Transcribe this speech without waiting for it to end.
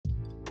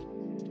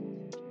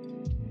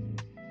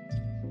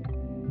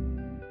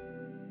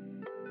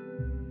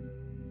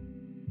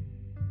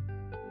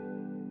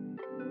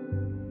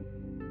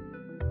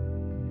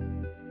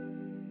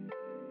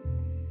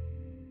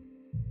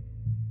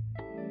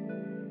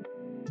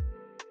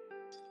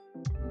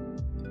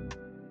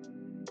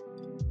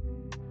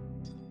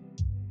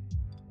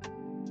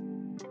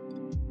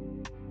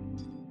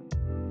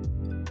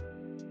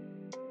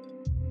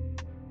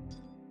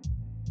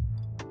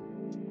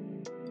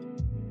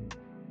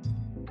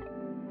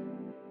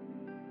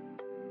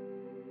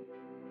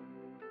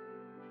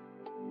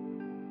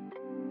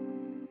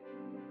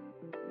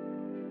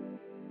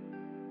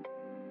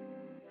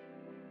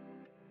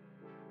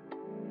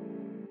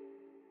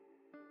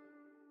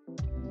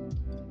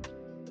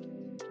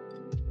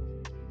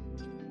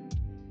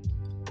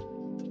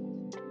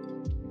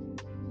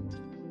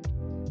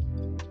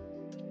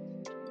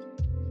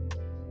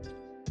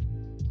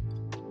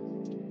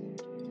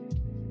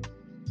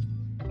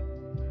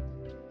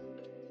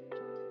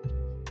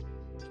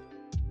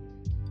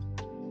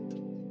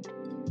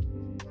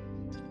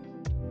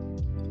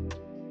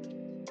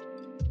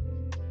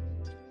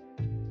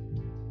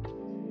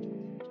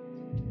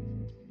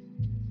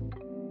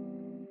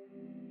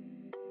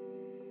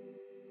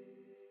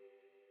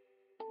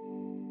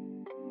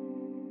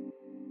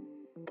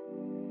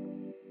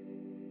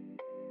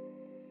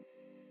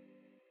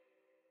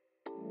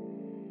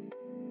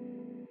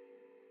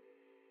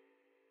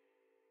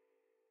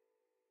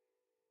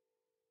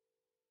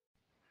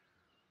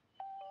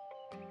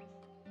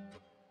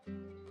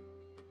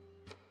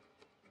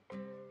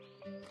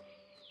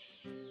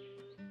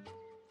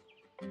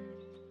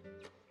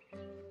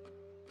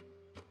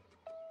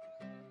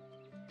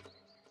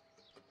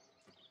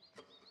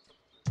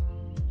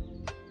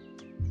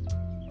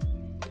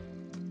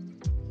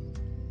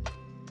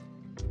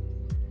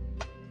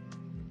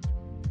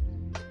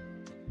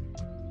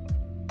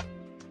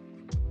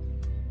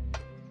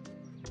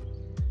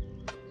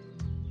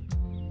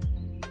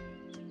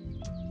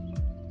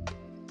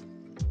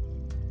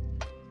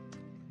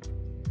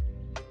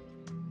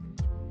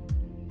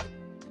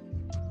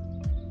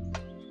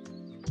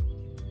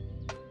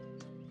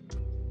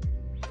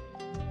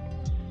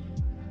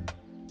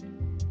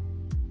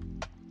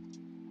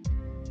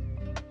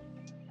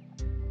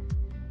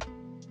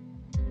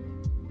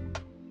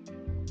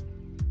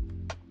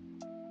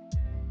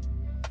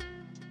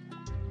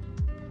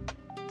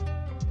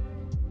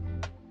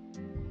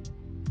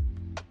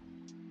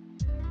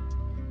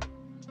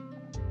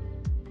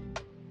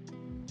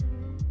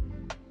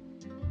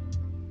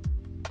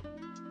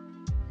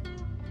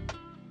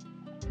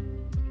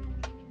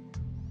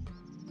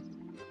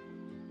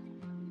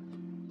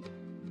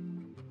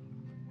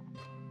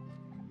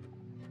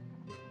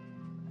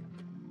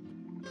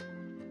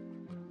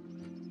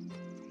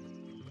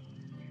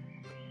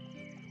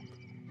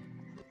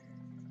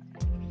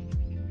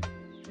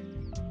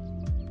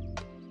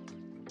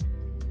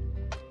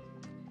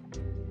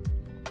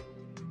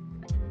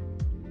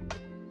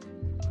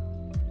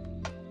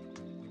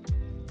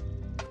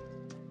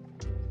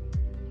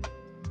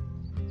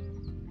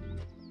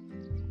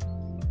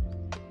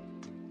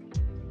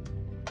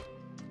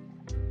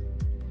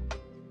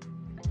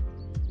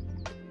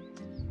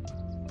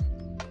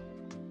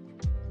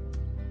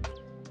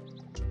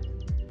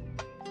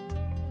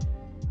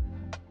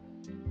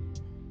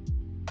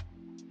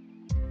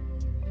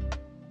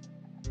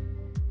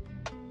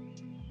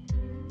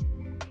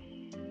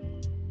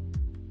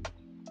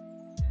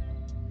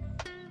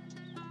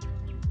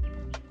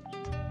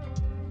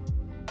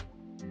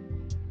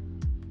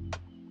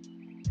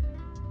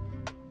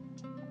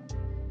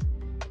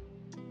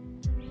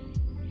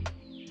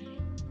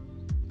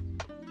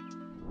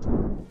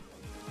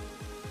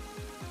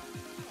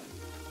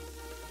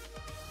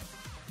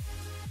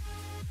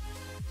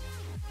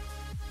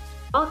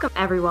Welcome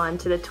everyone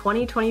to the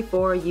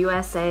 2024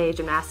 USA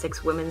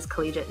Gymnastics Women's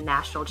Collegiate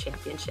National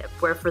Championship,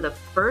 where for the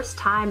first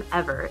time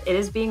ever, it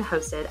is being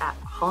hosted at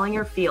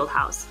Hollinger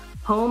Fieldhouse,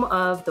 home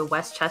of the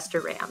Westchester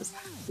Rams,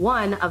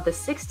 one of the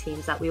 6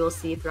 teams that we will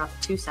see throughout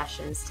the 2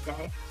 sessions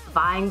today,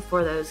 vying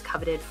for those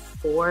coveted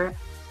 4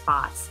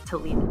 spots to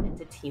lead them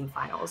into team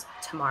finals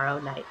tomorrow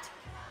night.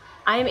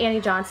 I am Annie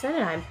Johnson,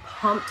 and I'm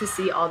pumped to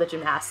see all the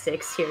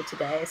gymnastics here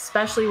today,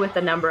 especially with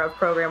the number of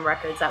program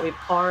records that we've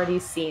already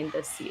seen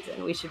this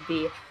season. We should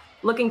be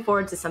looking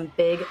forward to some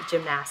big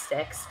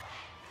gymnastics.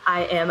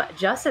 I am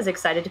just as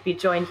excited to be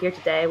joined here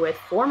today with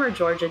former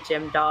Georgia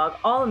gym dog,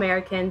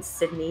 All-American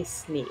Sydney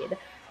SNEAD.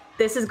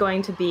 This is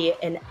going to be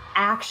an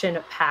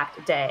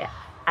action-packed day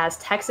as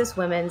Texas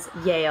Women's,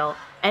 Yale,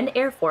 and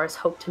Air Force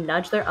hope to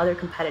nudge their other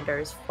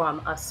competitors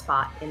from a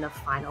spot in the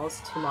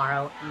finals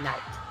tomorrow night.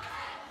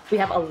 We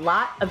have a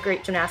lot of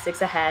great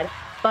gymnastics ahead,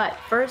 but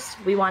first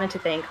we wanted to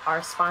thank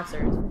our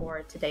sponsors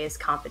for today's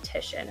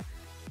competition.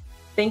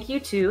 Thank you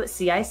to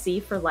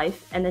CIC for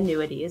Life and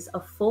Annuities, a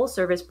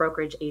full-service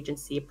brokerage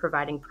agency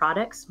providing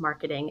products,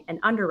 marketing, and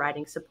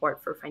underwriting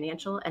support for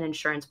financial and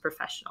insurance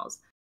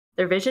professionals.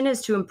 Their vision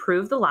is to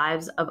improve the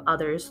lives of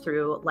others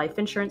through life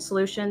insurance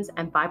solutions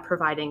and by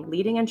providing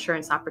leading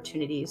insurance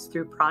opportunities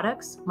through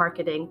products,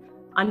 marketing,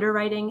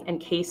 underwriting, and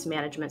case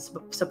management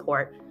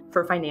support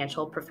for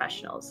financial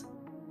professionals.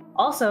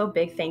 Also,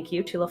 big thank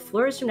you to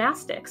LaFleur's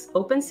Gymnastics.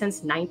 Open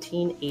since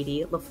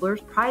 1980,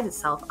 LaFleur's prides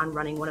itself on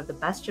running one of the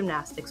best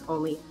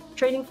gymnastics-only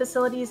training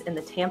facilities in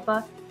the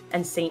Tampa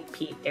and St.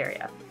 Pete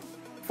area.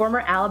 Former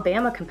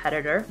Alabama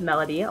competitor,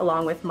 Melody,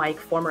 along with Mike,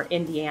 former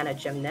Indiana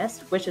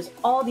gymnast, wishes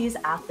all these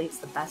athletes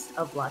the best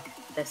of luck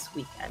this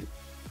weekend.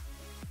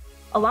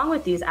 Along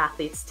with these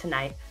athletes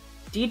tonight,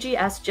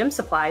 DGS Gym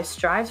Supply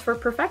strives for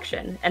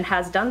perfection and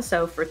has done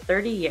so for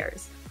 30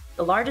 years.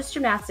 The largest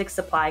gymnastics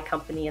supply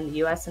company in the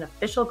U.S. and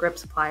official grip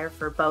supplier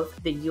for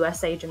both the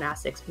USA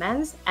Gymnastics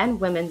men's and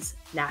women's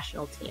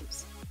national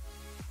teams.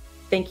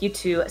 Thank you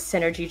to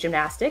Synergy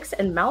Gymnastics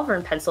in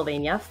Malvern,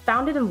 Pennsylvania,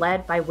 founded and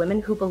led by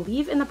women who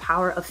believe in the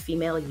power of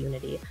female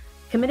unity,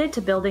 committed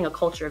to building a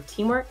culture of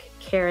teamwork,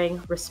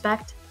 caring,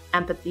 respect,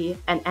 empathy,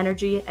 and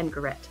energy and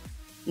grit.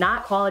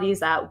 Not qualities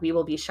that we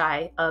will be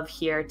shy of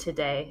here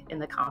today in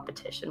the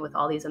competition with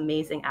all these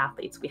amazing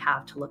athletes we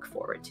have to look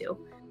forward to.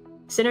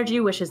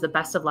 Synergy wishes the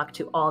best of luck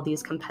to all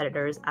these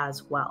competitors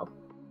as well.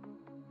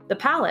 The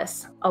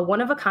Palace, a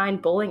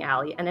one-of-a-kind bowling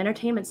alley and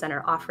entertainment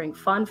center offering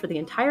fun for the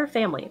entire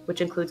family,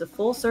 which includes a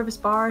full-service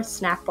bar,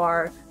 snack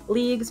bar,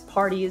 leagues,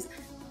 parties,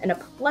 and a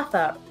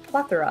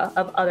plethora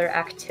of other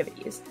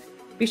activities.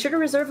 Be sure to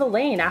reserve a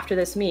lane after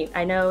this meet.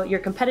 I know your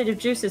competitive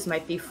juices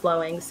might be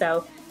flowing,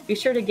 so be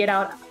sure to get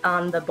out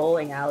on the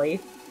bowling alley.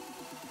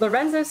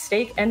 Lorenzo's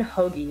Steak and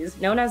Hoagies,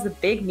 known as the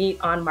Big Meat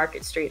on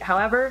Market Street.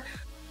 However,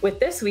 with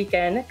this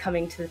weekend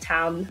coming to the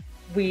town,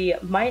 we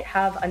might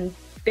have a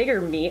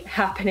bigger meat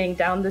happening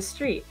down the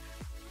street.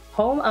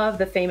 Home of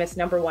the famous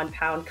No. 1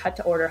 pound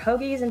cut-to-order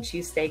hoagies and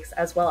cheesesteaks,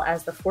 as well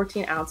as the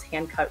 14-ounce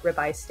hand-cut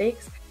ribeye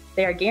steaks,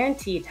 they are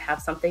guaranteed to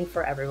have something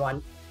for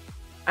everyone.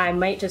 I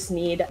might just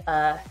need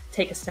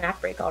take a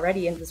snack break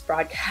already in this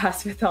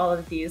broadcast with all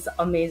of these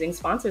amazing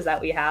sponsors that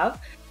we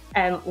have.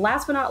 And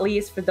last but not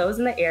least, for those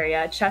in the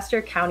area, Chester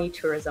County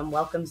Tourism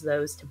welcomes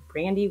those to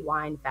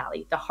Brandywine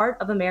Valley, the heart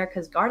of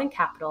America's garden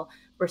capital,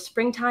 where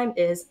springtime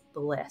is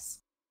bliss.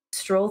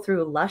 Stroll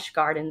through lush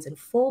gardens in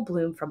full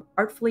bloom, from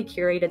artfully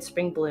curated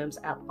spring blooms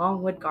at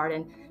Longwood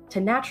Garden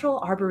to natural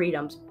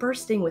arboretums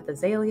bursting with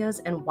azaleas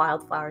and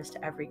wildflowers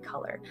to every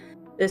color.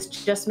 This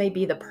just may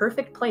be the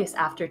perfect place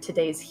after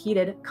today's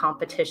heated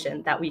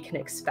competition that we can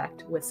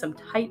expect with some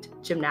tight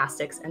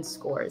gymnastics and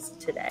scores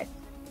today.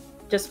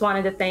 Just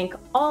wanted to thank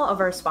all of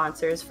our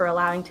sponsors for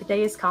allowing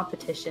today's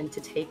competition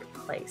to take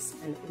place,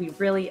 and we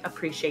really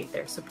appreciate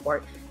their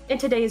support in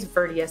today's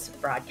Virtius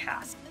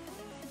broadcast.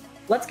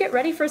 Let's get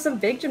ready for some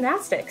big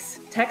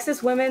gymnastics.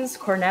 Texas Women's,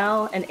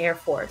 Cornell, and Air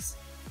Force.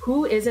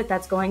 Who is it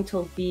that's going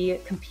to be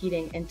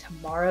competing in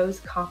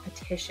tomorrow's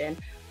competition,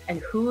 and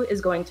who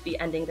is going to be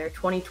ending their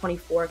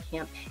 2024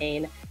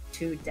 campaign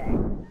today?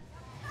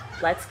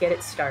 Let's get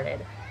it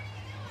started.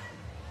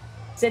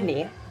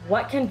 Sydney,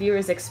 what can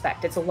viewers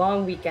expect? It's a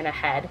long weekend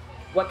ahead.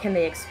 What can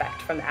they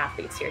expect from the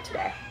athletes here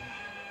today?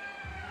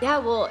 Yeah,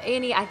 well,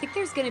 Annie, I think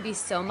there's going to be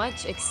so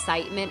much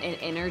excitement and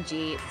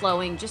energy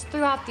flowing just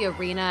throughout the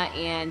arena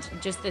and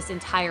just this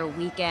entire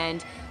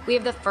weekend. We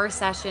have the first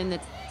session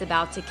that's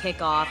about to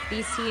kick off.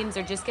 These teams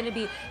are just going to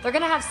be, they're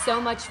going to have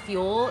so much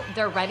fuel.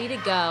 They're ready to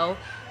go.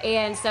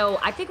 And so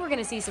I think we're going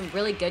to see some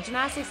really good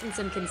gymnastics and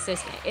some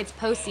consistent. It's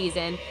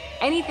postseason.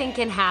 Anything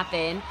can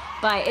happen,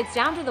 but it's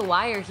down to the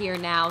wire here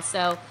now.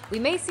 So we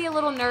may see a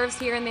little nerves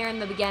here and there in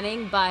the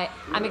beginning, but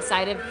I'm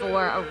excited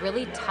for a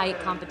really tight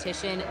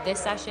competition this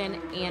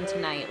session and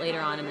tonight later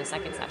on in the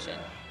second session.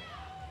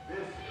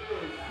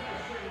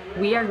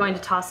 We are going to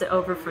toss it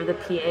over for the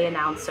PA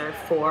announcer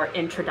for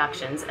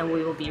introductions, and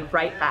we will be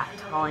right back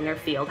to Hollinger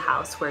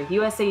Fieldhouse, where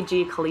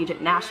USAG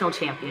Collegiate National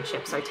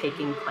Championships are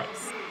taking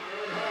place.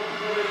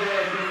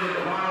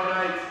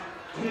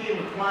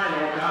 Team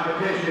final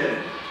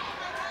competition.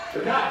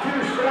 The top two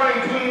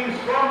scoring teams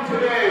from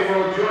today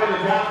will join the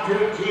top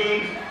two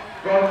teams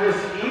from this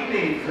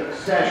evening's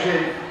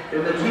session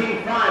in the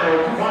team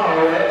final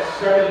tomorrow at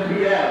 7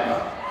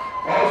 p.m.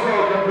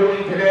 Also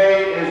competing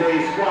today is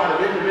a squad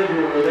of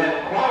individual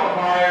event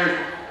qualifiers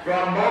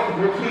from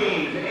multiple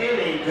teams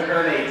aiming to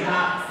earn a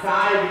top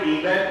 5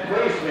 event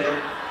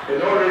placement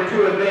in order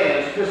to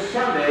advance to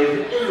Sunday's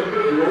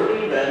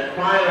individual event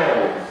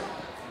finals.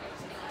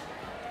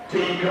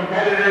 Team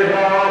competitors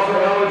are also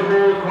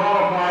eligible to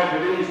qualify for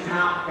these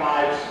top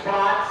 5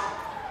 spots.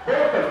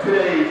 Both of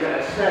today's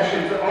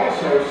sessions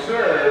also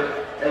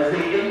serve as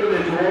the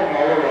individual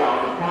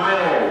all-around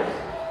finals.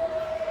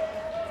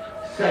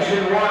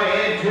 Session 1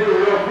 and 2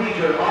 will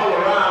feature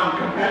all-around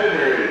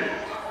competitors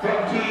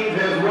from teams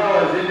as well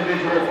as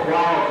individual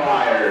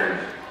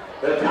qualifiers.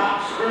 The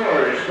top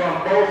scorers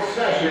from both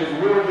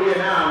sessions will be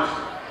announced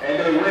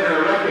and a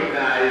winner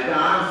recognized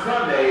on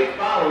Sunday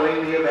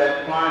following the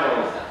event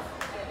finals.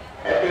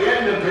 At the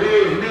end of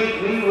today's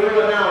meet, we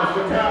will announce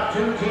the top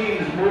 2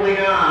 teams moving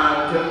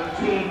on to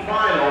team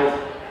finals,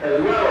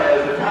 as well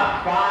as the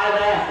top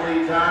 5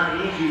 athletes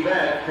on each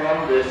event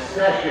from this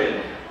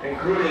session,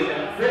 including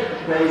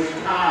 5th place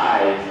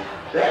ties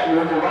that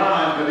will move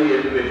on to the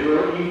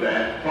individual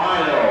event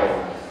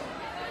finals.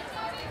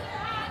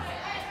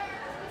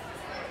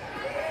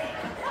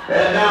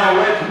 And now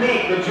let's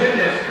meet the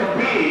gymnasts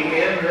competing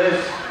in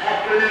this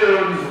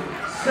afternoon's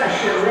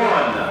session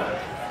 1.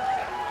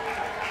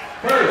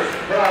 First,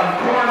 from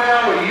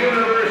Cornell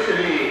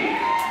University,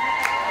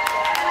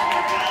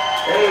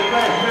 a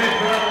freshman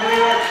from New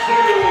York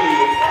City,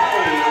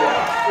 Abby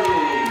Rusty.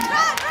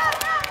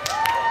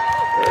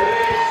 A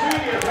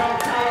senior from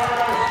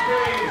Colorado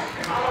Springs,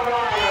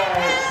 Colorado,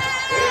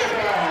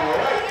 Ava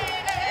Wright.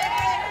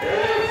 A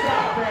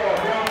sophomore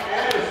from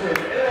Addison,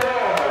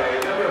 Illinois,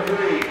 number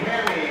 3,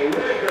 Cammie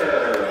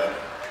Whitaker.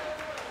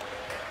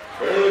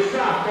 A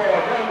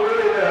sophomore from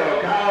Louisville,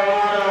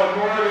 Colorado,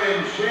 Morgan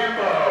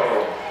Shambo.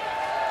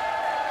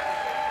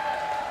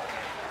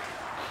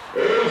 A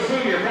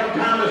senior from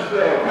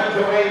Thomasville,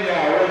 Pennsylvania,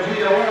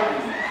 Regina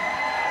Wharton.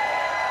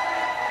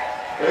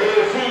 A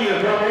senior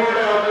from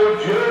Cornell, New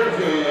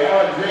Jersey,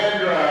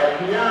 Alexandra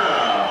Kiana.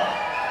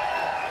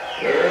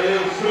 A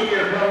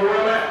senior from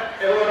Wilmette,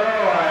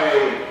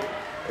 Illinois,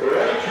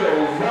 Rachel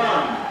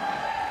Zung.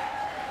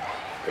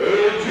 A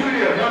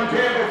junior from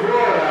Tampa,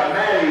 Florida,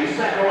 Maddie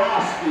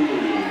Sokolowski.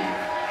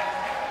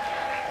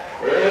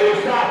 A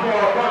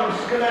sophomore from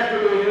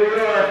Schenectady, New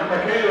York,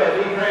 Michaela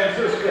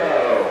DeFrancisco.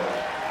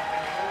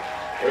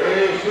 A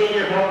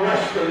senior from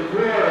Weston,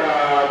 Florida,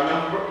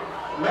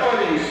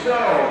 Melanie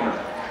Stone.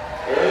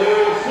 A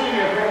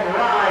senior from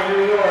Rye,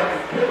 New York,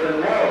 Caitlin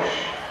Walsh.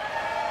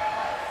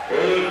 A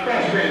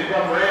freshman freshman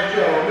from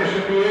Rancho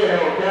Mission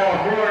Viejo,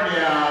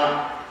 California,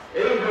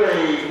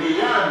 Avery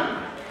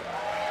Dion.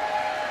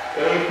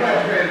 A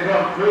freshman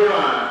from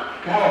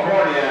Fremont,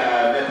 California,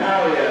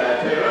 Natalia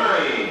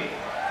Terani.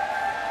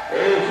 A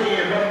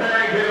senior from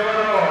Barrington,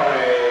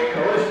 Illinois,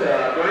 Callista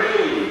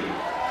Brady.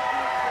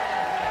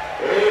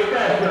 A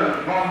freshman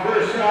from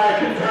Versailles,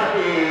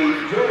 Kentucky,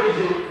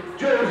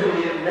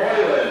 Josie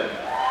Moylan.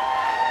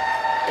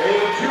 A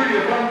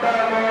junior from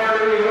Baltimore,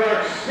 New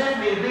York,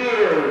 Cindy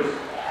Beers.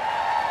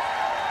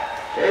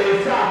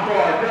 A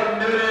sophomore from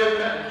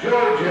Newton,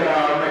 Georgia,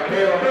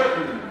 Michaela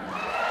Burton.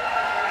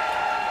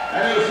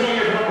 And a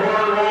senior from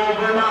Cornell,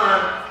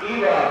 Vermont,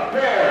 Eva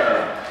Fair.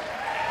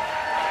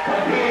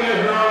 Competing as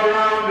an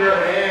all-rounder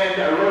and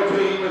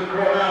rotating with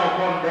Cornell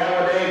from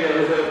Talladega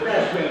is a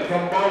freshman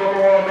from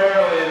Baltimore,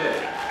 Maryland,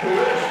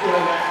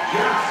 Kirsten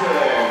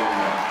Johnson.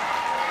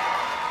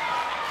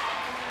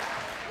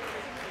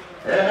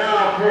 And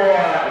now for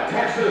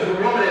Texas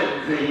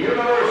Women's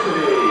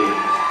University.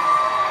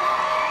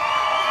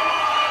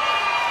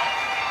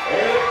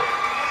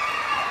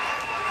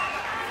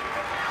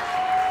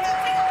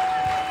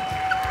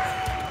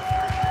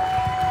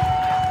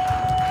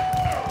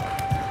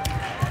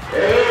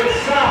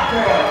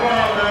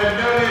 From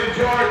Newton,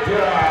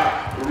 Georgia,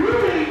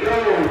 Ruby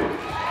Gold.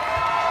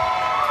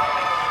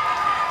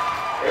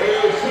 A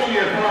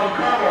senior from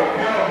Carmel,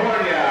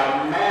 California,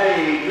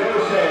 Maddie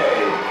Gose.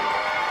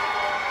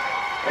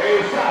 A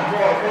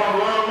sophomore from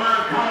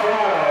Longmont,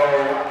 Colorado,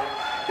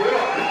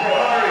 Brooke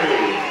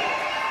Ferrari.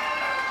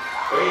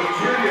 A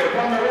junior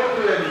from the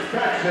Woodlands,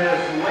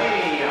 Texas,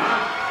 Laney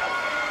Hunt.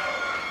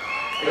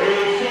 A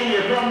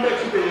senior from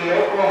Bixby,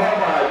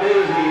 Oklahoma,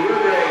 Daisy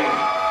Woodring.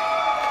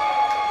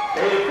 A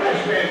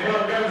freshman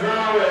from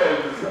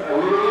Gonzales,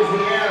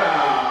 Louisiana,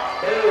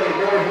 Bailey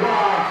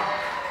Bourgeois.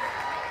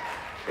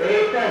 A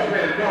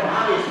freshman from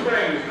Holly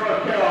Springs,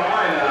 North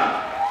Carolina,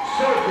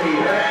 Sophie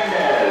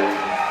Hernandez.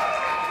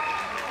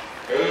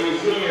 A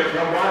senior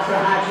from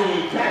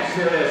Waxahachie,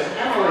 Texas,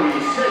 Emily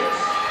Six.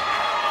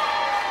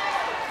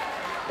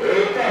 A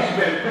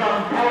freshman from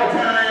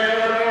Palatine,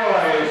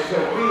 Illinois,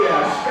 Sophia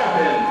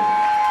Steffen.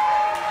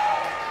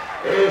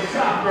 A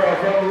sophomore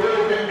from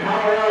Littleton,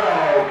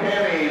 Colorado,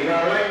 Cami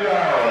Zarlingo.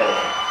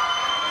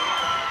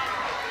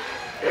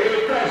 A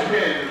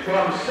freshman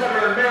from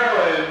Severn,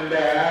 Maryland,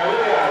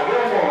 Leah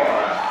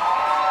Gilmore.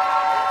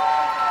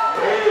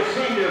 A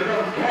senior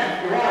from Kent,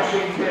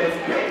 Washington,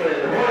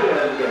 Caitlin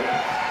Hoyland.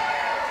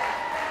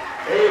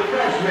 A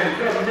freshman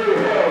from New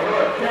Hill,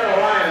 North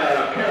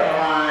Carolina,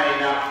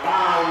 Caroline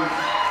Bounds.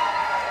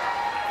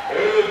 A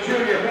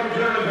junior from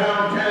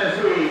Germantown,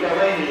 Tennessee,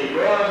 Delaney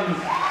Bruns.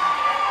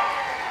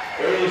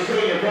 A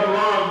senior from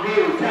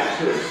Longview,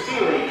 Texas,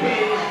 Steely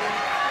King.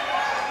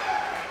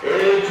 A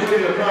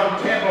junior from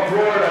Tampa,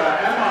 Florida,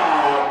 Emma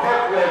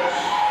Bartlich.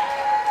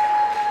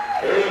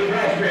 A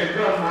freshman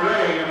from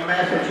Reading,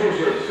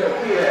 Massachusetts,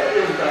 Sophia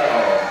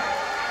Isbell.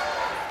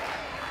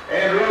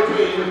 And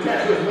rotating with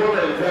Texas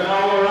Women's and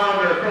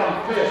all-arounder from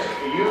Fisk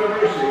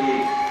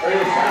University, a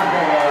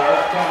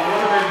sophomore from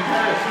Lebanon,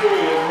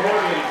 Tennessee,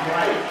 Morgan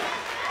Price.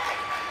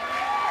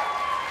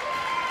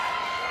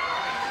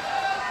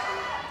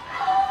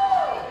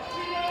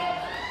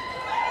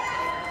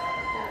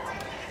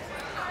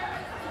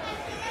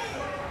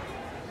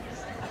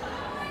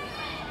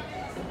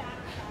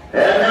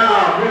 And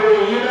now for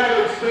the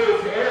United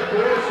States Air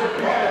Force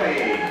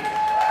Academy.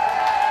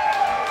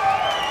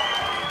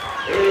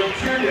 A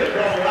junior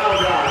from Round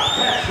Rock,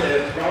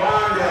 Texas,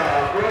 Melandra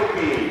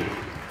Brokey.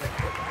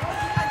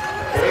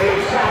 A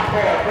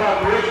sophomore from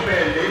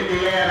Richmond,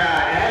 Indiana,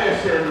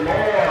 Addison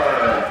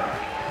Moore.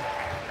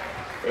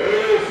 A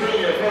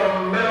senior from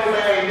Middle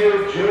May, New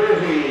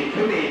Jersey,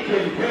 Kimmy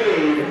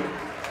Kincaid.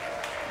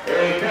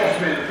 A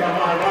freshman from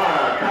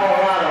Arvada,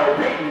 Colorado,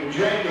 Peyton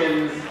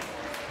Jenkins.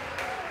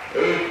 A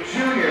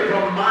junior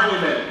from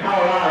Monument,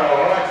 Colorado,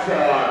 Alexa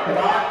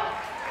Kabak.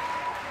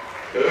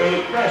 A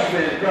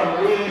freshman from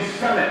Lee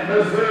Summit,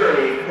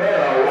 Missouri,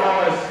 Clara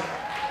Wallace.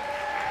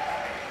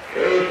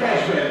 A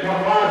freshman from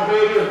Las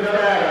Vegas,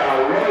 Nevada,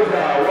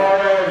 Rosa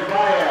Juarez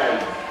Baez.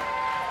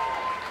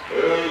 A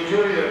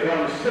junior from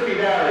Mississippi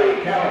Valley,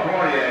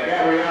 California,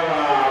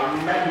 Gabriela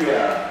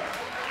Mejia.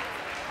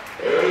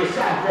 A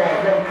sophomore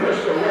from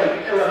Crystal Lake,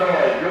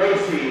 Illinois,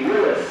 Gracie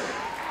Willis.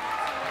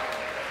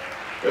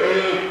 A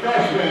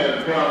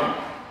freshman from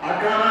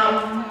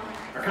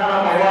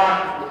Oconomowoc,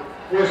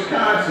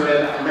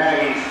 Wisconsin,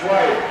 Maggie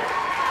Slight.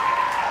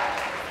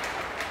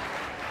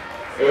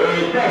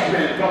 A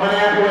freshman from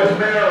Annapolis,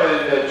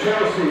 Maryland,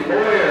 Chelsea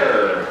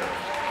Boyer.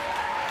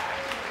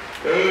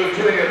 A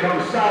junior from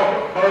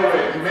South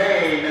Berwick,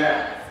 Maine,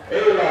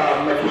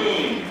 Ayla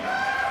McKean.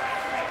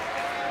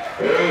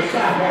 A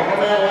sophomore from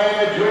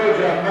Atlanta,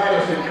 Georgia,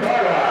 Madison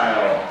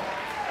Carlisle.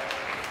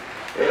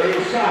 A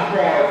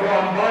sophomore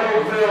from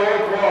Bartlesville,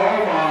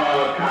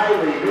 Oklahoma,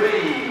 Kylie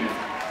Green.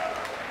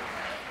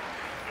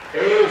 A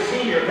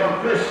senior from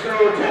Frisco,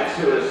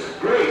 Texas,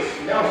 Grace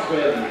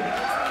Nelson.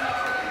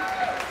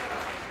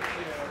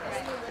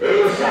 A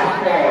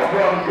sophomore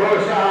from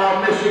Grosse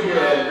Isle,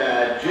 Michigan,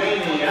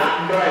 Jamie Otten.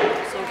 and right.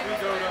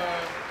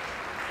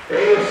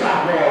 A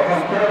sophomore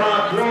from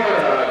Claremont,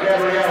 Florida,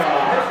 Gabriella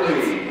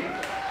Hartley.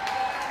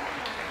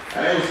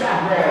 And a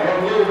sophomore from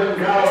Littleton,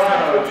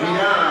 Colorado,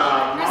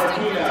 Gianna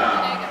Martina.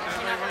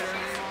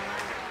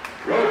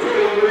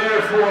 Rotating the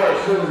Air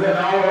Force is an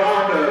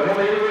all-rounder from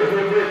the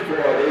University of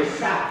Bridgeport, a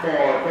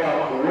sophomore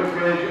from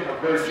Woodbridge,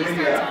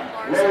 Virginia,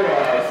 Lola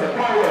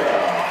Sepulveda.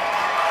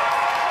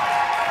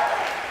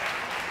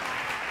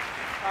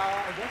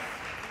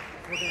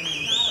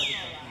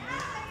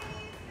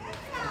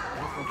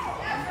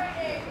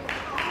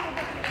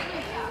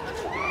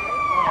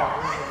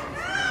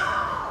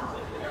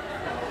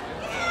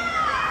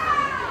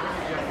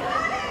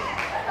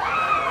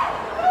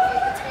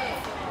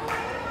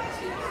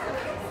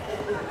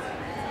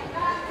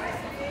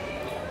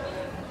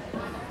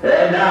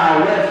 And now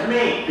let's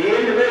meet the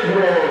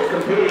individuals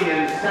competing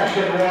in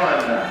session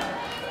 1.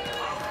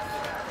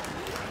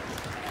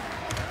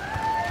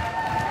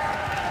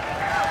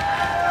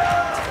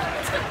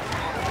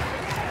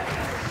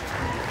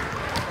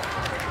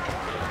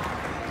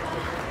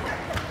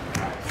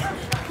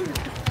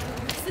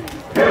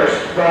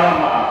 First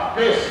from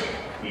Fisk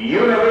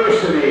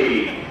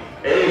University,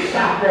 a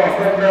sophomore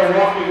from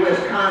Milwaukee,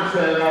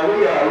 Wisconsin,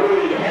 Aaliyah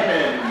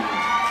Reed-Hemmons.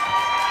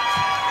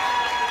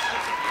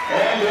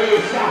 And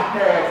a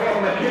sophomore from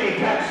McKinney,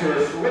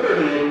 Texas,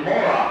 Liberty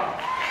Mora.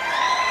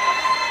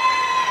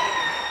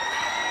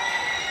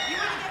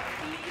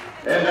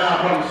 And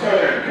now from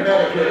Southern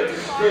Connecticut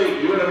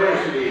State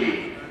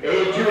University,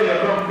 a junior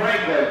from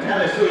Franklin,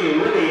 Tennessee,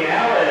 Libby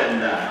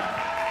Allen.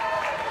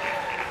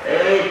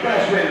 A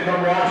freshman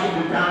from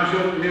Washington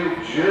Township, New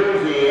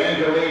Jersey,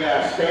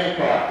 Angelina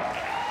Stanpa.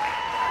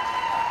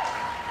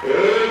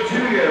 A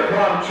junior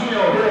from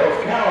Chino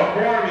Hills,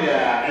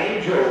 California,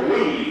 Angel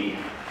Lee.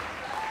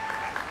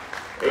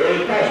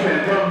 A freshman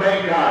from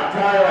Bangkok,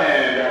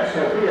 Thailand,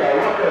 Sophia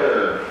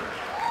Rucker.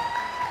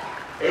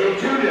 A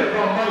junior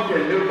from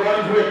Moncton, New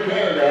Brunswick,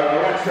 Canada,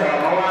 Alexa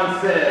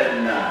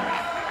Melanson.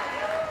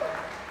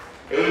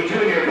 A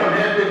junior from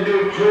Hampton,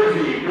 New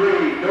Jersey,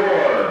 Bree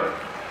Dorr.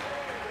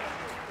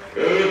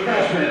 A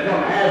freshman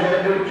from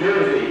Hazlet, New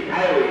Jersey,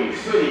 Kylie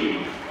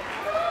City.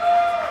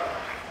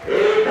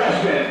 A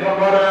freshman from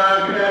Lebanon,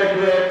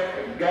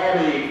 Connecticut,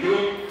 Gabby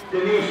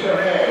Denise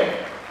O'Hay.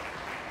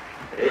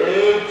 A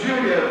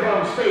junior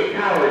from State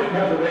College,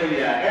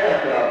 Pennsylvania,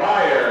 Erica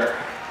Byer.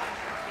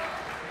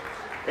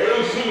 A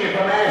senior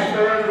from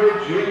Ashburn,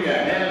 Virginia,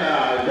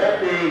 Hannah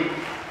Zeppi.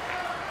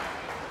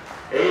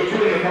 A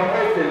junior from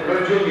Oakton,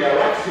 Virginia,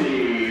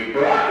 Lexi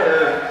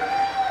Brocker.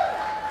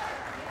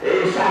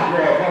 A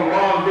sophomore from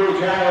Long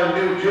Beach Island,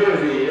 New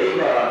Jersey,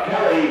 Ava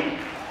Kelly.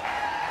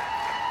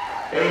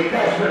 A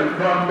freshman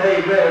from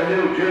Bayville,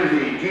 New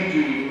Jersey,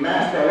 Gigi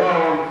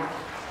Mastalone.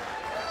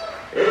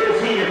 A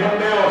senior from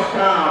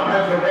Nellistown,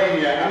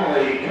 Pennsylvania,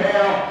 Emily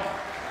Kale.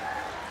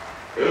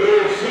 A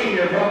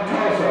senior from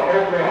Tulsa,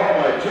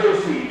 Oklahoma,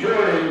 J.C.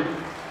 Jordan.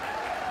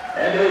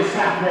 And a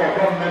sophomore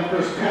from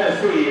Memphis,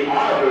 Tennessee,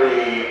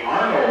 Audrey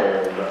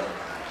Arnold.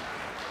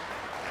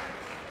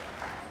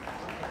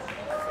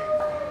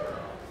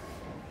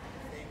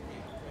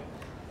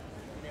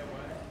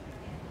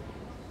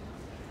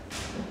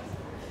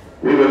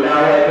 We would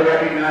now like to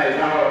recognize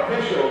our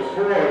officials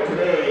for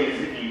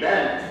today's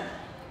event.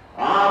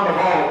 On the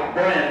vault,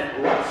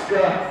 Brent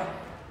Lutzka,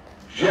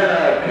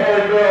 Jenna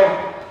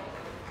Carrigo,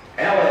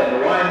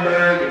 Ellen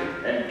Weinberg,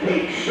 and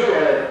Kate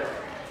Schiller.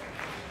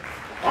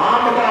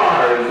 On the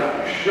bars,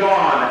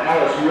 Sean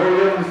Ellis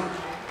Williams,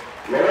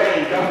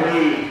 Lorraine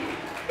Duffy,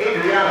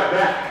 Adriana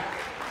Beck,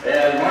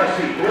 and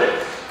Marcy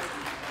Blitz.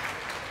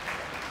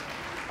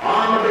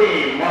 On the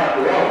beam, Mark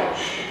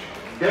Welch,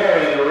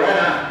 Darian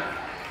Lorena,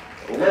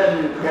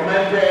 Lynn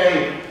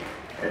Clemente,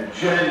 and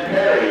Jen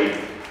Perry.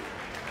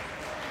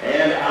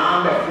 And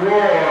on the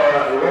floor,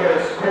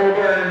 Lois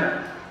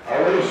Colburn,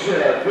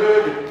 Alicia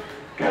Good,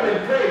 Kevin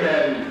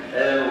Freeman,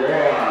 and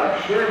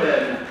Laura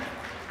Sherman.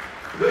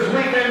 This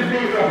weekend's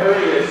lead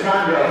referee is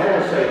Sandra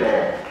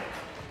Holsable.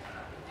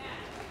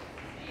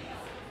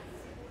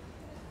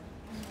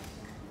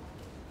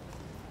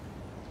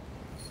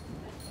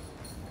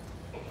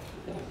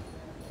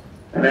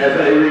 And as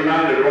a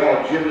reminder to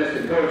all gymnasts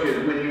and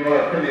coaches, when you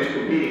are finished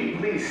competing,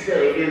 please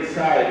stay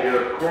inside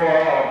your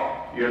corral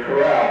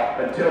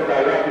until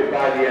directed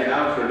by the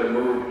announcer to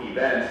move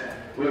events.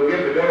 We'll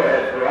give the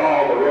go-ahead for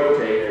all to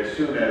rotate as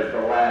soon as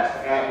the last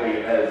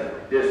athlete has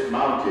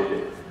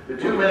dismounted. The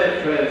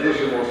 2-minute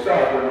transition will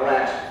start when the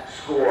last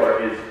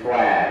score is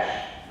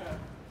flashed.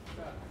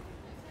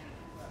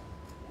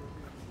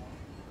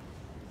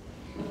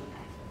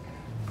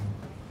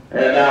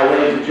 And now,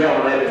 ladies and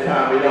gentlemen, at this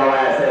time, we now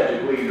ask that you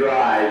please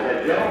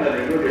rise.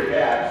 Gentlemen, remove your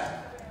caps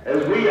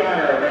as we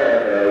honor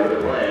America with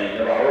the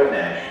playing of our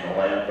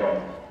national anthem.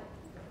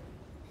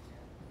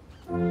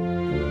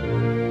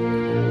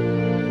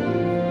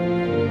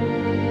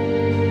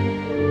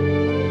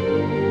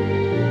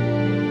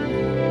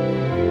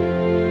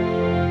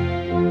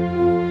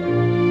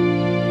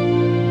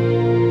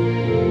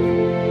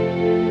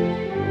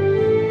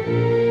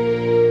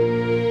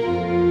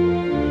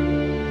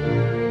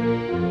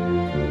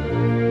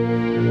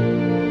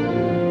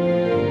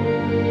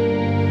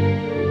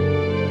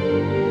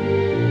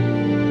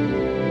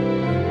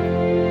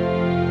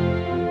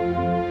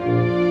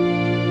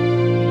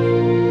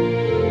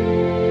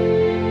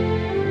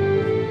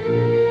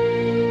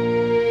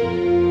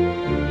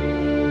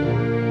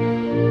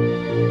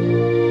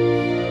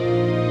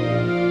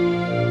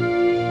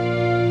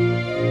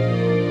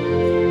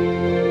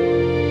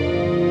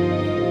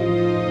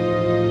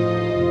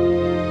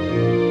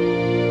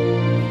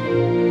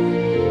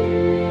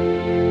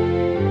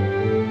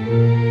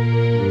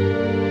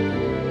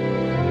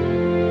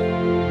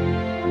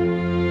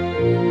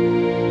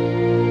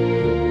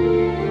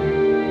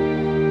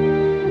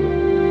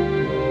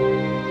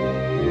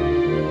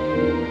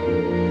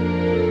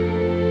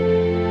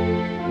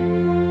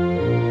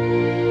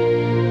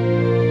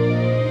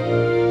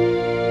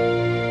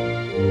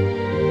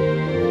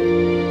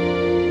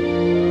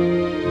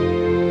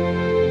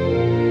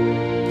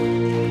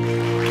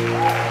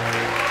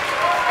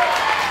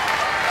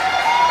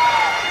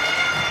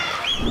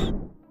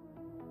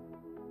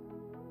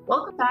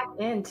 Welcome back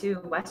into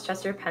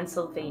Westchester,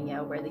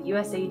 Pennsylvania, where the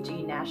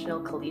USAG National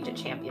Collegiate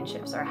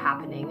Championships are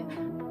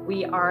happening.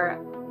 We are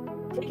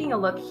taking a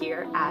look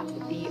here at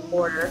the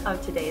order of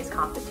today's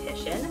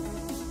competition.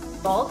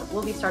 Vault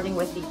will be starting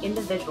with the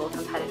individual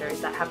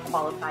competitors that have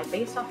qualified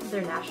based off of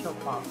their national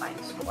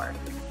qualifying score.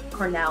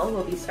 Cornell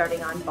will be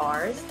starting on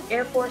bars,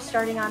 Air Force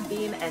starting on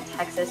beam, and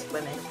Texas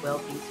women will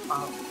be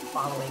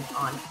following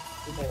on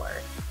floor.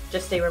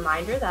 Just a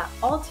reminder that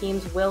all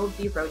teams will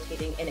be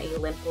rotating in a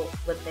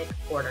Olympic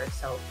order,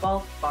 so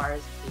vault,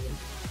 bars, beam,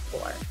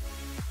 floor.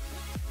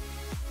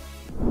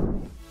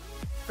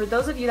 For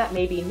those of you that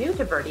may be new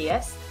to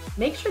Virtius,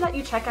 make sure that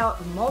you check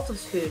out a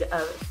multitude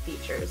of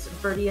features.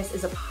 Virtius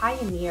is a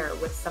pioneer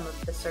with some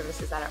of the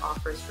services that it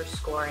offers for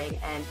scoring,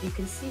 and you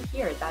can see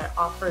here that it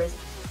offers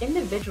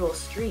individual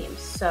streams.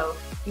 So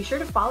be sure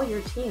to follow your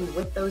team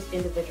with those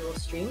individual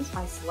streams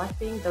by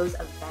selecting those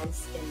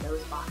events in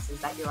those boxes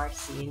that you are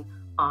seeing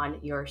on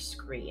your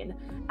screen,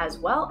 as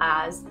well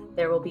as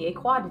there will be a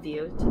quad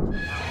view to all the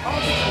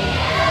teams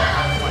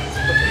at once,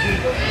 which we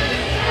will be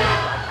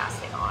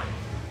broadcasting on.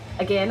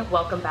 Again,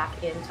 welcome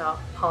back into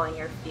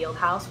Hollinger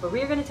Fieldhouse, where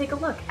we are going to take a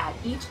look at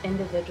each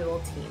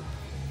individual team.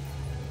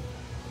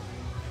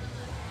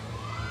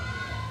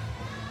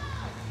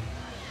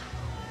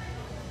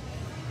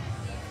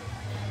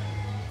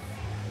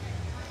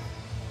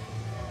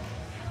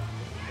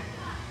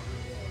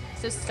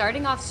 So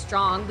starting off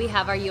strong, we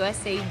have our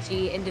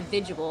USAG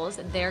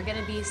individuals. They're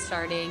going to be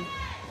starting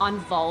on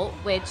vault,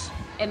 which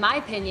in my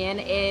opinion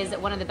is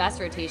one of the best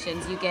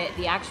rotations. You get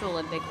the actual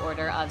Olympic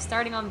order of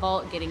starting on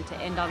vault, getting to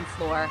end on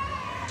floor.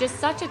 Just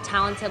such a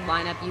talented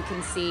lineup you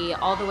can see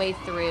all the way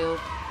through.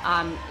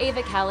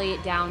 Ava Kelly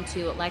down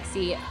to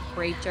Lexi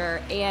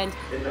Bracher. And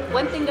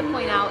one thing to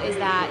point out is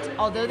that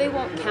although they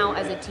won't count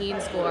as a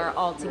team score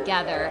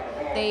altogether,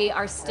 they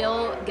are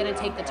still going to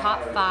take the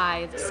top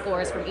 5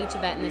 scores from each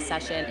event in the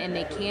session, and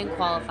they can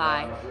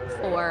qualify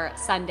for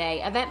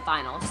Sunday event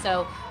final.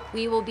 So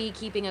we will be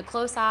keeping a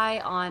close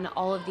eye on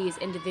all of these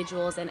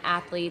individuals and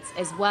athletes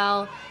as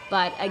well.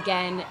 But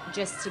again,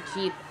 just to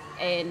keep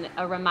in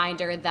a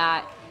reminder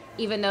that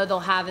even though they'll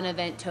have an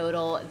event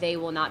total, they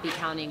will not be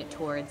counting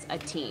towards a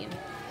team.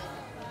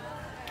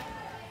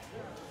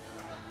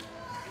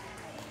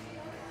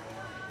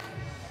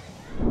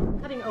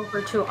 Heading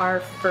over to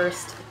our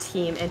first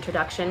team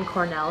introduction,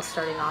 Cornell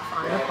starting off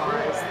on the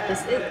bars.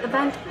 This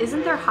event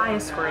isn't their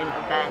highest scoring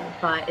event,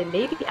 but it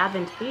may be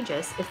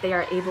advantageous if they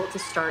are able to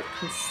start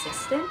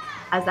consistent,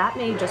 as that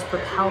may just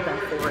propel them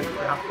forward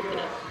throughout the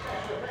game.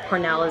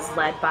 Cornell is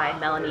led by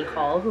Melanie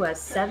Hall, who has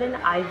 7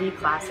 Ivy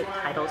Classic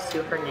titles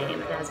to her name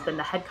and has been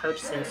the head coach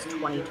since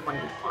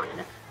 2021.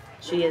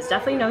 She is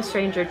definitely no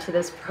stranger to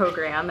this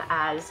program,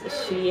 as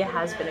she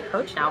has been a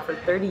coach now for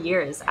 30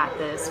 years at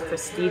this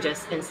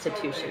prestigious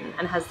institution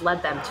and has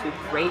led them to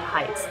great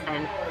heights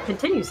and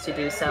continues to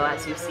do so,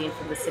 as you've seen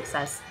from the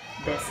success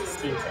this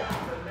season.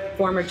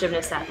 Former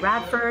gymnast at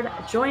Radford,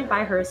 joined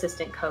by her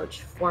assistant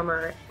coach,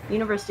 former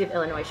University of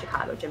Illinois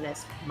Chicago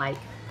gymnast Mike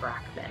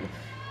Brackman.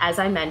 As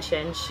I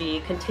mentioned, she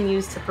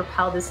continues to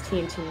propel this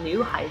team to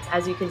new heights,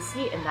 as you can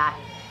see in that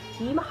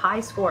team high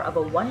score of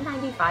a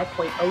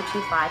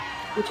 195.025,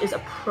 which is a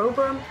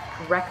program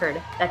record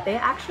that they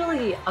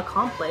actually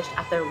accomplished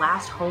at their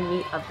last home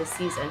meet of the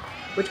season,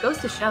 which goes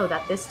to show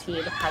that this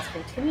team has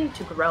continued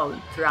to grow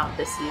throughout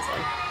this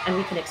season, and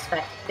we can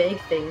expect big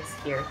things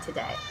here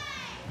today.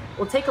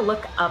 We'll take a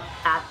look up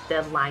at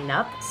the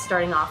lineup,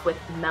 starting off with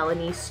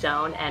Melanie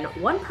Stone, and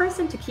one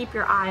person to keep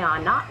your eye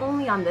on, not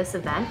only on this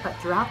event, but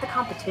throughout the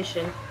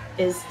competition,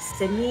 is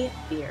Sydney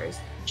Beers.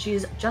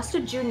 She's just a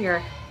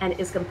junior and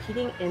is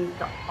competing in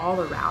the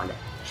all-around.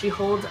 She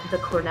holds the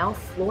Cornell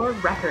floor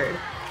record,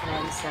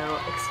 and so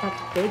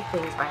expect big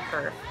things by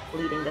her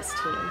leading this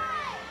team.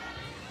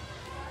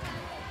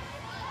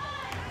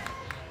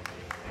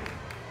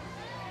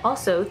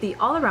 Also, the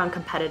all-around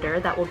competitor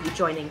that will be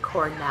joining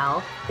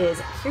Cornell is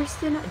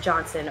Kirsten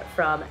Johnson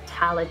from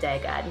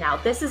Talladega. Now,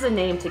 this is a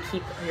name to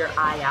keep your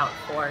eye out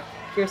for.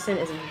 Kirsten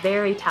is a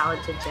very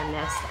talented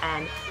gymnast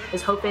and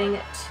is hoping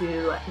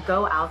to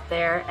go out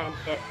there and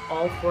hit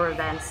all 4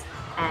 events,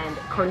 and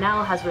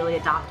Cornell has really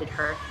adopted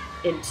her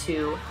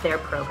into their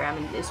program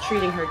and is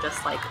treating her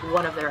just like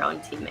one of their own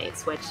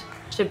teammates, which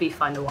should be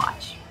fun to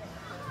watch.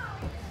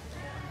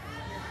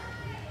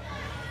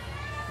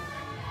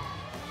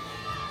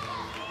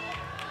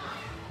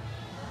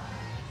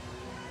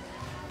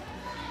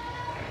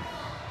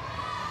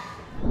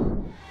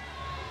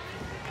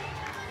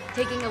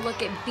 Taking a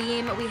look at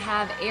beam, we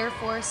have Air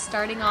Force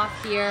starting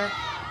off here.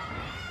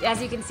 As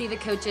you can see, the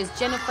coaches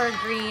Jennifer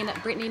Green,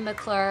 Brittany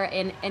McClure,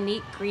 and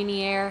Anique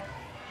Greenier.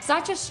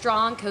 Such a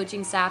strong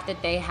coaching staff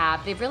that they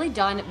have. They've really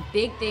done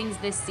big things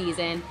this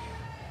season.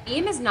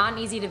 Beam is not an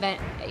easy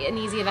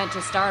event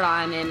to start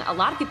on, and a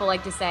lot of people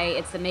like to say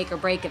it's the make or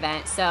break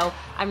event. So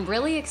I'm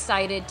really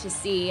excited to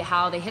see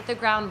how they hit the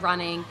ground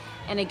running.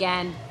 And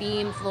again,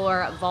 beam,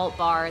 floor, vault,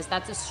 bars,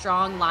 that's a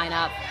strong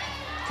lineup.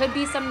 Could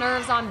be some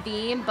nerves on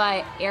beam,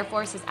 but Air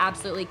Force is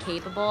absolutely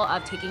capable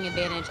of taking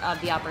advantage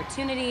of the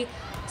opportunity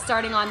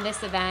starting on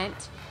this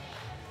event.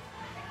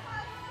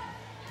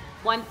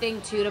 One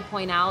thing too to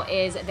point out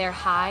is their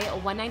high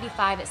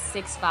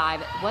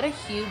 195.65. What a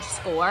huge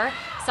score.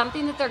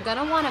 Something that they're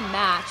gonna wanna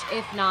match,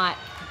 if not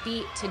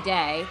beat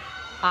today,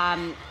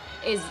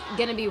 is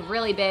gonna be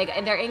really big.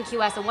 And their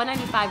NQS, a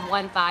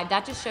 195.15.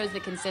 That just shows the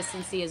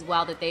consistency as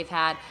well that they've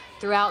had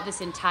throughout this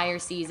entire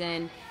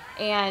season.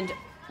 And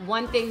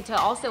one thing to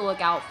also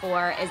look out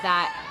for is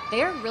that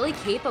they're really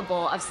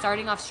capable of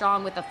starting off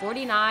strong with a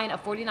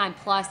 49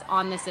 plus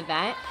on this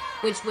event,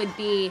 which would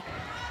be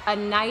a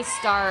nice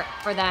start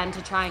for them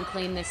to try and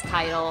claim this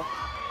title.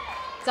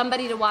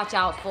 Somebody to watch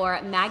out for,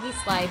 Maggie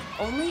Slife,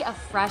 only a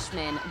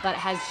freshman, but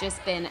has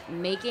just been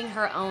making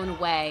her own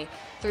way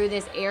through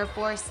this Air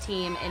Force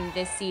team in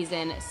this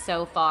season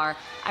so far.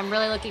 I'm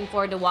really looking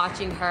forward to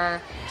watching her.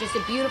 Just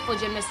a beautiful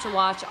gymnast to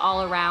watch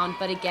all around,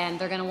 but again,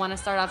 they're gonna wanna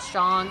start off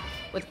strong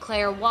with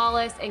Claire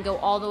Wallace and go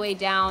all the way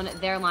down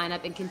their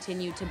lineup and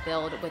continue to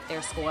build with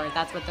their score.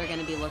 That's what they're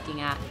gonna be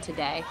looking at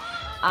today.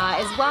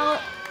 As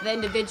well, the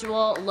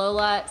individual,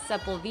 Lola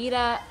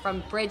Sepulveda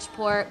from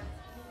Bridgeport.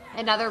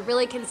 Another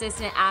really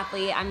consistent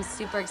athlete. I'm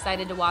super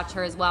excited to watch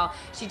her as well.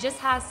 She just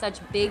has such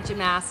big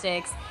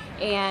gymnastics,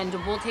 and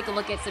we'll take a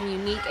look at some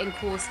unique and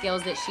cool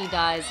skills that she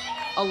does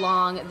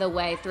along the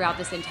way throughout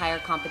this entire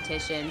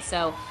competition.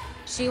 So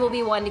she will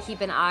be one to keep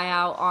an eye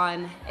out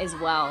on as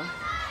well.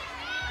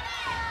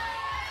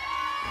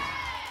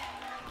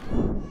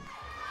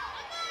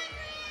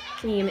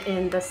 Team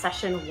in the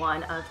session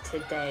 1 of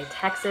today,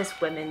 Texas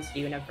Women's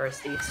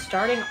University.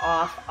 Starting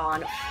off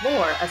on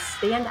floor, a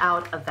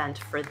standout event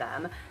for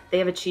them. They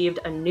have achieved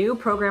a new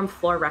program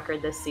floor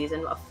record this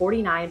season of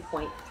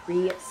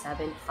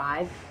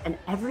 49.375, and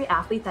every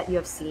athlete that you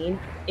have seen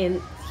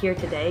in here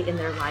today in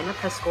their lineup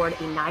has scored a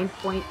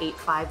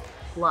 9.85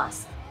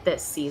 plus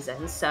this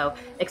season. So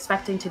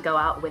expecting to go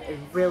out with a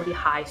really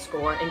high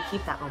score and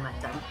keep that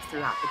momentum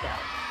throughout the day.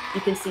 You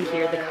can see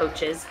here the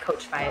coaches,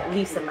 coached by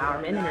Lisa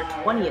Bowerman in her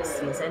 20th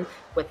season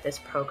with this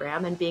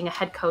program and being a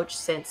head coach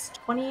since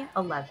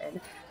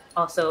 2011.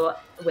 Also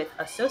with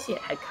associate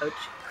head coach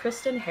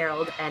Kristen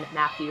Harold and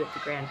Matthew at the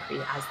Grand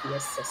Prix as the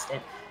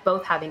assistant,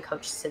 both having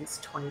coached since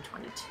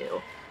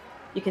 2022.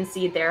 You can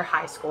see their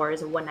high score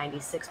is a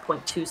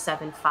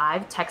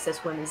 196.275.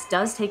 Texas Women's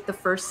does take the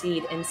first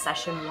seed in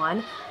session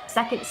 1,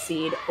 second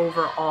seed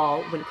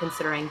overall when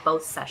considering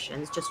both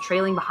sessions, just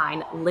trailing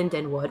behind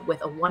Lindenwood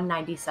with a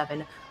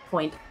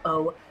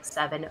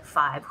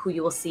 197.075, who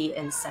you will see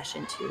in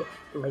session 2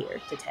 later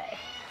today.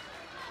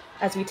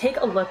 As we take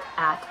a look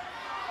at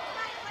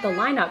the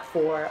lineup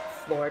for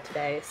floor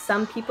today,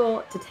 some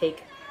people to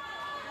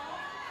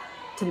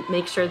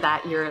make sure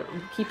that you're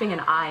keeping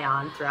an eye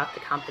on throughout the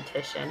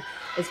competition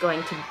is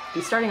going to be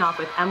starting off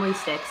with Emily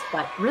Sticks,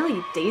 but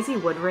really Daisy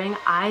Woodring.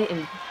 I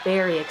am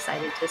very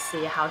excited to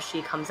see how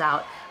she comes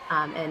out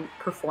and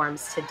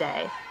performs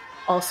today.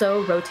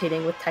 Also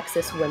rotating with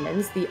Texas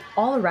Women's, the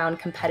all-around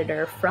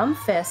competitor from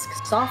Fisk,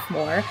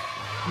 sophomore,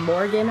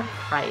 Morgan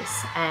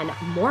Price. And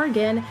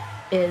Morgan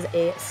is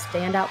a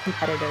standout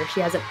competitor.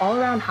 She has an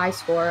all-around high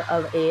score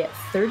of a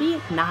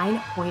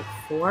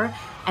 39.4,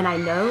 and I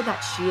know that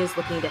she is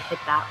looking to hit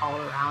that all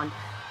around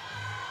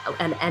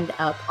and end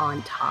up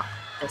on top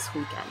this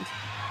weekend.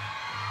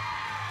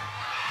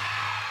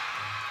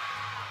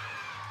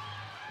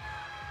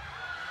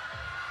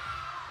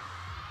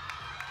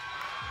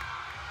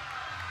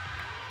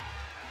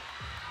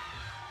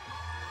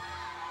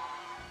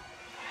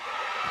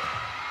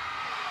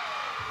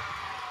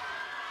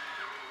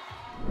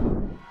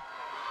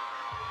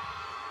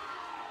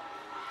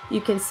 You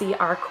can see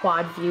our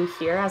quad view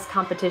here as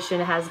competition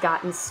has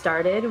gotten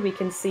started. We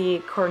can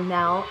see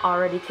Cornell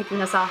already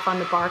kicking us off on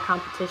the bar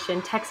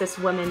competition, Texas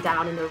women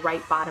down in the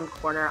right bottom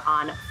corner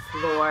on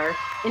floor,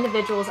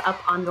 individuals up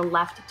on the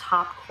left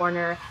top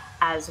corner,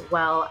 as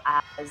well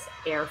as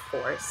Air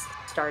Force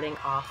starting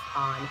off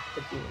on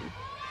the beam.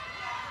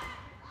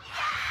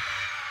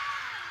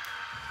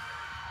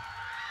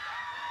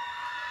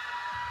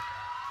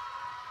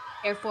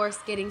 Air Force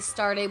getting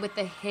started with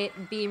the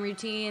hit beam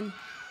routine.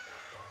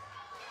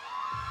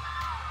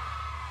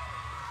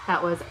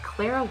 That was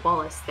Clara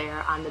Wallace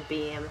there on the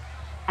beam.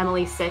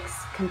 Emily Six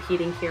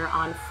competing here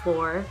on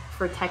floor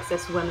for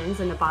Texas Women's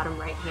in the bottom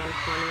right-hand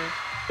corner.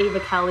 Ava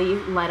Kelly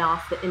led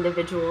off the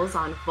individuals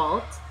on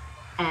vault,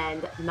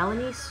 and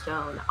Melanie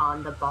Stone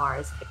on the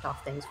bars kicked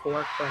off things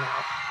for Cornell.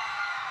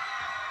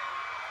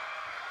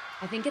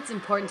 I think it's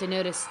important to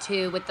notice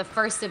too, with the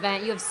first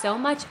event, you have so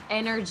much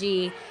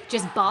energy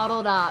just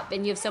bottled up,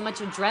 and you have so much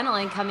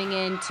adrenaline coming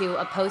into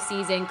a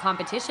postseason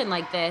competition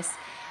like this.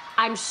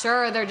 I'm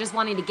sure they're just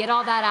wanting to get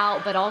all that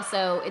out, but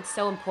also it's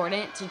so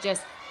important to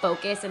just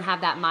focus and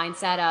have that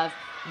mindset of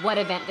what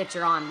event that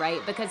you're on,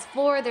 right? Because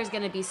floor, there's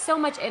going to be so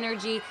much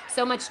energy,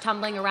 so much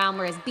tumbling around,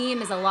 whereas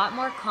beam is a lot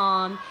more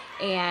calm,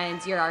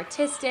 and you're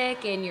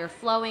artistic and you're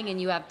flowing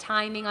and you have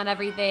timing on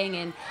everything.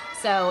 And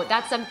so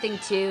that's something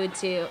too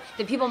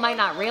that people might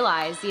not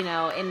realize, you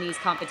know, in these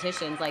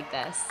competitions like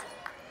this.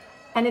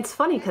 And it's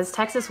funny because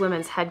Texas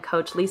women's head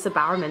coach Lisa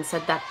Bowerman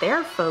said that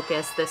their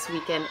focus this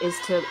weekend is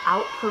to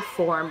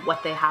outperform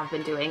what they have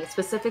been doing,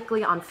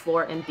 specifically on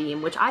floor and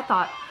beam, which I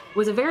thought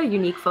was a very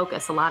unique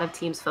focus. A lot of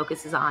teams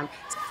focuses on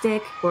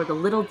stick or the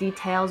little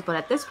details, but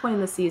at this point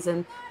in the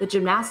season, the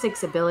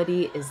gymnastics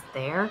ability is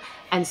there.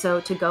 And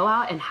so to go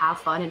out and have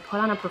fun and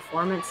put on a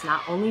performance,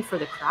 not only for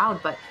the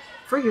crowd, but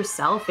for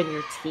yourself and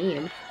your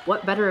team,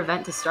 what better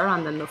event to start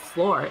on than the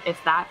floor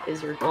if that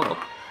is your goal?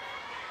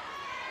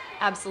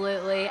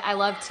 Absolutely. I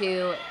love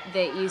too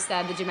that you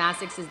said the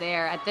gymnastics is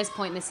there. At this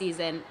point in the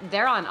season,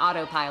 they're on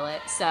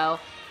autopilot. So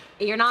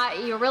you're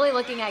really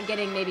looking at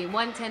getting maybe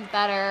 1/10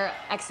 better,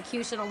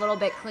 execution a little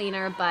bit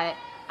cleaner, but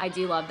I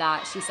do love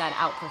that. She said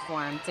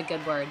outperform. It's a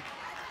good word.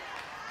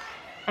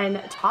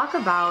 And talk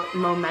about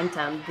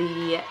momentum.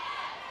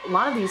 A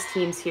lot of these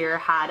teams here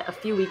had a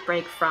few week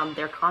break from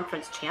their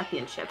conference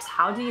championships.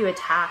 How do you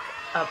attack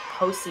a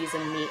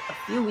postseason meet a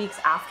few weeks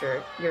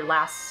after your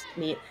last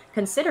meet,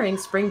 considering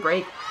spring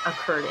break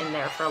occurred in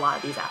there for a lot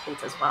of these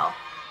athletes as well?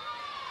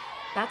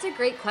 That's a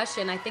great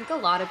question. I think a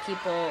lot of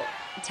people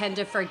tend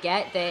to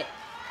forget that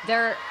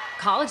they're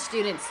college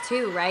students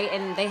too, right?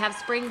 And they have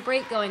spring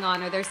break going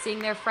on, or they're seeing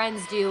their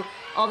friends do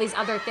all these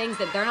other things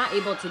that they're not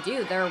able to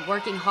do. They're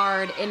working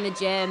hard in the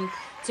gym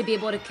to be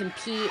able to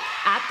compete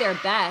at their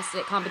best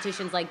at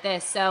competitions like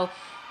this. So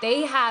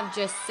they have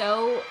just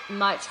so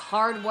much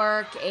hard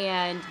work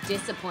and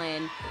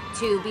discipline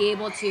to be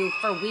able to,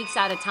 for weeks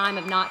at a time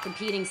of not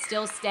competing,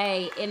 still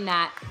stay in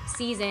that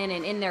season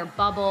and in their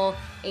bubble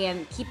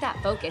and keep that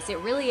focus. It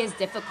really is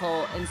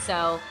difficult. And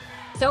so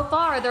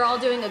far, they're all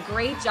doing a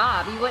great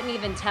job. You wouldn't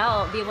even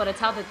be able to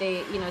tell that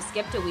they,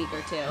 skipped a week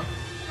or two.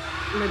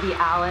 Libby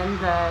Allen,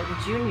 the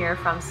junior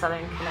from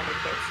Southern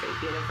Connecticut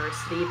State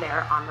University,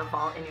 there on the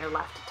vault in your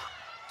left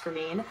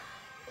screen.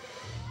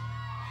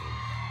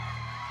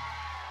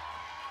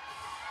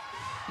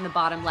 In the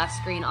bottom left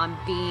screen on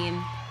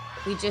beam,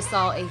 we just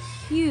saw a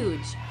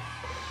huge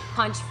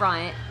punch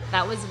front.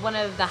 That was one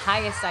of the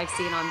highest I've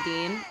seen on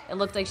beam. It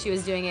looked like she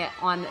was doing it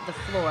on the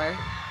floor.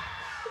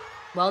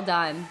 Well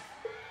done.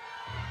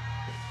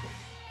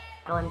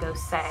 Ellen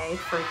Gosay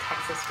for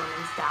Texas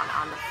women's down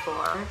on the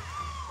floor.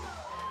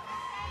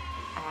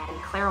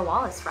 And Clara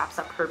Wallace wraps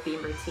up her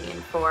beam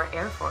routine for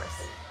Air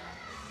Force.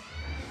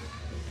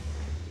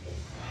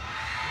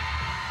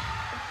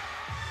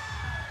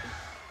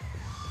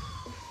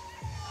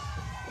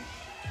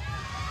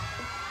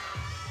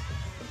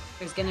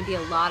 There's going to be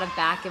a lot of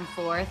back and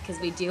forth because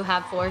we do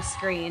have 4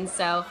 screens.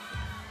 So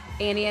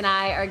Annie and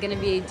I are going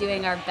to be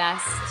doing our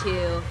best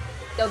to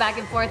go back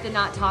and forth and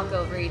not talk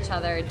over each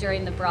other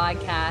during the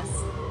broadcast.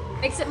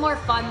 Makes it more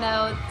fun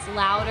though. It's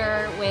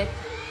louder with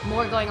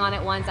more going on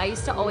at once. I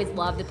used to always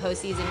love the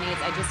postseason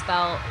meets. I just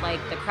felt like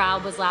the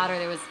crowd was louder.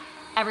 There was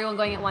everyone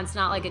going at once,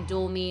 not like a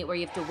dual meet where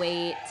you have to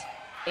wait.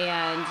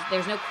 And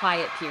there's no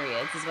quiet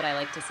periods is what I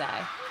like to say.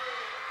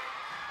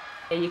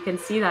 You can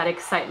see that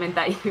excitement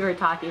that you were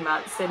talking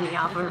about. Sydney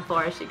off on the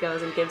floor, she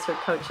goes and gives her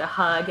coach a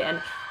hug. And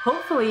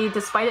hopefully,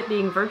 despite it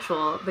being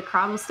virtual, the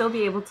crowd will still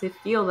be able to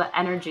feel the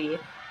energy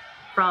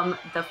from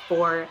the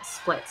 4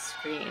 split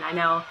screen. I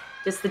know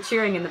just the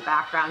cheering in the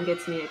background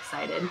gets me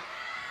excited.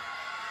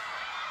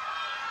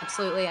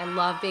 Absolutely. I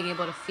love being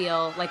able to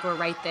feel like we're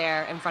right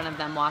there in front of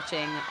them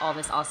watching all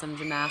this awesome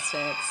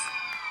gymnastics.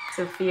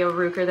 Sophia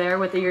Ruker there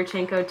with the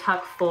Yurchenko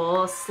tuck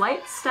full.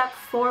 Slight step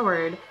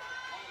forward,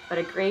 but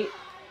a great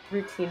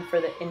routine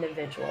for the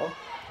individual.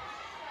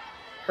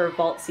 Her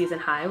vault season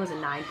high was a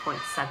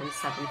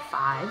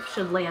 9.775.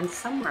 Should land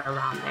somewhere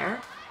around there.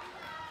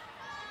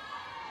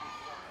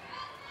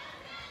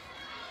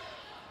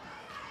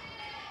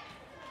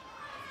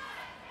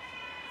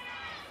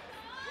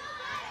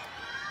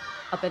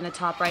 Up in the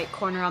top right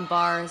corner on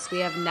bars, we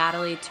have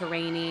Natalie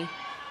Terraini.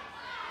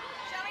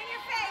 Show me in your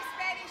face,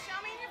 baby. Show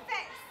me in your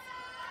face.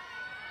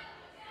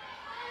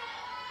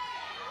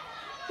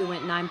 Who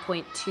went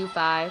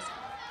 9.25.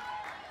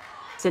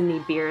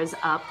 Sydney Beers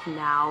up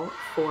now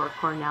for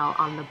Cornell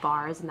on the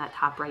bars in that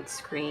top right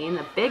screen.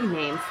 A big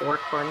name for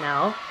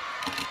Cornell.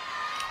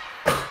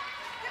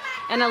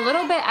 And a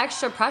little bit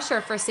extra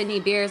pressure for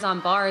Sydney Beers on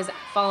bars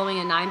following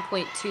a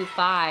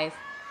 9.25.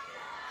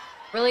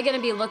 Really going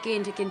to be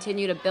looking to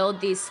continue to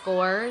build these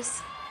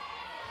scores.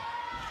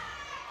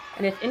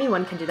 And if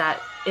anyone can do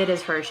that, it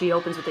is her. She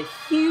opens with a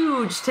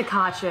huge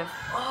Tkachev.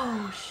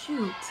 Oh,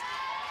 shoot.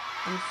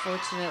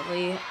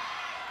 Unfortunately,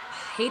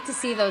 hate to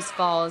see those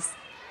falls.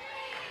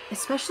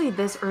 Especially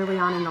this early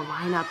on in the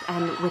lineup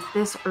and with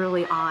this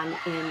early on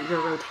in your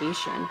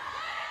rotation.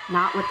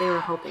 Not what they were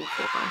hoping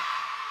for.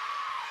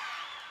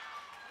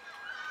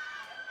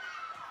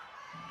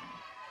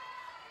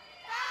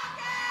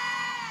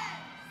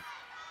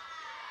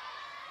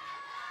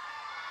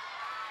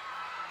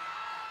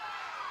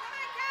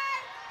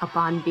 Up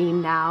on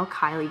beam now,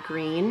 Kylie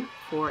Green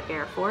for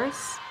Air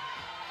Force,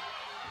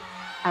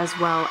 as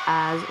well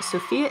as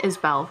Sophia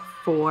Isbell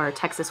for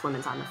Texas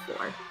Women's on the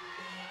floor.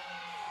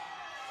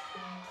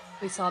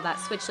 We saw that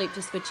switch leap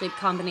to switch leap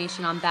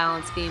combination on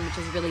balance beam, which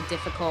is really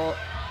difficult,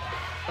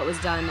 but was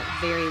done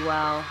very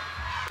well.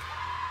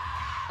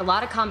 A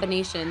lot of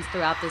combinations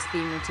throughout this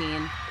beam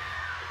routine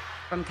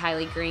from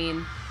Kylie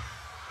Green.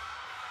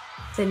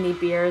 Sydney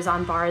Beers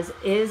on bars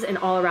is an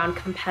all-around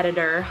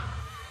competitor,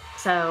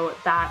 so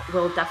that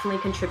will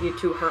definitely contribute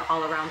to her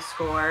all-around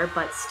score,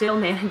 but still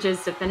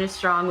manages to finish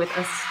strong with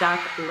a stuck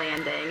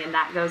landing, and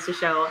that goes to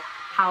show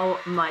how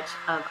much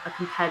of a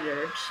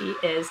competitor she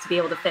is to be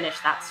able to finish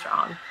that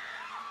strong.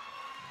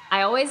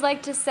 I always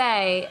like to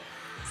say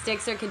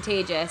sticks are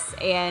contagious,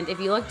 and if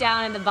you look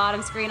down in the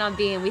bottom screen on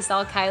beam, we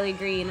saw Kylie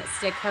Green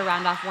stick her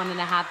round off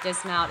 1.5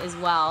 dismount as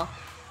well.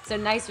 So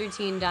nice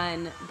routine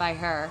done by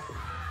her.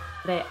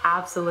 They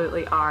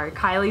absolutely are.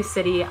 Kylie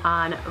City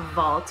on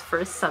vault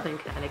for Southern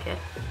Connecticut.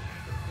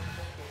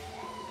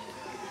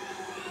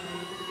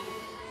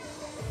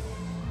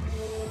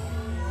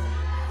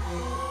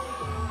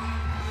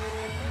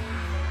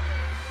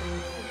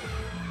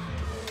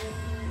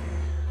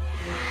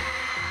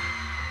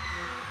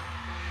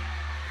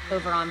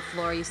 Over on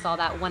floor, you saw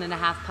that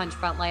 1.5 punch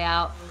front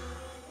layout.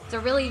 It's a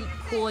really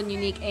cool and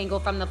unique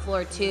angle from the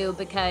floor too,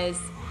 because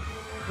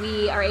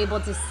we are able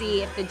to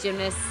see if the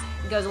gymnast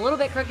goes a little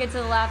bit crooked to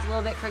the left, a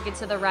little bit crooked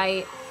to the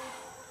right.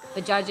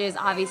 The judges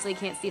obviously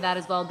can't see that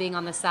as well being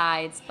on the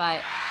sides,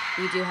 but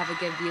we do have a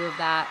good view of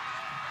that.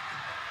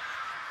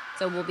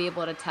 So we'll be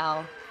able to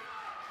tell.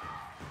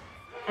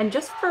 And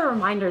just for a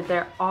reminder,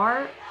 there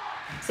are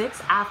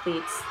 6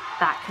 athletes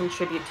that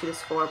contribute to the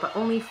score, but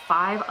only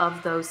 5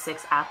 of those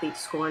 6 athlete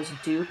scores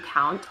do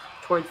count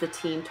towards the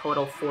team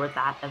total for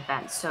that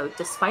event. So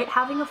despite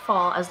having a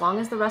fall, as long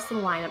as the rest of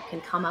the lineup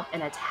can come up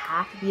and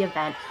attack the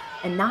event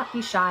and not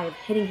be shy of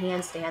hitting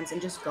handstands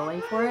and just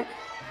going for it,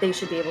 they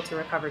should be able to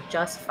recover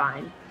just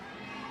fine.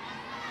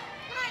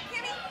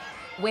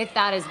 With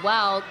that as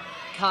well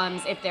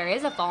comes, if there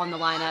is a fall in the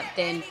lineup,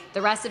 then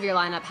the rest of your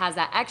lineup has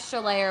that extra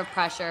layer of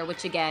pressure,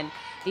 which again,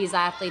 these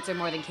athletes are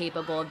more than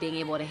capable of being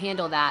able to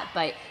handle that,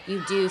 but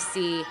you do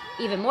see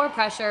even more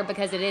pressure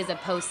because it is a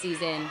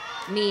postseason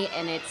meet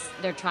and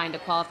they're trying to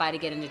qualify to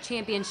get into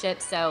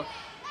championships. So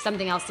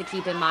something else to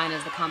keep in mind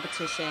as the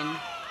competition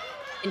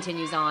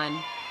continues on.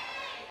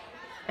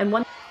 And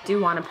one thing I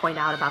do want to point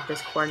out about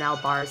this Cornell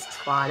Bars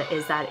squad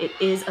is that it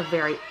is a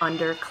very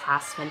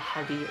underclassmen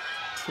heavy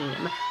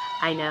team.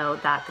 I know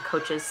that the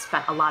coaches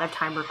spent a lot of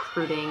time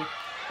recruiting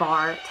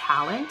bar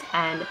talent,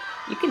 and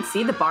you can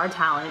see the bar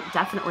talent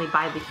definitely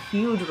by the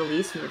huge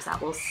release moves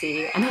that we'll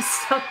see, and a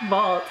stuck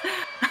vault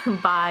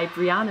by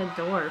Brianna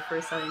Dorr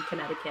for Southern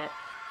Connecticut.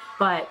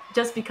 But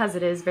just because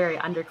it is very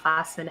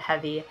underclassmen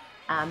heavy,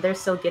 they're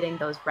still getting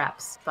those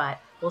reps, but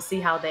we'll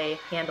see how they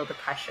handle the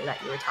pressure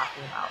that you were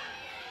talking about.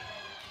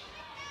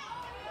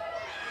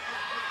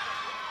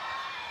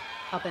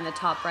 Up in the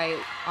top right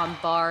on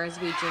bars,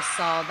 we just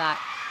saw that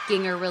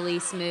Ginger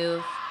release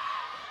move.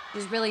 It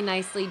was really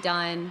nicely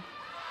done.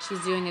 She's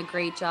doing a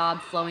great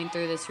job flowing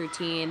through this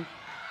routine.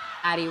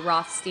 Addie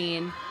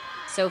Rothstein,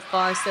 so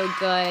far so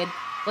good.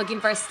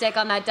 Looking for a stick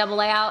on that double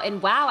layout, and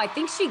wow, I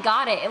think she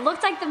got it. It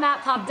looked like the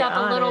mat popped up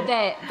a little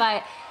bit,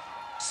 but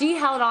she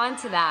held on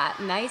to that.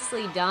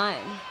 Nicely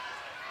done.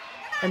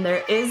 And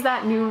there is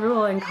that new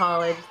rule in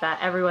college that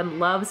everyone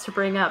loves to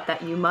bring up,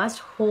 that you must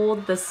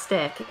hold the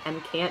stick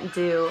and can't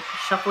do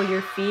shuffle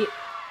your feet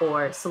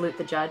or salute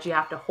the judge. You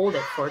have to hold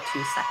it for 2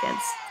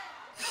 seconds.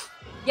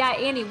 Yeah,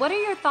 Annie, what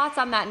are your thoughts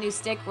on that new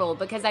stick rule?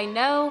 Because I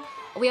know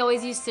we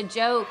always used to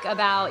joke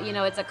about,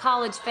 it's a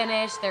college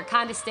finish. They're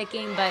kind of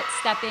sticking, but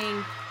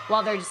stepping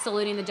while they're just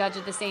saluting the judge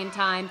at the same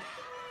time.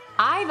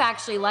 I've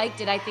actually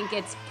liked it. I think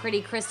it's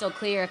pretty crystal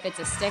clear if it's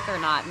a stick or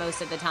not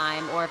most of the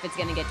time, or if it's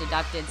going to get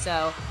deducted.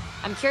 So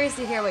I'm curious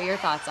to hear what your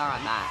thoughts are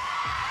on that.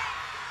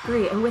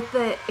 Agree. And with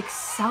the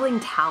excelling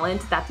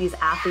talent that these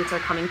athletes are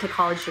coming to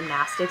college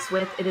gymnastics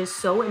with, it is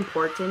so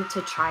important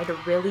to try to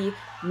really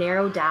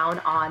narrow down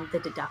on the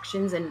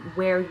deductions and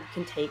where you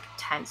can take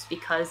tenths,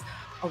 because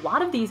a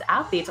lot of these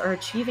athletes are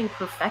achieving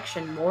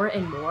perfection more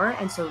and more.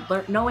 And so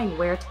knowing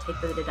where to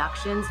take the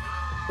deductions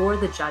for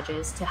the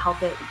judges to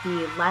help it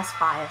be less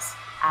biased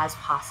as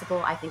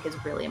possible, I think is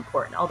really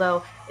important.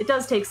 Although it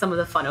does take some of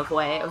the fun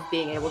away of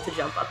being able to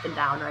jump up and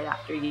down right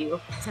after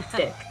you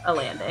stick a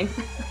landing.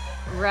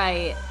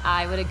 Right.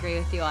 I would agree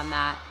with you on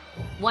that.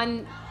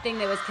 One thing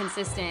that was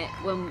consistent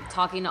when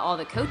talking to all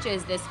the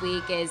coaches this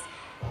week is,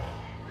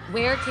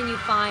 where can you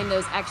find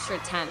those extra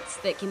tenths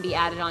that can be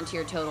added onto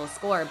your total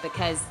score?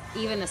 Because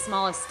even the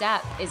smallest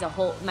step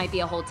might be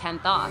a whole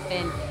tenth off.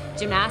 And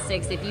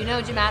gymnastics, if you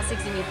know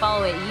gymnastics and you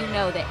follow it, you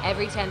know that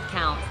every tenth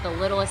counts. The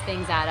littlest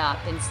things add up.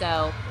 And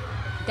so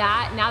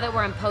now that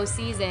we're in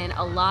postseason,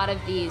 a lot of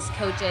these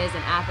coaches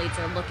and athletes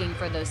are looking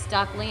for those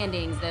stuck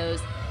landings,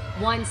 those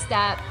one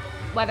step,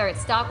 whether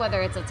it's stuck,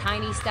 whether it's a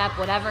tiny step,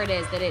 whatever it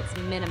is, that it's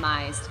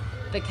minimized.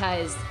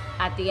 Because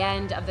at the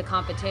end of the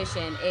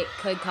competition, it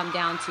could come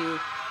down to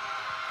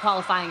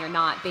qualifying or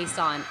not based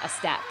on a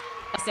step,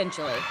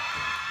 essentially.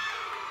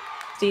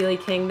 Steely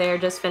King there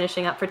just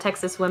finishing up for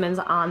Texas Women's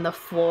on the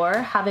floor,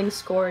 having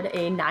scored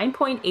a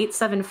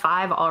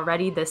 9.875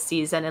 already this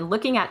season. And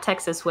looking at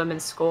Texas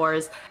Women's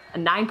scores, a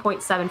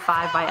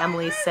 9.75 by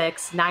Emily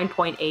Six,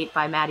 9.8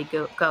 by Maddie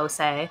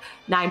Gose,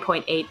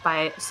 9.8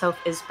 by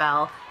Soph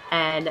Isbell,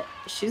 And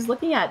she's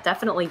looking at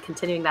definitely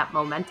continuing that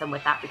momentum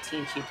with that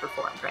routine she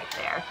performed right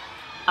there.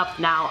 Up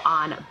now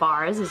on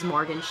bars is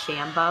Morgan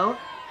Shambo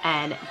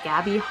and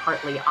Gabby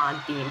Hartley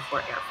on beam for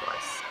Air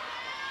Force.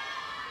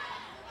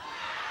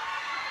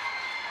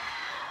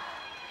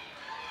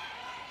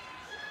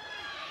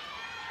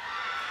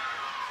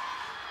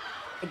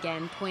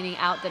 Again, pointing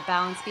out that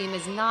balance beam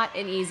is not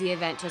an easy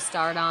event to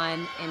start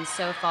on, and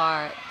so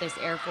far this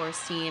Air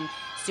Force team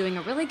is doing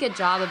a really good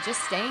job of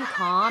just staying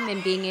calm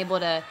and being able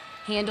to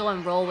handle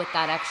and roll with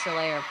that extra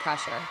layer of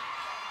pressure.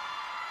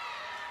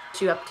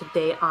 You up to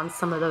date on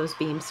some of those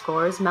beam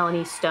scores.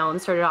 Melanie Stone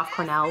started off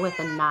Cornell with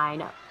a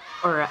 9,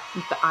 or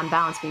on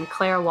balance beam.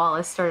 Claire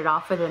Wallace started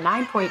off with a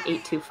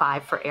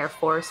 9.825 for Air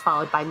Force,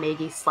 followed by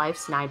Maggie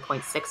Slife's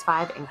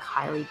 9.65 and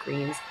Kylie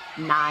Green's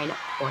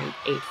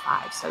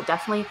 9.85. So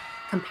definitely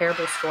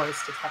comparable scores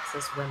to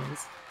Texas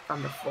women's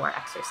from the floor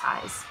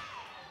exercise.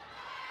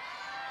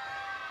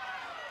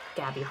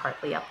 Gabby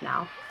Hartley up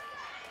now.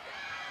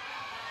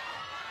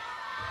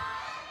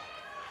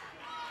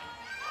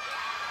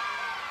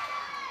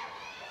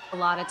 A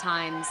lot of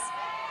times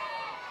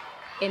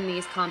in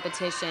these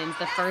competitions,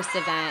 the first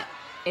event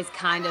is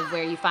kind of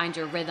where you find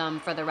your rhythm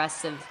for the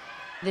rest of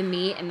the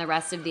meet and the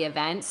rest of the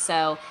event.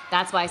 So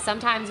that's why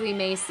sometimes we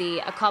may see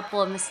a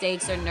couple of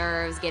mistakes or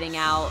nerves getting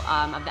out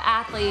of the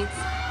athletes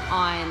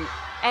on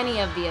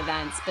any of the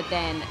events, but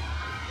then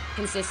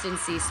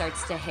consistency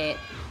starts to hit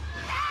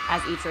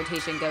as each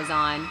rotation goes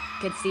on.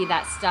 Could see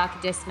that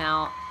stuck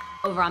dismount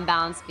over on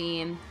balance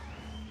beam.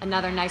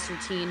 Another nice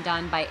routine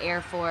done by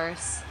Air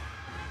Force.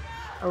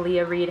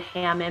 Aaliyah Reed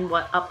Hammond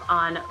up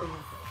on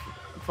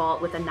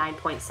vault with a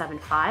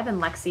 9.75,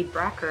 and Lexi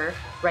Brecker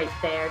right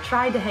there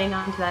tried to hang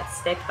on to that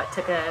stick but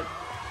took a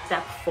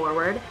step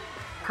forward.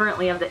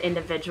 Currently of the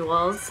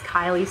individuals,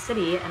 Kylie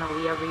City and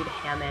Aaliyah Reed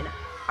Hammond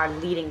are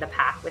leading the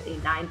pack with a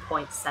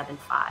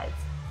 9.75.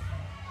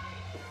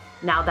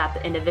 Now that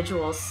the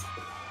individuals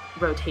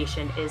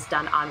rotation is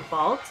done on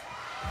vault,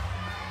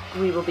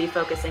 we will be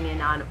focusing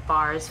in on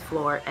bars,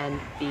 floor, and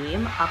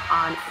beam. Up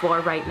on floor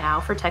right now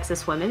for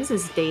Texas Women's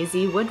is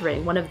Daisy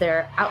Woodring, one of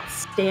their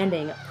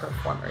outstanding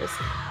performers.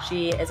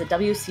 She is a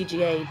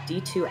WCGA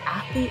D2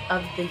 Athlete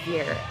of the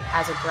Year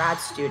as a grad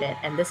student,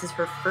 and this is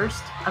her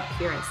first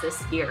appearance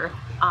this year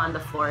on the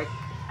floor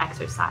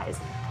exercise.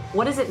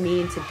 What does it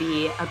mean to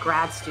be a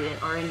grad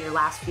student or in your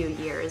last few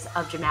years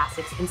of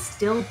gymnastics and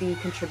still be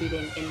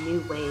contributing in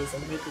new ways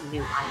and making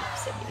new lineups,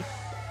 Sydney?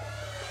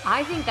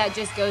 I think that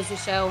just goes to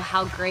show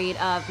how great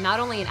of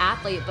not only an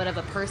athlete, but of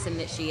a person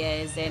that she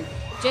is. And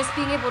just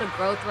being able to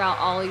grow throughout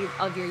all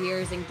of your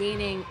years and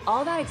gaining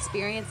all that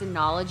experience and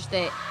knowledge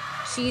that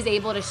she's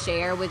able to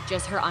share with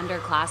just her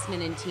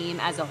underclassmen and team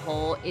as a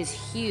whole is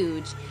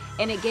huge.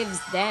 And it gives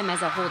them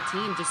as a whole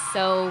team just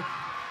so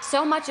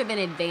much of an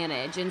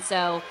advantage. And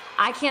so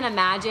I can't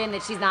imagine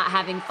that she's not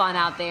having fun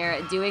out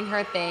there doing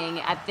her thing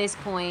at this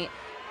point.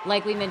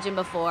 Like we mentioned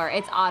before,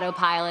 it's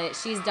autopilot.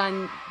 She's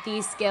done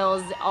these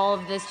skills, all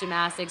of this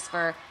gymnastics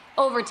for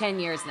over 10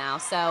 years now.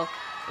 So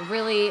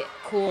really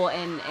cool,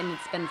 and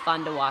it's been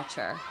fun to watch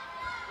her.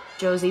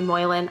 Josie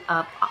Moylan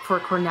up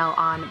for Cornell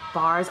on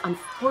bars,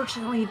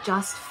 unfortunately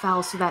just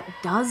fell. So that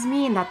does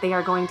mean that they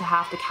are going to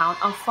have to count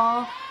a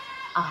fall.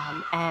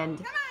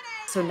 And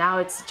so now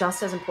it's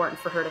just as important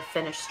for her to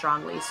finish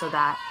strongly so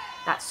that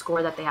that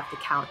score that they have to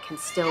count can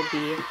still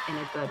be in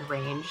a good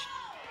range.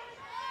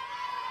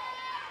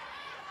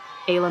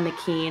 Ayla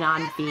McKean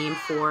on beam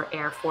for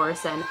Air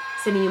Force. And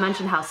Sydney, you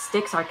mentioned how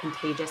sticks are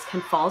contagious. Can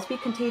falls be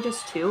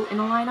contagious too in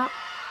a lineup?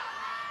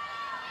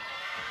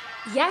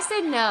 Yes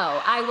and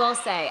no, I will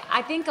say.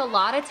 I think a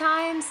lot of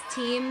times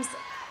teams,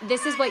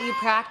 this is what you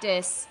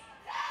practice,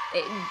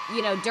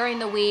 during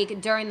the week,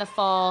 during the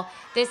fall.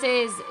 This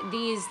is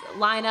these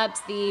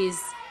lineups,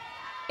 these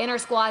inner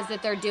squads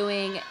that they're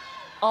doing,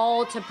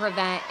 all to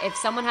prevent, if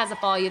someone has a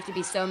fall, you have to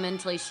be so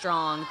mentally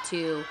strong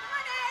to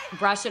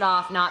brush it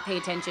off, not pay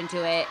attention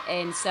to it.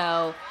 And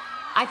so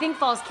I think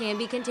falls can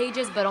be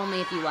contagious, but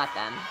only if you let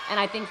them. And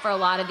I think for a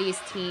lot of these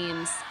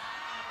teams,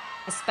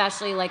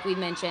 especially like we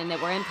mentioned,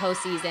 that we're in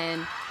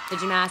postseason, the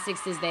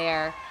gymnastics is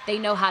there, they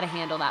know how to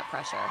handle that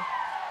pressure.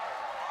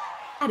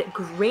 Had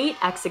great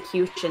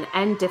execution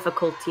and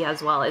difficulty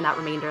as well in that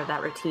remainder of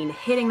that routine,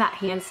 hitting that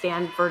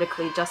handstand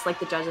vertically just like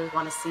the judges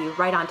want to see,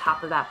 right on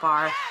top of that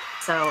bar.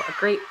 So a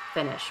great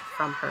finish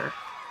from her.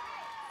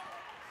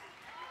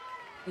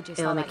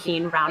 Ayla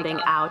McKean rounding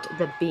out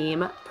the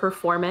beam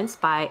performance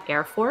by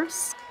Air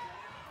Force,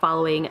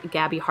 following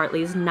Gabby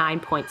Hartley's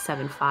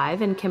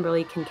 9.75 and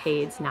Kimberly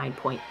Kincaid's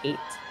 9.8.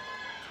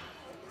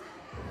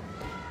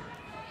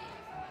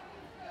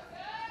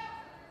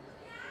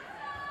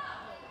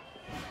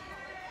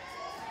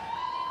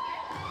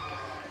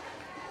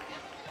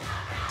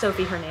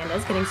 Sophie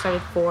Hernandez getting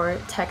started for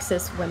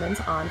Texas Women's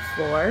on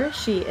floor.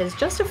 She is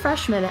just a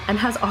freshman and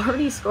has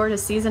already scored a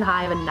season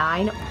high of a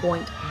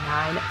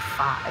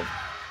 9.95.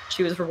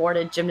 She was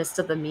rewarded Gymnast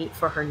of the Meet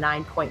for her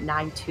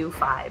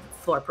 9.925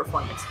 floor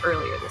performance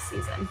earlier this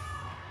season.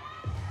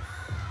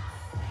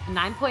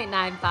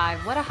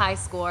 9.95, what a high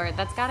score.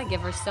 That's got to give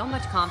her so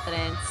much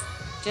confidence.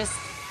 just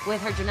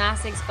with her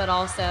gymnastics, but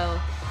also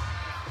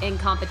in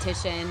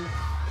competition.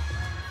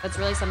 That's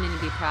really something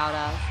to be proud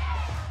of.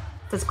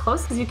 It's as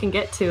close as you can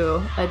get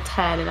to a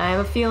 10, and I have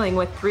a feeling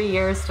with 3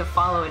 years to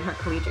follow in her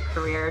collegiate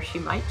career, she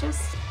might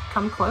just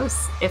come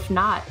close, if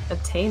not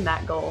obtain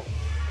that goal.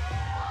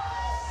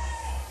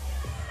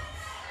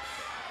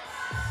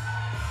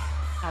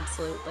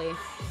 Absolutely.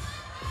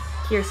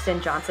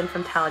 Kirsten Johnson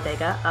from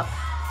Talladega, up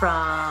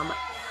from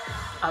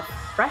a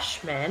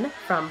freshman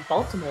from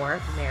Baltimore,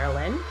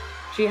 Maryland.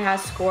 She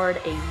has scored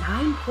a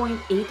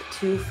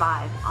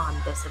 9.825 on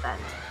this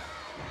event.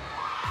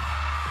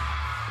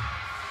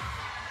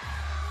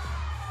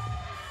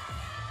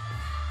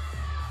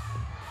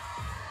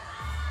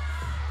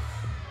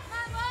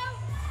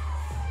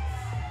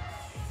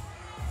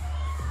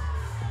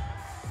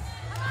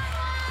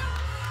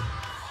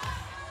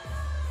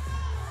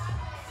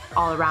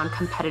 All-around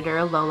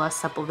competitor Lola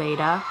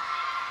Sepulveda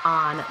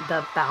on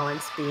the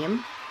balance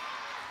beam.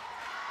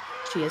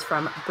 She is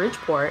from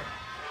Bridgeport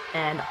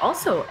and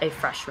also a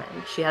freshman.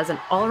 She has an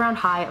all-around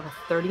high of a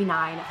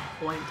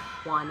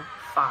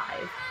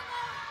 39.15.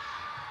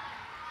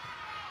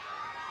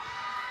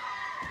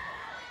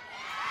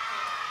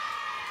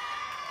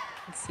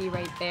 See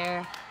right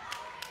there,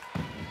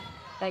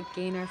 that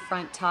gainer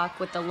front tuck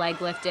with the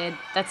leg lifted.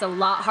 That's a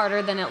lot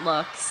harder than it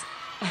looks.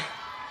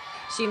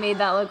 She made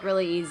that look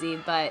really easy,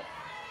 but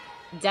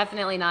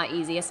definitely not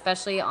easy,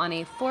 especially on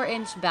a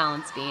 4-inch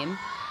balance beam.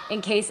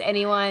 In case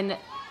anyone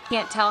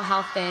can't tell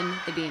how thin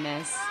the beam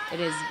is,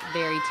 it is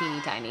very teeny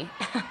tiny.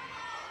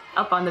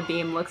 Up on the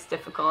beam looks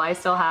difficult. I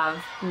still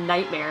have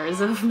nightmares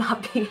of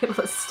not being able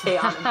to stay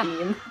on a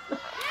beam.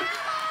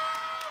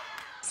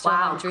 Still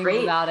wow,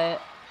 dreaming about it.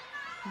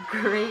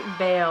 Great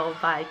bail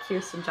by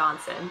Kirsten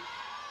Johnson.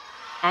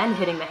 And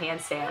hitting the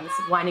handstands,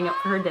 winding up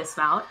for her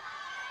dismount.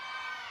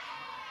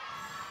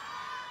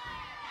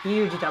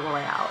 Huge double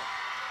layout.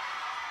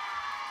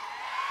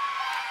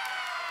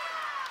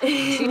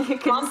 She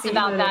talks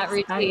about that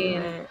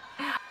routine.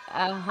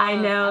 I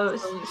know.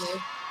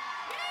 Absolutely.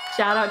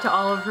 Shout out to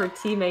all of her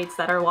teammates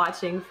that are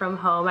watching from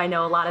home. I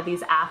know a lot of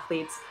these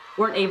athletes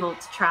weren't able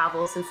to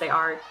travel since they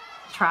are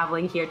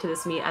traveling here to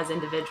this meet as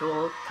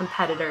individual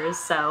competitors.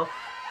 So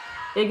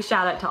big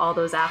shout out to all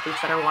those athletes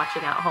that are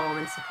watching at home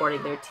and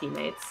supporting their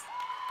teammates.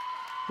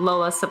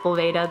 Lola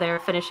Sepulveda there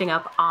finishing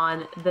up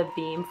on the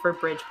beam for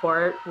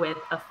Bridgeport with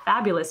a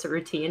fabulous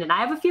routine. And I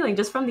have a feeling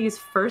just from these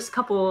first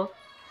couple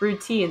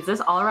routines,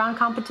 this all-around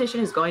competition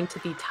is going to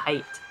be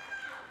tight.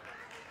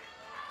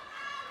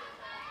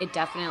 It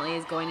definitely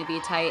is going to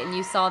be tight. And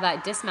you saw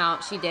that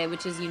dismount she did,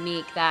 which is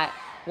unique, that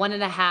front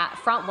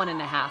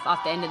 1.5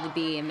 off the end of the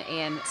beam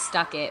and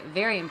stuck it.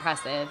 Very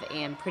impressive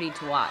and pretty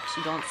to watch.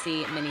 You don't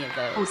see many of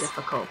those. Oh,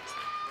 difficult.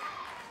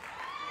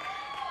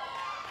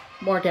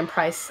 Morgan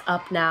Price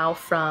up now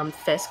from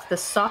Fisk, the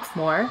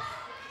sophomore,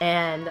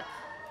 and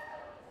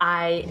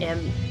I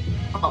am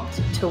pumped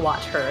to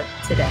watch her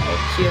today.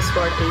 She has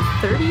scored a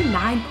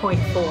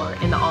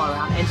 39.4 in the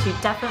all-around, and she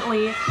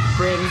definitely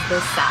brings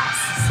the sass.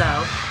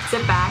 So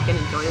sit back and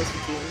enjoy this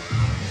routine.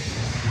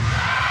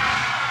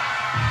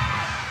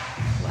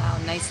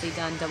 Wow, nicely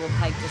done, double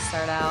pike to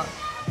start out.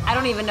 I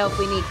don't even know if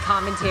we need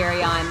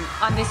commentary on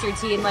this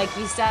routine, like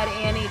you said,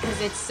 Annie, because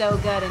it's so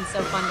good and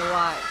so fun to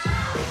watch.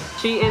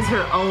 She is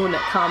her own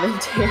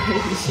commentary.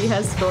 She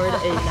has scored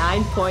a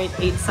 9.875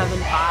 2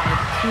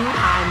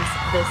 times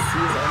this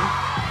season.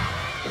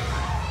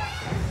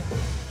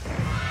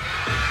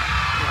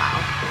 Wow.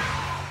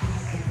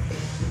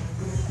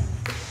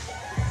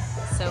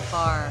 So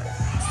far,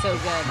 so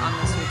good on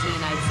this routine,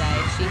 I'd say.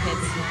 She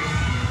hits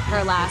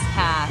her last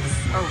pass,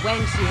 or when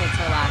she hits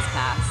her last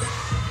pass,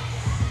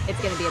 it's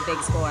going to be a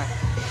big score.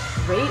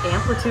 Great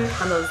amplitude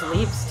on those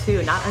leaps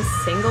too. Not a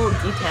single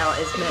detail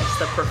is missed.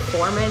 The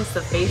performance,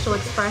 the facial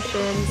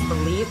expressions, the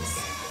leaps,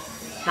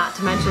 not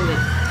to mention the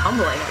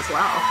tumbling as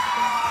well.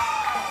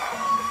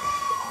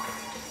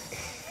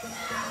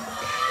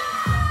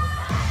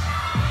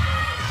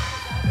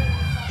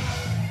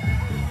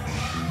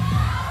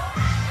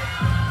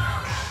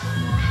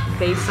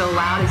 Bass so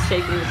loud is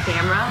shaking the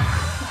camera.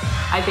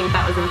 I think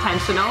that was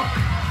intentional.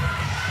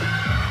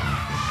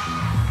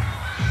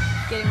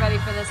 Getting ready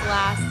for this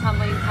last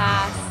tumbling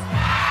pass.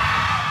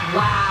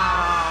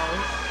 Wow.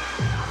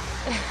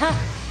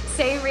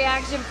 Same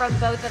reaction from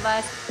both of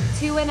us.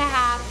 2.5,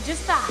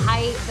 just the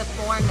height, the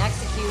form, the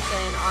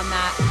execution on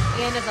that,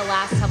 and as the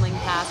last tumbling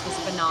pass was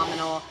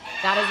phenomenal.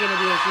 That is going to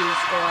be a huge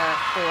score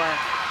for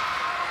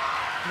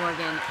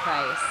Morgan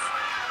Price.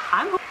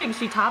 I'm hoping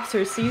she tops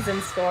her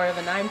season score of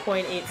a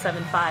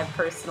 9.875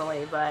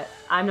 personally, but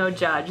I'm no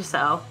judge,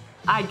 so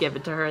I'd give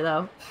it to her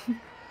though.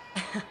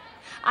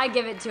 I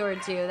give it to her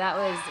too. That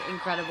was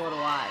incredible to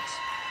watch.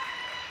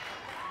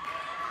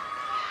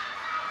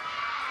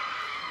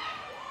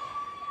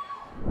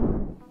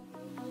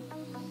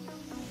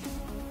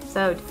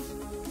 So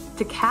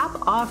to cap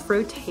off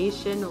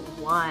rotation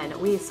 1,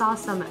 we saw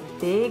some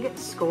big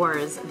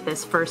scores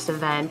this first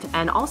event,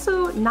 and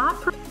also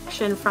not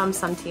perfection from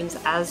some teams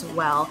as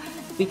well.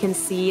 We can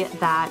see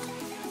that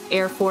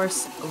Air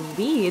Force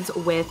leads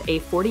with a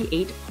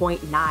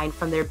 48.9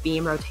 from their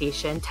beam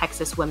rotation.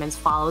 Texas women's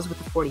follows with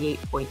a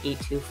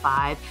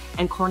 48.825.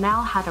 And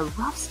Cornell had a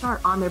rough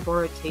start on their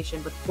board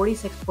rotation with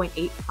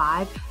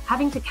 46.85,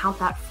 having to count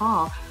that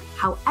fall.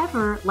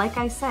 However, like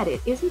I said,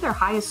 it isn't their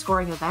highest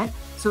scoring event,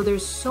 so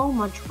there's so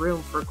much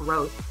room for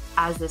growth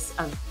as this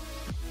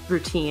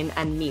routine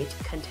and meet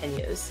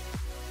continues.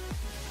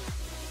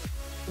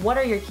 What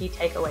are your key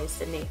takeaways,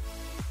 Sydney?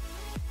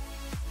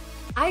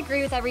 I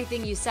agree with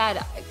everything you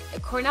said.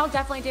 Cornell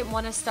definitely didn't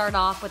want to start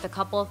off with a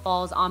couple of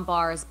falls on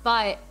bars,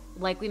 but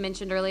like we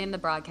mentioned earlier in the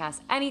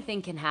broadcast,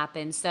 anything can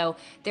happen. So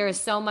there is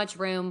so much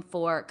room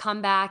for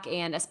comeback,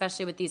 and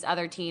especially with these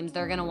other teams,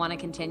 they're going to want to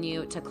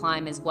continue to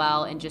climb as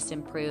well and just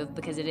improve,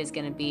 because it is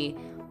going to be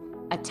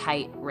a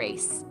tight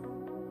race.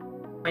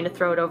 I'm going to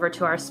throw it over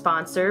to our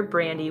sponsor,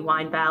 Brandy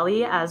Wine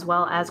Valley, as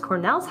well as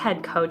Cornell's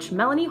head coach,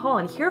 Melanie Hull,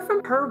 and hear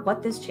from her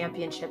what this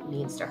championship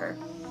means to her.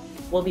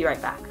 We'll be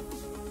right back.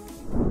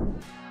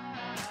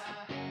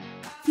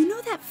 You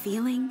know that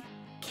feeling?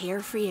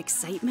 Carefree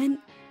excitement,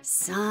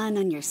 sun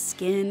on your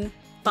skin,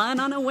 fun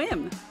on a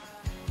whim.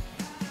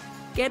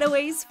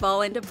 Getaways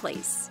fall into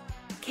place.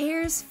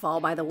 Cares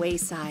fall by the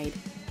wayside.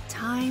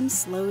 Time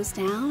slows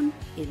down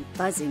in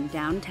buzzing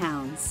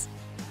downtowns.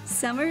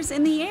 Summer's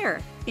in the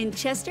air in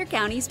Chester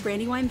County's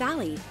Brandywine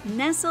Valley,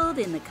 nestled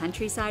in the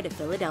countryside of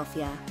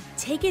Philadelphia.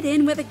 Take it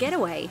in with a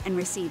getaway and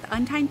receive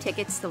untimed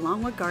tickets to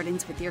Longwood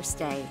Gardens with your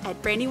stay at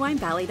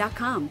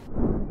brandywinevalley.com.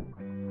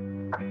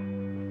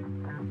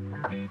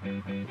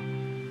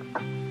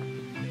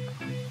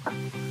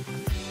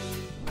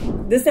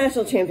 This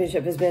national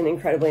championship has been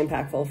incredibly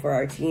impactful for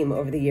our team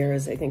over the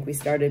years. I think we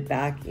started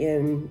back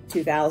in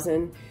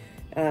 2000,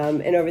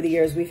 and over the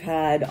years we've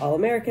had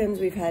All-Americans,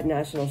 we've had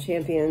national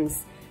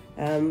champions.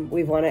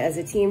 We've won it as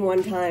a team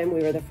one time.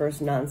 We were the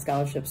first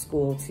non-scholarship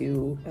school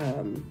to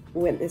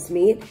win this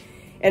meet.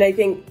 And I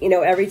think, you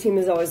know, every team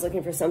is always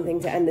looking for something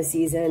to end the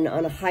season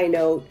on a high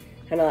note,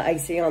 kind of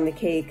icing on the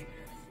cake.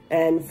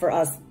 And for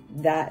us,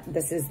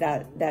 this is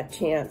that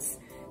chance.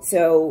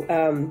 So,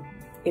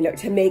 you know,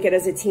 to make it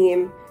as a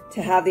team,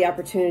 to have the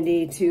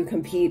opportunity to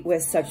compete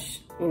with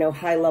such, you know,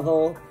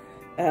 high-level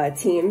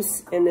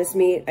teams in this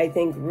meet, I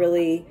think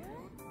really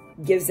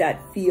gives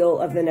that feel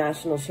of the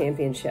national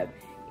championship.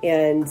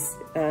 And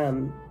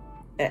I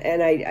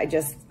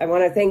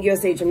want to thank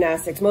USA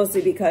Gymnastics,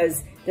 mostly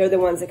because they're the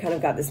ones that kind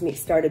of got this meet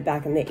started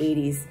back in the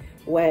 80s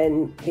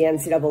when the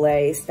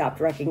NCAA stopped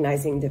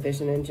recognizing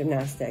division in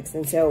gymnastics.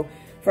 And so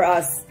for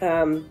us,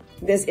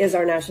 this is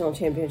our national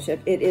championship.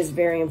 It is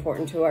very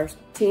important to our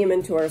team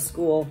and to our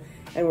school,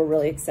 and we're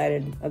really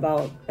excited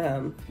about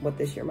what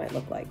this year might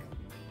look like.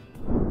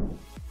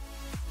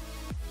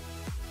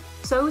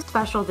 So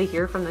special to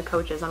hear from the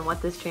coaches on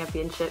what this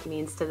championship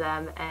means to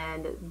them,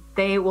 and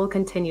they will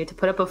continue to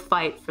put up a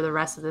fight for the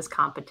rest of this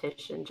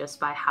competition just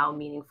by how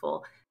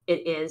meaningful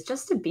it is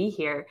just to be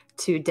here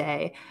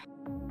today.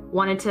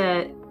 Wanted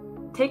to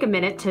take a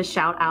minute to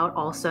shout out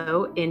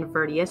also in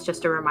Virtius,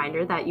 just a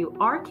reminder that you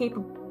are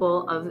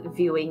capable of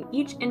viewing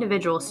each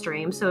individual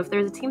stream. So if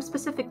there's a team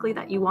specifically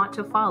that you want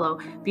to follow,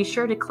 be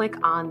sure to click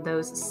on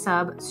those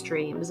sub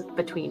streams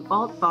between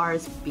vault,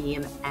 bars,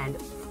 beam,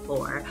 and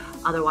floor.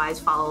 Otherwise,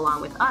 follow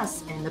along with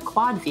us in the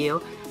quad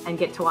view and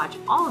get to watch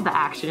all of the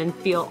action and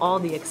feel all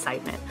the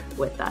excitement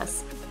with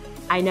us.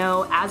 I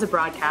know as a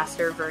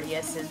broadcaster,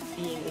 Virtius is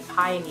being a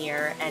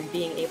pioneer, and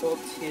being able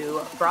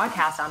to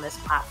broadcast on this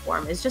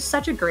platform is just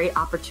such a great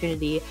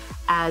opportunity,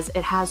 as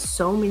it has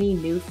so many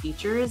new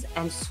features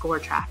and score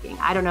tracking.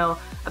 I don't know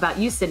about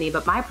you, Sydney,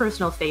 but my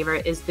personal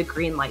favorite is the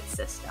green light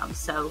system.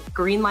 So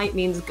green light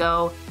means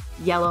go,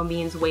 yellow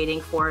means waiting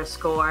for a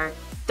score.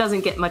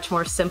 Doesn't get much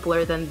more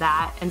simpler than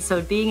that. And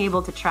so being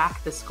able to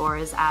track the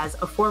scores as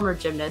a former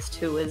gymnast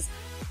who is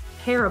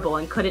terrible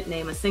and couldn't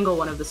name a single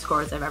one of the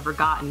scores I've ever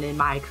gotten in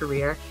my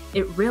career,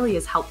 it really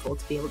is helpful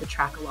to be able to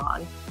track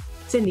along.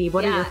 Sydney,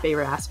 what are your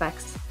favorite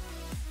aspects?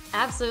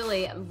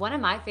 Absolutely. One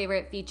of my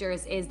favorite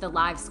features is the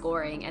live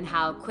scoring and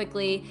how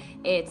quickly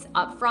it's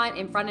up front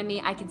in front of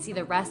me. I can see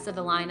the rest of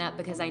the lineup,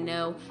 because I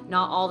know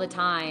not all the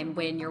time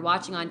when you're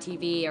watching on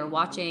TV or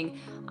watching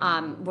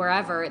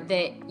wherever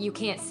that you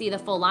can't see the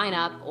full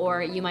lineup,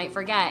 or you might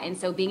forget. And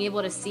so being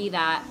able to see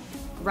that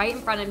right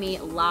in front of me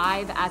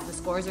live as the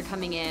scores are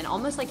coming in,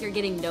 almost like you're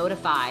getting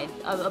notified,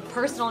 a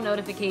personal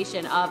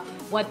notification of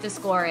what the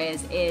score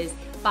is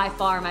by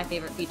far my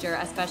favorite feature,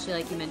 especially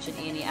like you mentioned,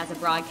 Annie, as a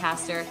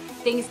broadcaster.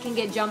 Things can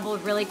get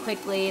jumbled really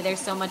quickly. There's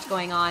so much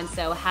going on.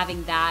 So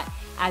having that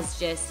as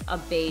just a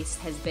base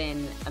has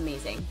been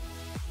amazing.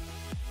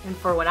 And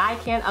for when I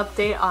can't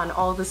update on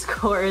all the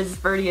scores,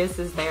 Virtius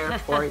is there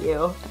for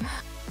you.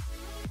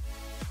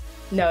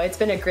 No, it's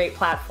been a great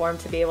platform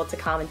to be able to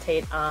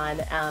commentate on.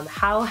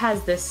 How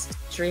has this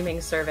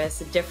streaming service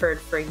differed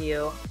for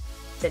you,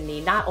 Sydney,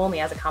 not only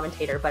as a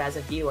commentator, but as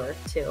a viewer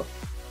too?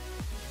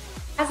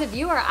 As a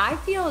viewer, I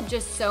feel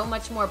just so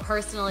much more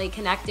personally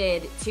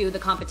connected to the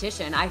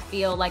competition. I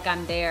feel like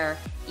I'm there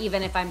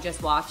even if I'm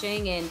just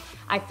watching, and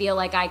I feel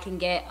like I can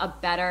get a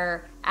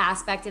better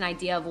aspect and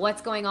idea of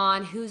what's going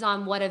on, who's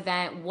on what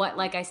event, what,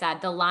 like I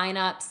said, the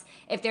lineups.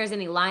 If there's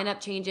any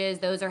lineup changes,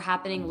 those are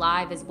happening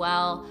live as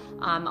well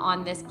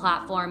on this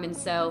platform. And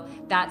so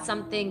that's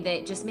something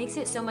that just makes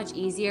it so much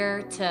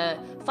easier to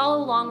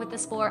follow along with the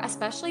sport,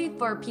 especially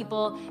for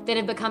people that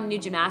have become new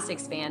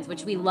gymnastics fans,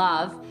 which we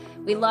love.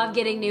 We love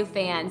getting new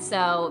fans.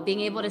 So being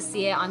able to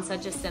see it on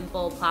such a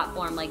simple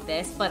platform like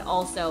this, but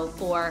also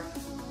for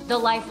the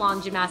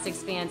lifelong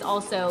gymnastics fans,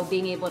 also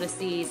being able to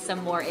see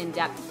some more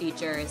in-depth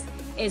features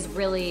is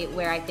really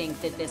where I think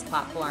that this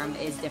platform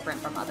is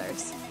different from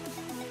others.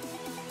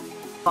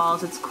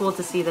 It's cool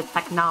to see the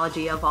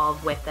technology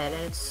evolve with it,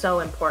 and it's so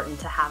important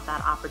to have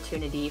that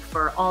opportunity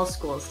for all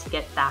schools to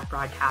get that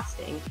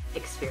broadcasting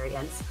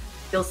experience.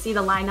 You'll see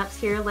the lineups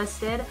here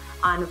listed.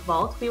 On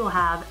vault, we will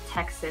have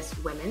Texas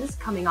women's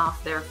coming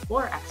off their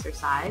floor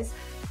exercise.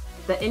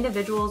 The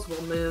individuals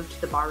will move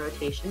to the bar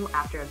rotation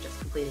after just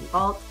completing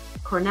vault.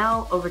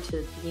 Cornell over to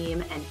the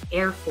beam, and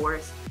Air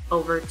Force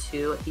over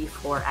to the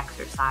floor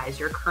exercise,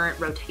 your current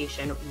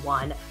rotation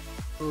 1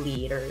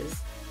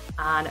 leaders.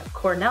 On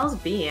Cornell's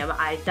beam,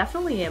 I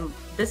definitely am,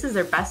 this is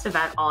their best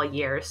event all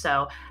year.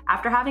 So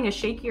after having a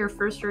shakier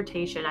first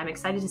rotation, I'm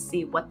excited to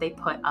see what they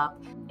put up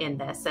in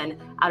this. And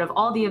out of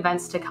all the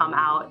events to come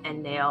out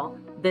and nail,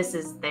 this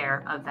is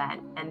their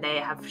event. And they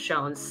have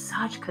shown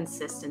such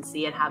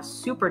consistency and have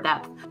super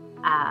depth,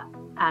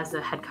 as the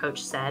head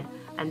coach said.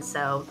 And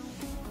so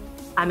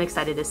I'm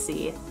excited to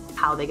see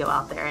how they go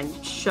out there and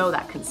show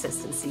that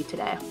consistency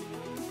today.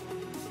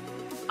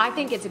 I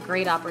think it's a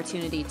great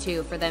opportunity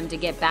too for them to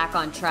get back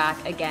on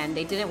track again.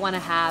 They didn't want to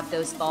have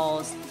those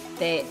falls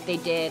that they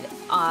did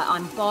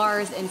on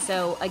bars. And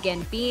so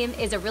again, beam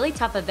is a really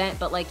tough event,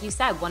 but like you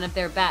said, one of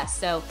their best.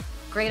 So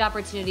great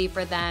opportunity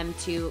for them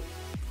to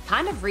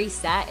kind of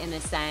reset in a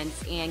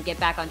sense and get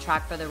back on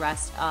track for the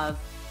rest of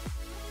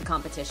the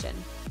competition.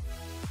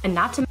 And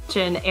not to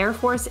mention, Air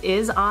Force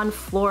is on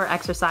floor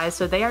exercise,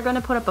 so they are going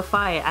to put up a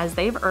fight as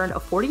they've earned a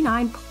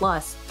 49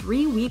 plus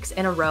 3 weeks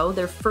in a row,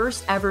 their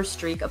first ever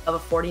streak of a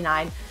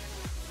 49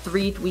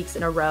 3 weeks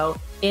in a row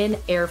in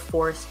Air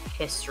Force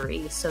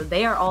history. So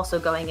they are also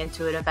going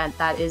into an event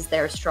that is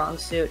their strong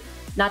suit.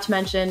 Not to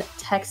mention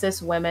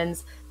Texas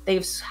women's,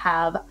 they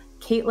have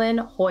Caitlin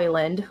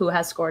Hoyland, who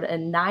has scored a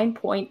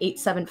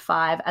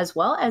 9.875, as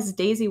well as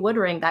Daisy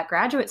Woodring, that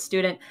graduate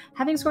student,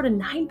 having scored a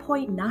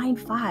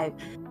 9.95.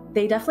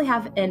 They definitely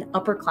have an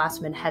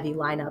upperclassman heavy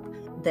lineup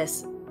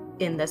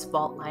in this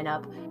vault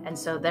lineup. And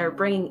so they're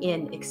bringing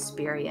in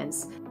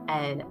experience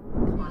and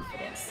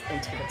confidence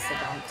into this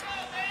event.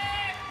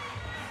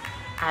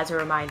 As a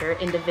reminder,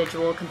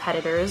 individual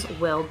competitors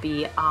will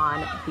be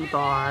on the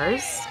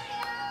bars.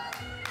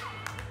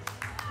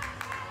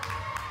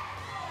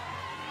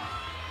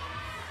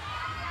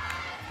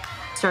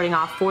 Starting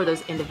off for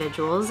those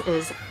individuals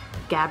is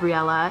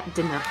Gabriela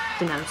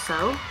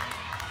Denoso.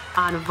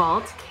 On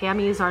vault,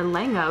 Cami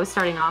Zarlengo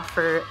starting off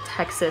for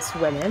Texas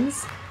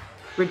women's.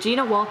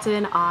 Regina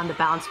Walton on the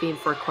balance beam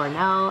for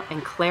Cornell,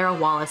 and Clara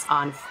Wallace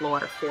on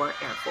floor for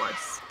Air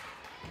Force.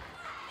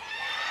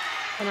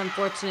 And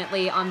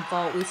unfortunately on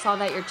vault, we saw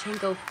that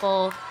Yurchenko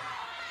full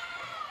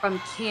from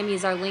Cami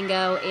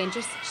Zarlengo, and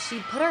just, she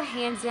put her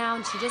hands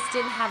down. She just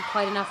didn't have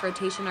quite enough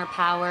rotation or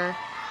power.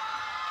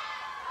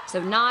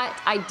 So not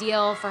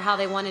ideal for how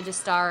they wanted to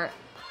start.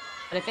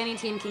 But if any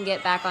team can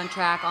get back on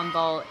track on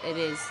vault, it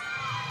is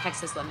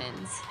Texas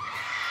women's.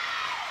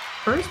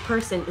 First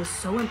person is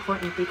so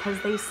important because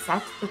they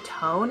set the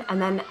tone,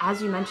 and then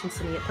as you mentioned,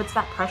 Sydney, it puts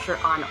that pressure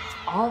on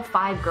all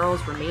 5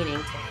 girls remaining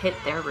to hit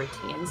their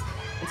routines.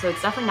 And so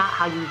it's definitely not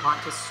how you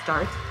want to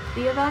start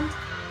the event,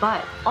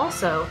 but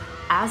also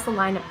as the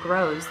lineup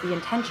grows, the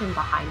intention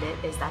behind it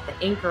is that the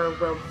anchor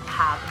will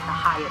have the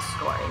highest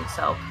scoring.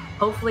 So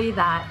hopefully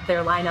that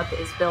their lineup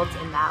is built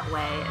in that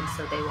way, and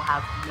so they will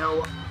have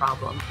no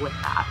problem with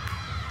that.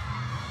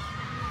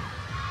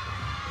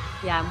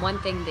 Yeah, and one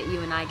thing that you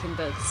and I can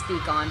both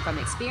speak on from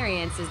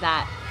experience is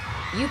that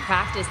you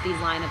practice these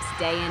lineups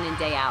day in and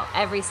day out.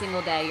 Every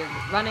single day you're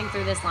running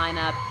through this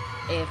lineup.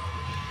 If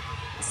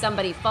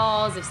somebody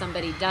falls, if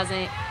somebody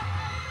doesn't,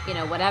 you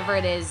know, whatever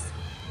it is,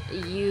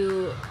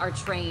 you are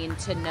trained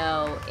to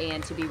know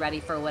and to be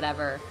ready for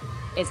whatever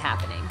is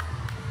happening.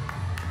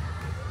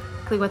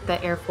 What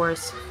the Air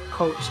Force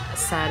coach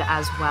said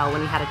as well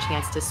when he had a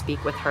chance to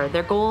speak with her.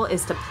 Their goal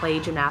is to play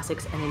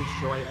gymnastics and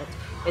enjoy it.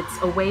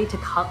 It's a way to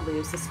cut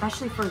loose,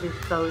 especially for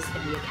those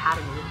in the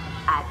academy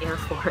at Air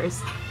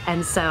Force.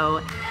 And so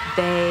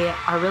they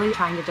are really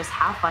trying to just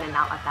have fun and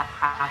not let that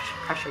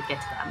pressure get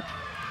to them.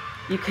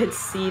 You could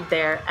see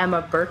there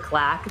Emma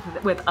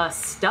Burklack with a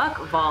stuck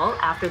vault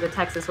after the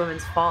Texas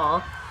women's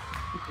fall.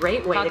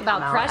 Great way to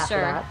come out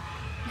after that.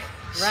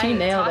 Right. She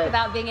nailed it. Talk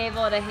about being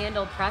able to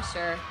handle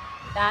pressure.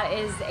 That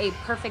is a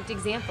perfect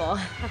example.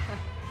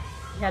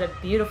 He had a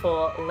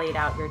beautiful laid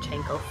out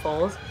Yurchenko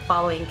full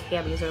following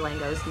Cami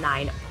Zarlengo's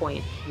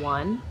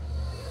 9.1.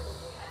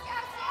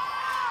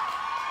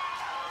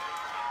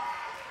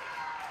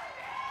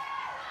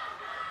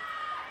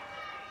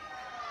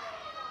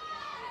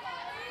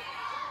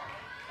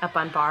 Up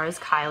on bar is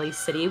Kylie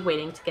City,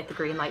 waiting to get the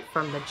green light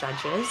from the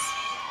judges.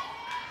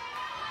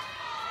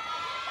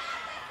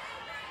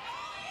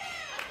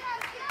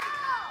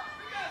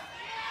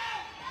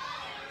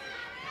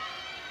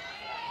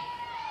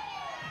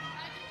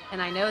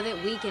 And I know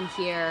that we can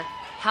hear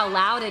how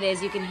loud it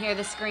is. You can hear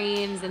the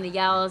screams and the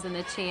yells and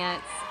the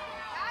chants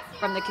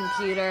from the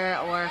computer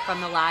or from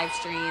the live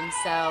stream.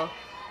 So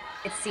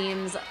it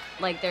seems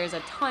like there's a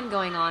ton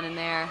going on in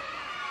there.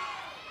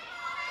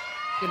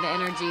 And the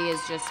energy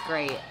is just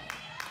great.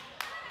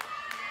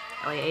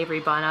 Avery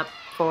Bunn up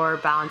for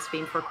balance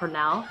beam for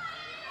Cornell.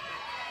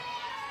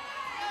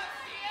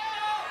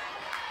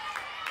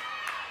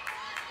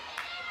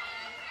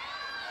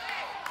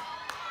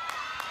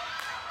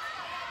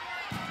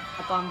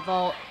 Up on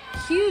vault,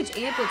 huge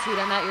amplitude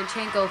on that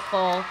Yurchenko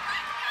full.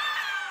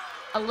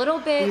 A little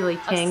bit Really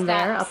King of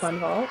there steps. up on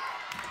vault.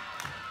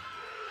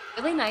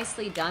 Really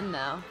nicely done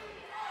though.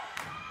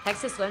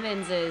 Texas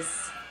Women's is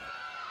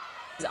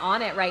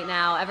on it right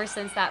now. Ever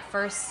since that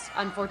first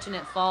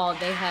unfortunate fall,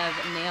 they have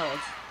nailed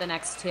the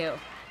next two.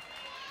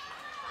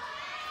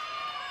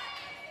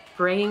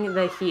 Bringing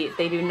the heat.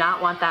 They do not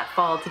want that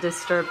fall to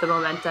disturb the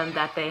momentum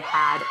that they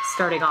had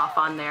starting off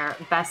on their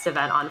best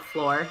event on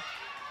floor.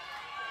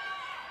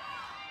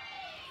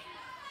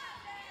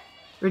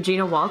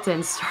 Regina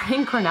Walton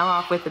starting Cornell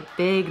off with a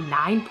big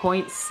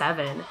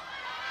 9.7.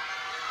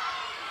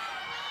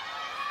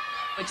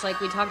 Which, like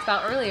we talked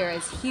about earlier,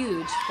 is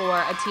huge for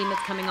a team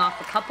that's coming off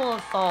a couple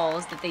of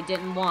falls that they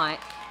didn't want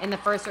in the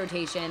first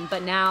rotation,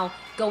 but now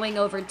going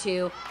over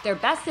to their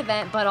best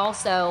event, but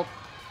also,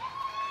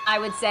 I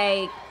would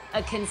say,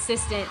 a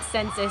consistent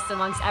census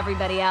amongst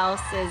everybody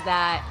else is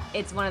that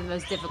it's one of the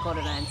most difficult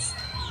events.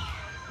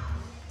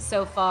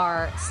 So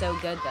far, so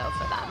good, though,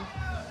 for them.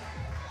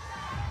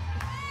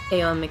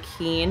 Ayla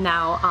McKean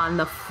now on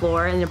the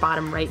floor in the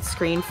bottom right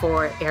screen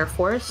for Air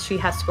Force. She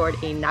has scored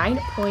a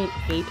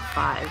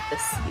 9.85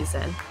 this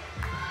season,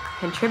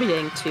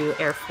 contributing to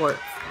Air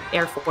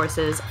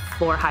Force's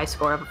floor high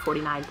score of a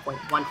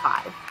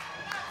 49.15.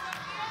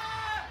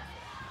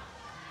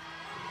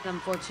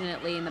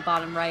 Unfortunately, in the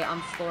bottom right on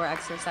floor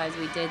exercise,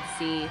 we did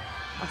see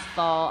a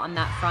fall on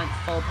that front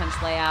full punch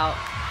layout.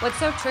 What's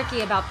so tricky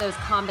about those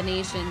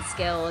combination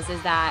skills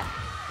is that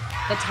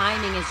the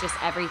timing is just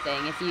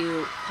everything. If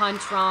you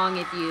punch wrong,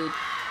 if you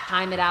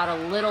time it out a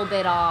little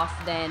bit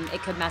off, then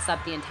it could mess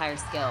up the entire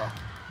skill.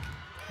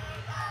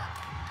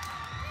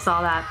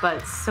 Saw that,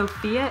 but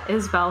Sophia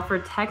Isbell for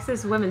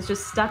Texas Women's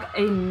just stuck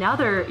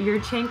another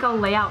Yurchenko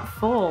layout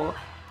full.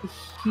 A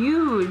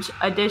huge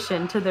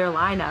addition to their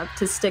lineup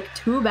to stick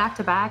two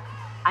back-to-back.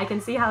 I can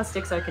see how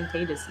sticks are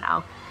contagious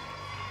now.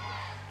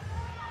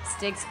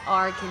 Sticks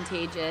are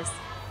contagious.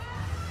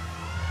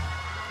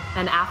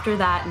 And after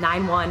that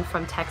 9-1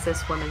 from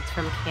Texas Women's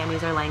from Cami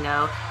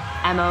Zerlango,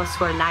 Emo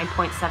scored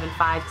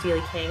 9.75,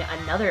 Sealy King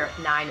another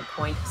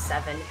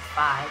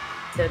 9.75.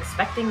 So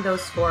expecting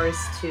those scores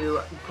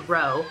to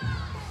grow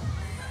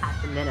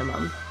at the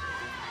minimum.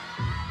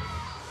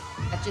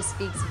 That just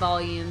speaks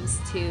volumes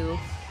to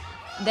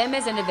them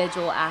as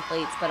individual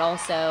athletes, but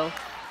also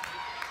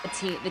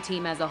the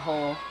team as a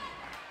whole.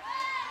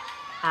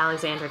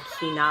 Alexandra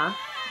Kina,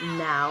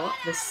 now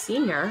the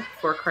senior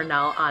for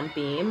Cornell on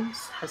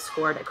beams, has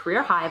scored a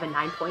career high of a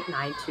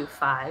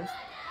 9.925.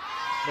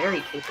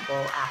 Very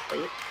capable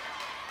athlete.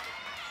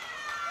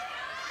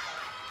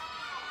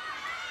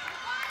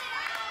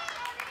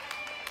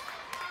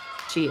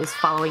 She is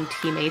following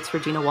teammates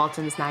Regina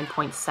Walton's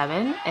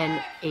 9.7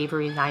 and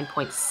Avery's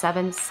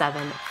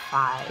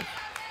 9.775.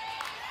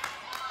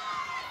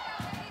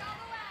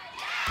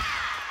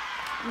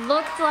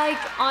 Looked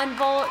like on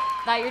vault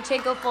that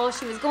Yurchenko full,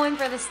 she was going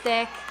for the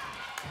stick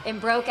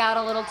and broke out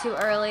a little too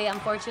early.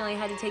 Unfortunately,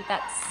 had to take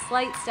that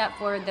slight step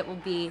forward that will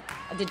be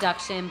a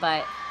deduction,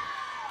 but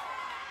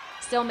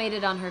still made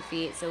it on her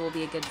feet, so it will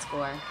be a good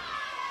score.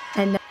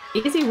 And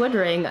Izzy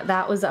Woodring,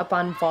 that was up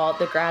on vault,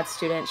 the grad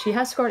student. She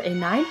has scored a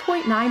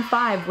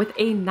 9.95 with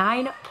a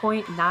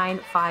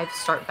 9.95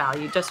 start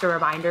value. Just a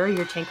reminder,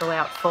 Yurchenko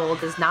layout full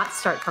does not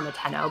start from a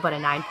 10.0, but a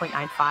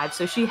 9.95.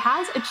 So she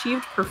has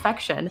achieved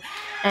perfection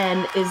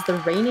and is the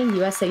reigning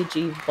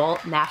USAG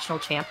vault national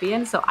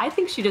champion. So I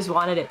think she just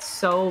wanted it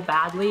so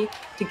badly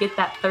to get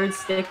that third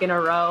stick in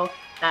a row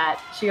that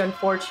she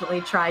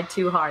unfortunately tried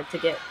too hard to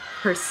get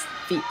her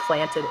feet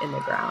planted in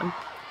the ground.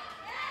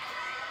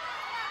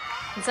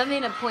 And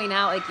something to point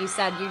out, like you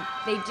said,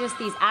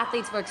 these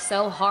athletes work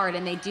so hard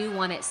and they do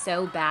want it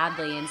so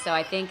badly. And so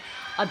I think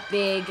a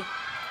big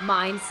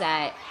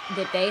mindset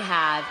that they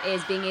have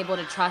is being able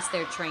to trust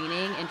their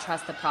training and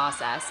trust the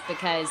process,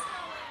 because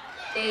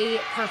they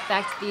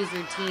perfect these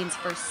routines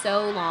for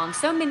so long,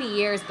 so many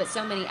years, but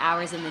so many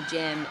hours in the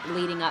gym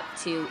leading up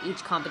to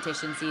each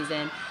competition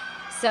season.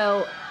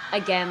 So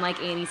again, like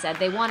Annie said,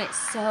 they want it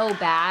so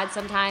bad.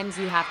 Sometimes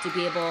you have to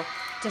be able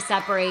to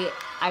separate,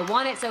 I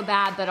want it so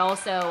bad, but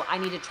also I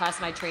need to trust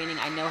my training.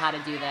 I know how to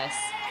do this.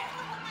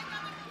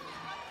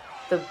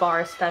 The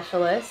bar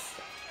specialist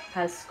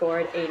has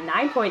scored a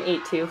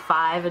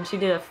 9.825, and she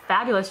did a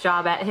fabulous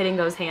job at hitting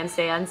those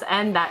handstands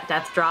and that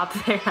death drop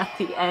there at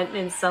the end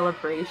in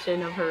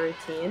celebration of her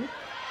routine.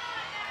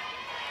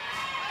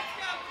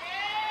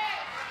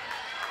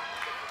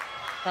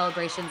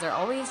 Celebrations are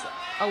always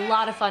a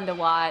lot of fun to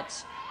watch.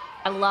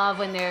 I love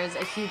when there's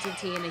a huge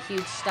routine, a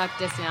huge stuck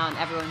dismount,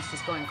 and everyone's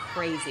just going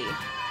crazy.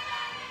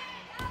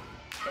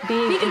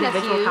 Being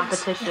individual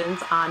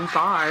competitions on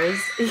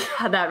bars,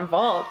 yeah, that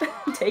vault.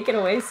 Take it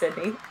away,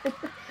 Sydney.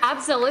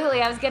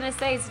 Absolutely. I was going to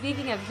say,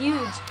 speaking of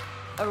huge,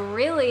 a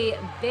really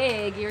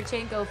big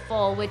Yurchenko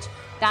full, which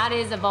that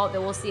is a vault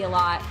that we'll see a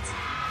lot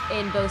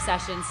in both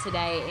sessions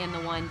today and the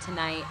one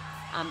tonight.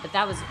 But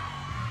that was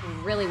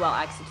really well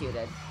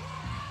executed.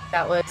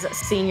 That was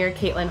senior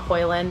Caitlin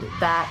Hoyland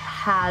that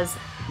has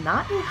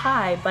not a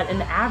high, but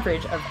an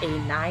average of a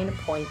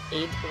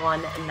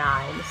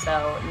 9.819.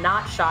 So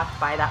not shocked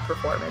by that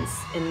performance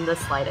in the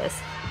slightest.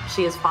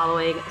 She is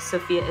following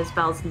Sophia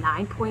Isbell's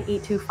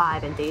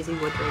 9.825 and Daisy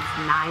Woodridge's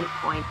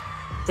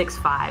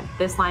 9.65.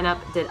 This lineup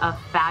did a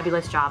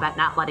fabulous job at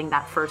not letting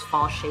that first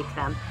fall shake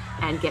them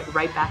and get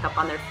right back up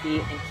on their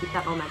feet and keep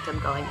that momentum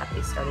going that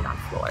they started on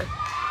floor.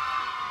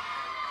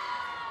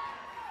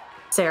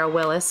 Sarah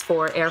Willis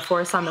for Air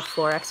Force on the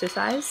floor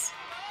exercise.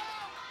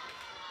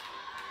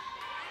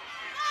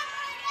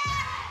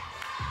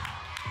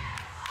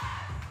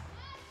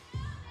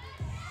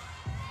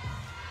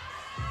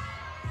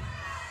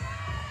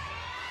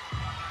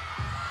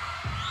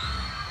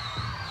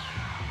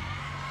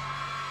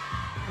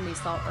 And we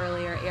saw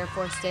earlier, Air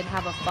Force did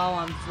have a fall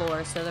on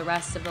floor, so the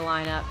rest of the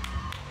lineup,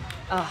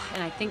 oh,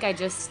 and I think I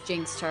just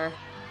jinxed her.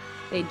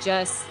 It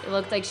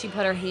looked like she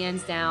put her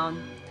hands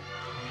down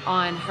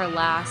on her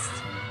last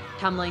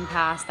tumbling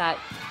pass, that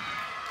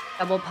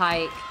double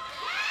pike,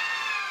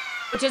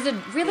 which is a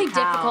really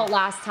difficult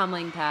last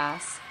tumbling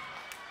pass.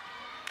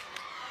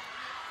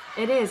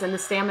 It is, and the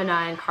stamina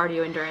and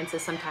cardio endurance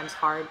is sometimes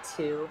hard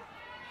to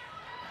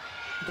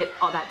get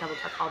all that double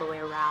tuck all the way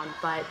around.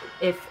 But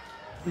if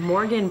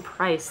Morgan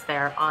Price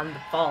there on the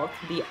vault,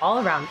 the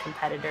all-around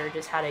competitor,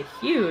 just had a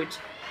huge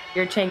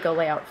Yurchenko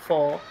layout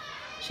full.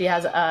 She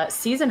has a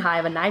season high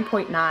of a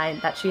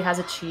 9.9 that she has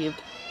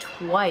achieved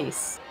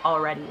twice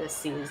already this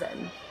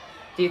season.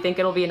 Do you think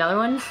it'll be another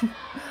one?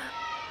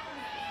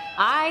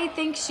 I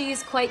think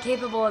she's quite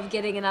capable of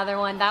getting another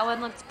one. That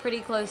one looked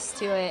pretty close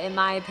to it, in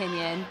my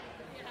opinion.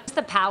 Just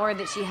the power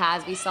that she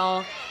has, we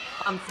saw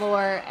on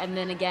floor and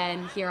then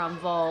again here on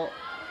vault.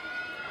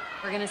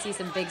 We're going to see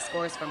some big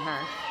scores from her.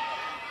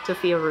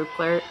 Sophia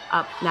Rupler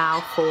up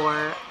now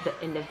for the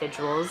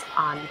individuals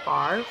on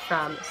bar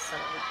from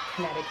Southern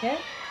Connecticut.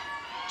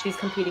 She's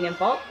competing in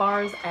vault,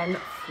 bars, and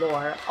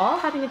floor, all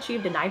having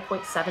achieved a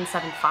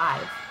 9.775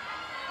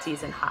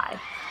 season high.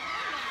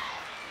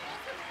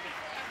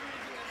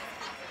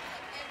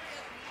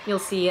 You'll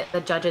see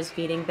the judges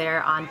meeting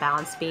there on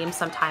balance beam.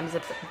 Sometimes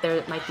if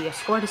there might be a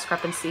score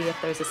discrepancy, if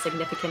there's a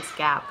significance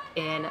gap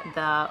in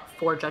the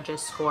 4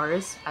 judges'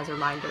 scores. As a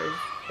reminder,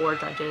 4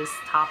 judges,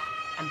 top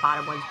and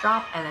bottom ones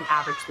drop, and then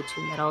average the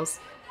 2 middles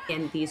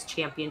in these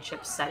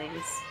championship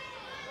settings.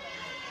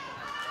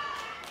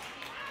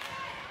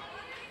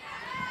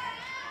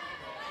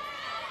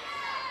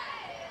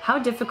 How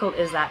difficult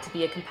is that to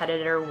be a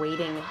competitor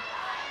waiting?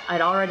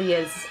 It already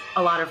is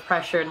a lot of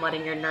pressure and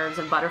letting your nerves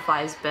and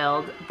butterflies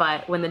build,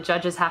 but when the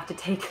judges have to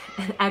take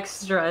an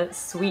extra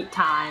sweet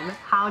time,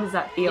 how does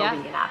that feel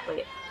being an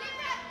athlete?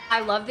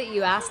 I love that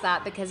you asked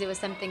that because it was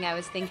something I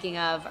was thinking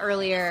of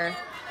earlier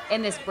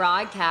in this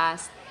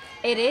broadcast.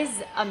 It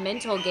is a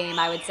mental game,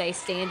 I would say,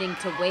 standing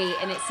to wait,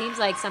 and it seems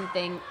like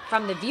something,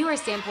 from the viewer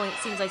standpoint, it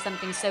seems like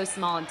something so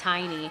small and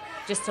tiny,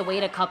 just to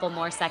wait a couple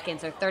more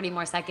seconds or 30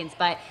 more seconds,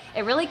 but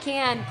it really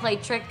can play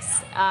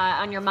tricks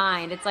on your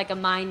mind. It's like a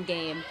mind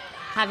game,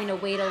 having to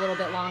wait a little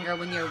bit longer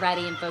when you're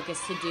ready and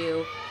focused to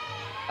do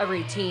a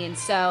routine.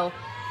 So,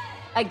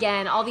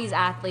 again, all these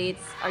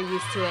athletes are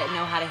used to it and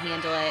know how to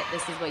handle it.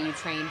 This is what you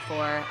train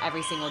for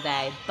every single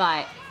day,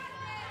 but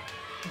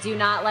do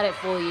not let it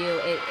fool you.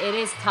 It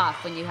is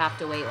tough when you have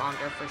to wait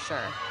longer, for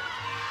sure.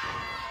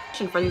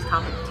 For these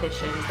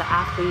competitions, the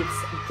athletes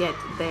get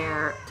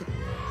there to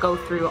go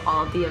through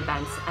all of the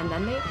events, and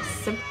then they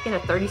simply get a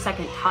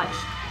 30-second touch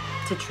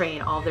to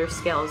train all their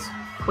skills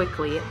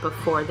quickly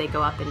before they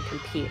go up and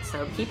compete.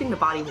 So keeping the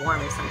body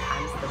warm is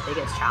sometimes the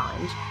biggest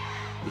challenge.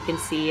 You can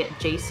see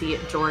JC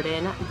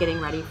Jordan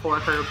getting ready for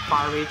her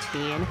bar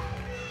routine.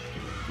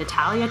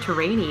 Natalia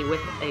Terrani with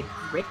a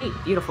great,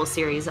 beautiful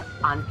series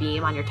on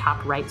beam on your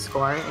top right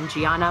score, and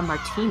Gianna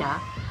Martina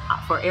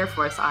for Air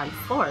Force on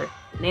floor,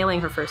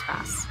 nailing her first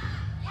pass.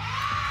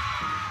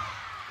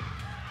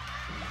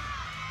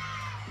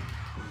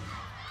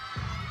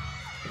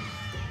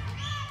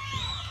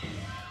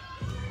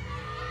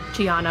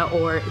 Gianna,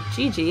 or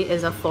Gigi,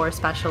 is a floor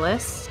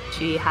specialist.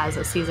 She has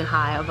a season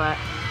high of a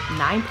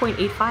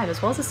 9.85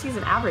 as well as a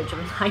season average of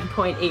a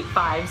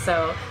 9.85,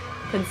 so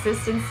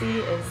consistency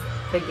is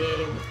the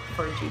game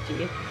for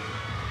Gigi. You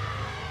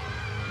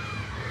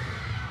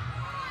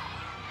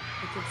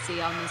can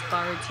see on this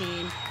bar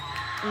routine,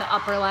 in the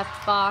upper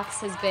left box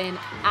has been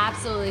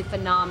absolutely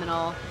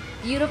phenomenal.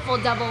 Beautiful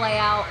double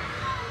layout.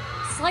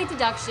 Slight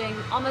deduction.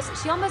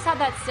 She almost had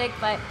that stick,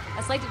 but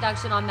a slight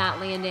deduction on that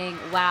landing.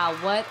 Wow,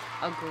 what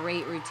a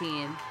great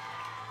routine.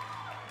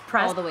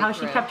 Impressed how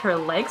she kept her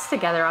legs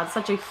together on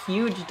such a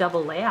huge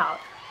double layout.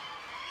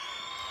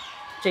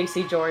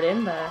 JC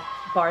Jordan, the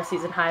bar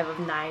season high of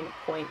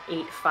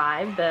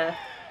 9.85. The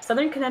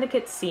Southern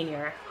Connecticut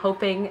senior,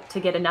 hoping to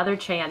get another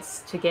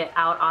chance to get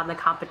out on the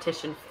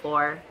competition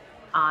floor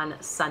on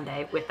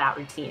Sunday with that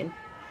routine.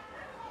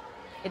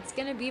 It's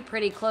going to be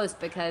pretty close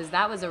because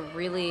that was a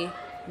really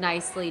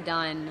nicely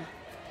done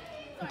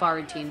bar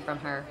routine from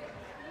her.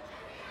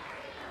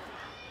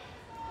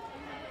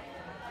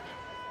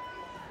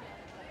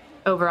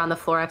 Over on the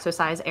floor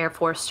exercise, Air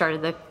Force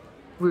started the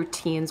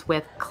routines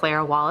with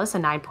Claire Wallace, a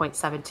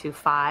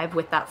 9.725.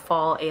 With that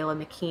fall,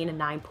 Ayla McKean, a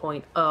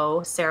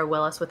 9.0. Sarah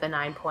Willis with a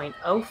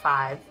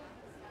 9.05.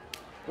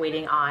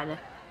 Waiting on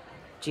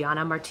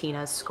Gianna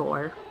Martinez's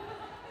score.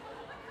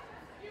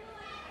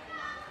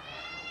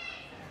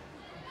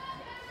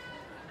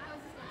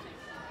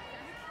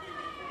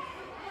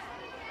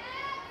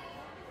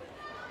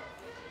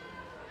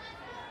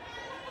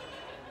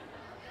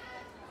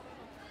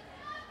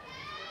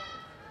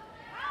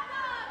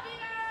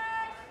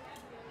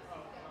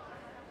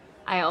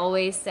 I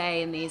always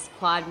say in these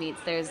quad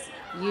meets, there's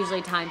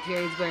usually time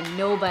periods where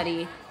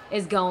nobody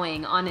is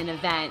going on an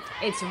event.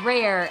 It's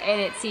rare and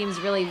it seems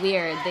really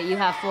weird that you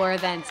have 4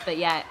 events, but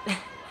yet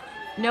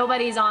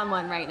nobody's on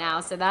one right now.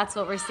 So that's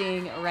what we're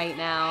seeing right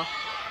now.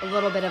 A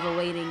little bit of a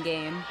waiting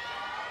game.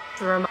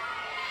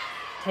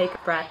 Take a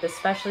breath,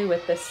 especially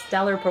with the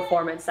stellar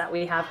performance that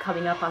we have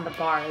coming up on the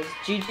bars.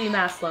 Gigi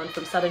Maslone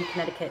from Southern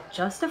Connecticut,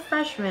 just a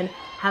freshman,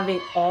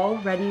 having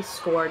already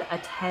scored a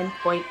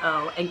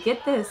 10.0. And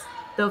get this,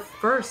 the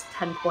first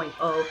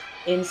 10.0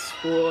 in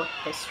school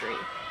history.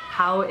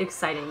 How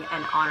exciting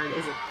and honored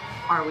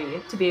are we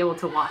to be able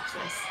to watch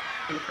this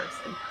in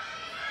person?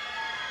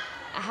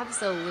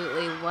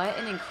 Absolutely. What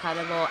an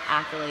incredible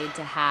accolade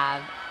to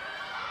have,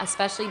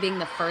 especially being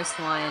the first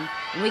one.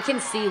 And we can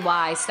see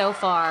why so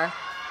far.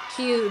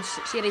 Huge.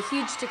 She had a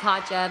huge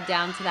Takat jab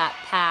down to that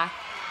pack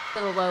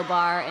to the low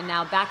bar, and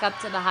now back up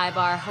to the high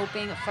bar,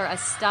 hoping for a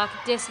stuck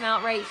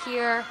dismount right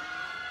here.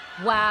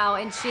 Wow,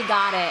 and she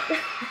got it.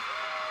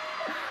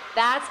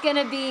 That's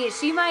gonna be,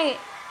 she might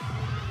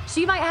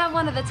have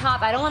one of the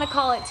top, I don't want to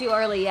call it too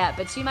early yet,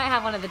 but she might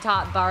have one of the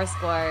top bar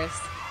scores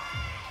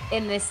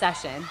in this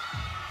session.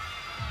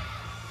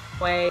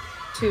 Way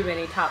too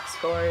many top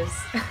scores.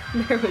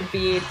 There would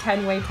be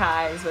 10-way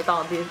ties with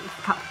all the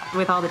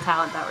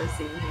talent that we're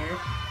seeing here.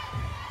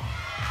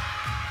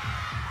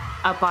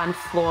 Up on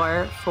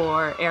floor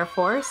for Air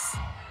Force,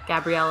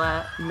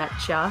 Gabriella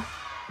Metcha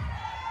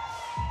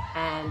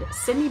and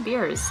Sydney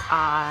Beers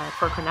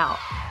for Cornell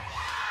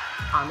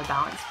on the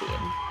balance beam.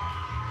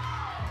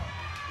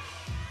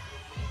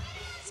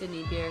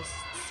 Sydney Beers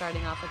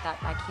starting off with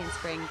that back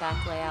handspring,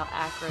 back layout,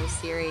 acro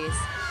series.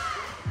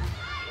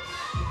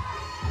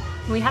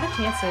 We had a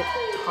chance to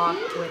talk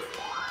with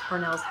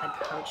Cornell's head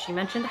coach. She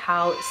mentioned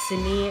how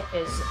Sydney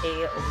is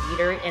a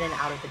leader in and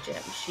out of the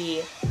gym.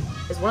 She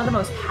is one of the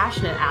most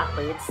passionate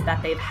athletes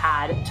that they've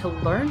had to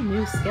learn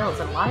new skills.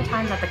 And a lot of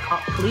times at the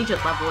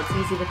collegiate level, it's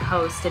easy to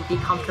coast and be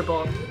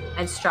comfortable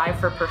and strive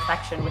for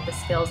perfection with the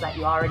skills that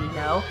you already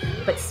know.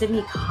 But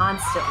Sydney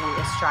constantly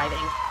is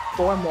striving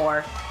for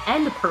more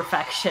and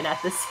perfection at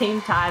the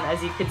same time,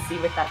 as you can see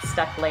with that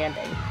stuck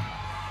landing.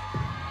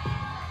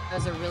 That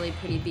was a really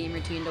pretty beam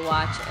routine to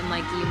watch. And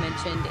like you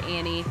mentioned,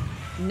 Annie,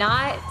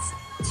 not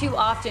too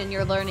often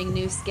you're learning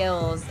new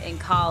skills in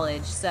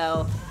college.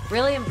 So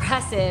really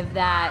impressive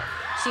that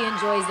she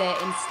enjoys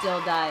it and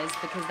still does,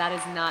 because that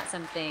is not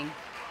something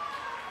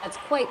that's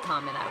quite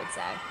common, I would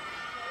say.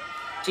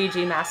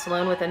 Gigi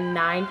Maslone with a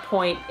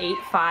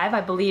 9.85,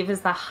 I believe,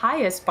 is the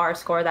highest bar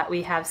score that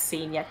we have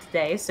seen yet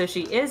today. So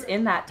she is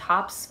in that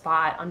top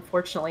spot.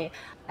 Unfortunately,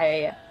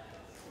 I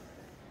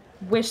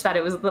wish that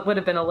it would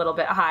have been a little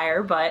bit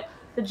higher, but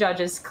the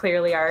judges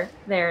clearly are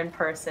there in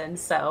person,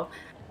 so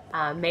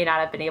may not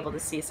have been able to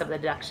see some of the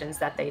deductions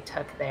that they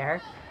took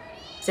there.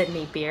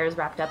 Sydney Beers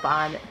wrapped up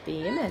on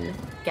beam, and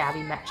Gabby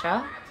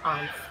Metcha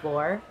on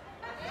floor.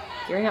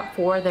 Gearing up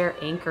for their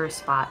anchor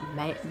spot,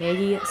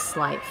 Maggie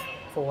Slife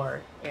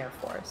for Air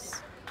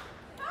Force.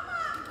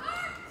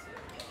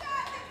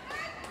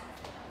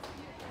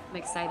 I'm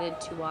excited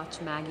to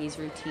watch Maggie's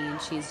routine.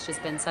 She's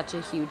just been such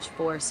a huge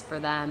force for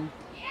them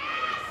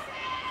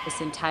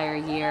this entire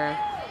year.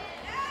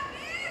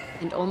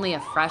 And only a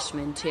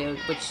freshman too,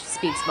 which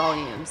speaks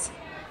volumes.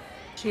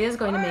 She is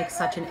going to make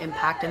such an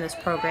impact in this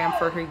program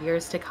for her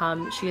years to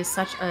come. She is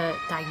such a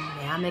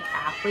dynamic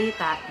athlete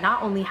that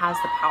not only has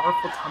the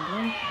powerful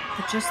tumbling,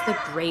 but just the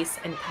grace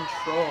and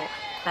control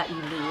that you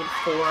need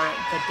for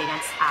the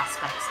dance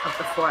aspects of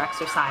the floor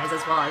exercise,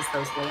 as well as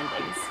those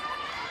landings.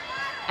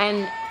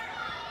 And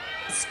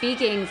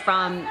speaking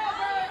from,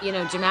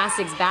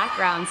 gymnastics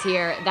backgrounds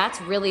here, that's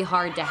really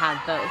hard to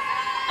have both.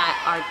 that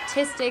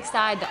artistic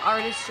side, the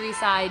artistry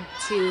side,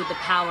 to the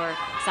power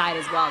side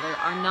as well. There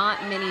are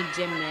not many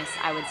gymnasts,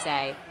 I would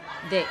say,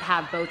 that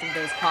have both of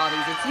those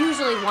qualities. It's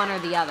usually one or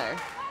the other.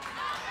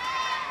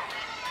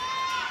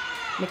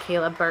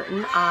 Michaela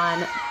Burton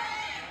on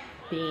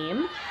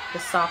beam. The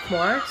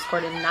sophomore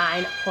scored a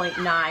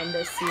 9.9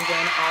 this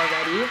season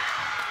already.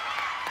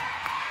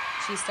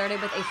 She started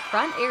with a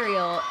front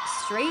aerial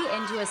straight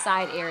into a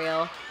side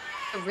aerial.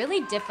 A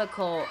really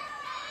difficult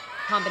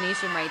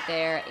combination right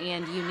there,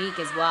 and unique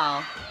as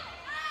well.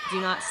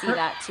 Do not see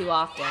that too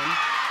often.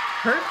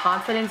 Her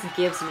confidence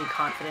gives me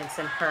confidence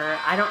in her.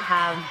 I don't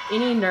have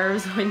any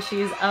nerves when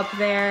she's up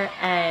there,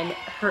 and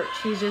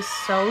she's just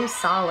so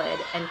solid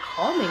and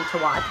calming to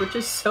watch, which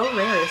is so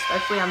rare,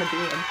 especially on the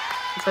beam,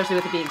 especially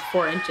with it being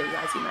 4 inches,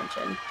 as you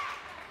mentioned.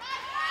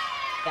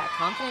 Yeah,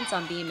 confidence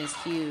on beam is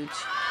huge.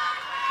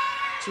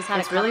 She's had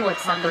It's a couple really what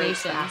of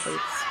separates combinations.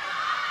 athletes.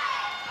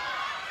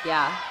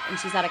 Yeah, and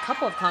she's had a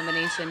couple of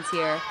combinations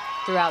here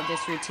throughout this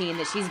routine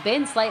that she's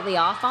been slightly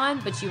off on,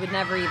 but you would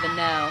never even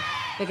know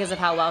because of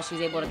how well she's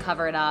able to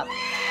cover it up.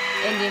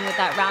 Ending with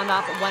that round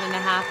off at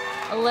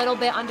 1.5, a little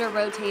bit under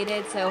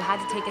rotated, so had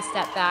to take a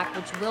step back,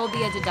 which will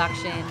be a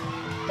deduction.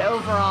 But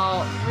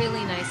overall,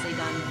 really nicely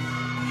done.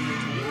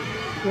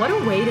 What a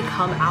way to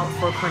come out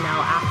for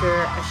Cornell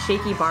after a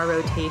shaky bar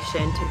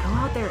rotation, to go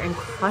out there and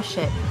crush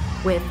it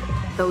with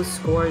those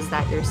scores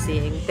that you're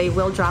seeing. They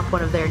will drop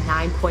one of their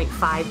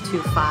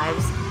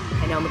 9.525s.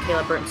 I know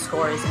Michaela Burton's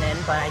score isn't in,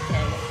 but I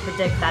can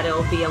predict that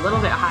it'll be a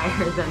little bit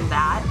higher than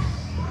that.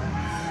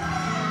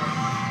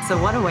 So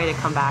what a way to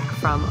come back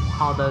from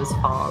all those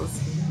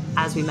falls.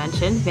 As we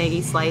mentioned,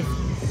 Maggie Slythe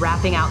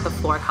wrapping out the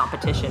floor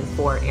competition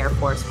for Air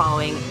Force,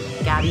 following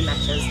Gabby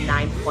Mecha's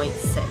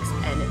 9.6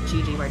 and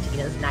Gigi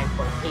Martinez's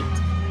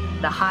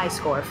 9.8, the high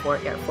score for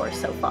Air Force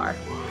so far.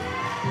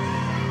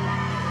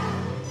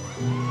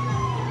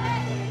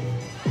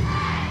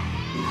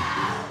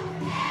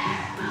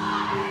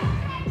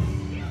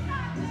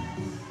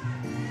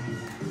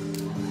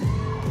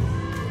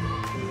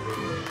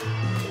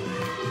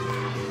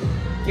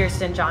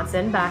 Kirsten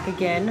Johnson back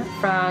again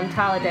from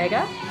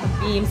Talladega, a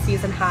beam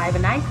season high of a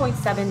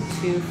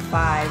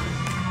 9.725.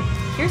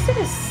 Kirsten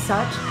is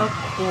such a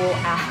cool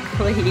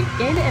athlete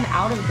in and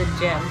out of the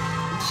gym.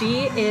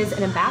 She is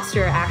an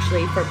ambassador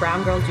actually for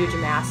Brown Girls Do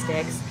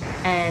Gymnastics,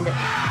 and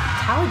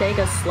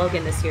Talladega's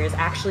slogan this year is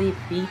actually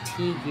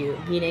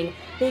BTU, meaning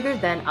bigger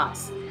than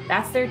us.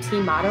 That's their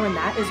team motto, and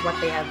that is what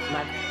they have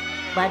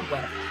led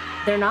with.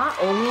 They're not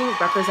only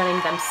representing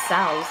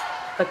themselves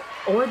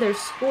or their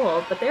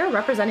school, but they're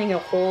representing a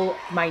whole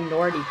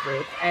minority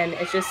group, and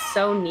it's just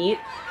so neat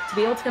to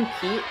be able to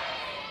compete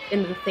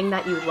in the thing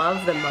that you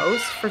love the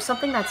most for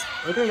something that's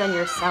bigger than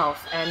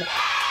yourself. And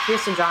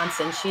Kirsten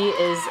Johnson, she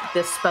is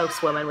the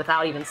spokeswoman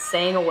without even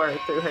saying a word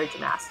through her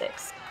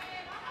gymnastics.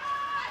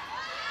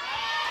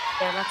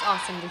 Yeah, that's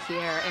awesome to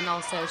hear, and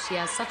also she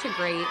has such a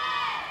great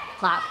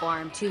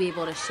platform to be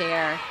able to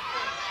share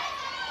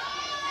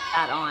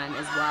that on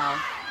as well.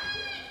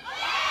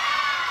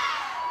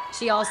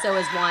 She also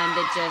is one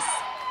that just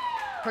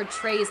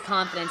portrays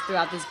confidence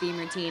throughout this beam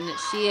routine.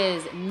 She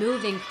is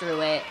moving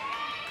through it,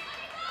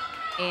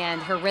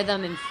 and her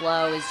rhythm and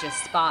flow is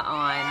just spot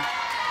on.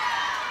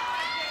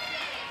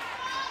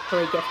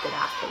 Really gifted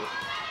athlete.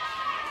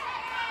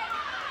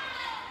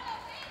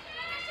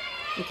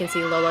 You can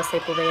see Lola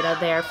Sepulveda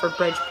there for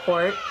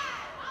Bridgeport,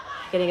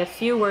 getting a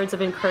few words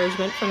of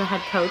encouragement from the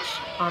head coach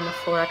on the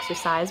floor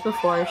exercise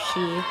before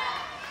she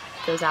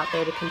goes out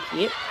there to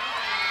compete.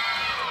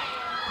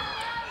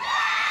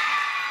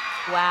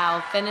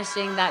 Wow,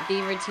 finishing that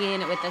beam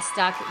routine with a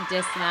stuck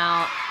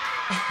dismount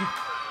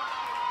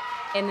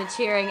and the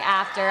cheering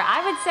after.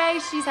 I would say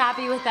she's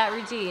happy with that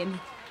routine.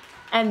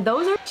 And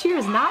those are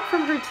cheers not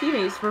from her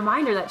teammates.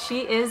 Reminder that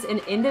she is an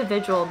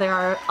individual. There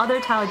are other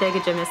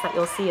Talladega gymnasts that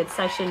you'll see in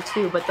session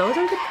 2, but those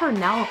are the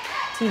Cornell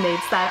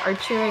teammates that are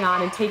cheering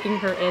on and taking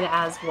her in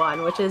as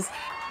one, which is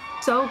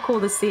so cool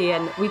to see.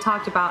 And we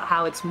talked about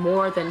how it's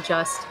more than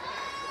just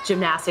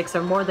gymnastics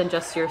or more than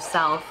just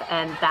yourself,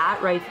 and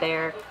that right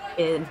there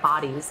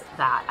embodies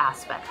that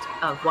aspect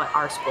of what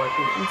our sport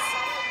means.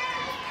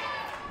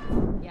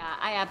 Yeah,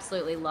 I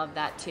absolutely love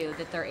that too,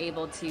 that they're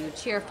able to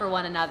cheer for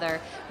one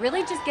another,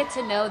 really just get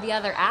to know the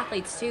other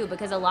athletes too,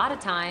 because a lot of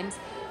times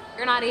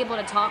you're not able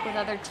to talk with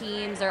other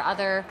teams or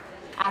other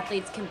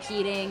athletes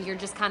competing. You're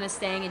just kind of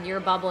staying in your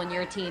bubble and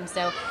your team.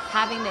 So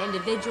having the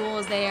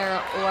individuals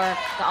there or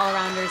the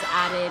all-arounders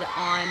added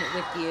on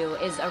with you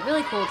is a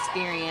really cool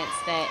experience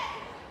that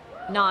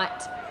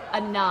not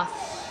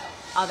enough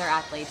other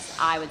athletes,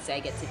 I would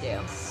say, get to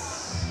do.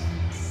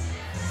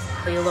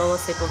 Lola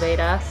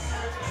Sepulveda,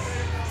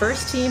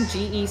 first team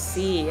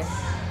GEC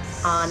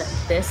on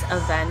this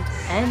event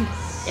and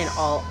in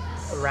all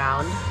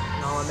around,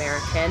 an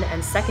All-American,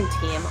 and second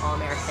team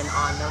All-American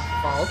on the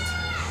vault,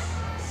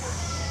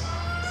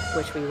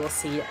 which we will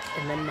see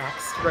in the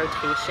next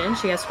rotation.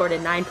 She has scored a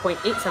 9.875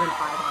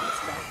 on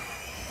this event.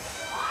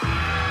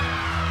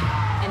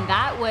 And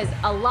that was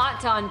a lot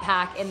to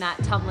unpack in that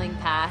tumbling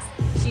pass.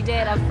 She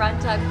did a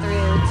front tuck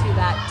through to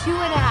that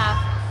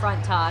 2.5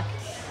 front tuck.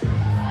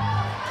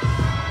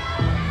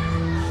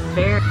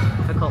 Very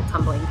difficult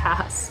tumbling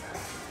pass.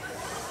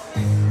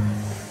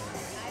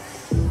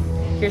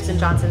 Kirsten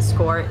Johnson's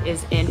score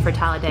is in for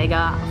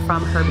Talladega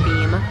from her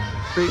beam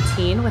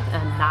routine with a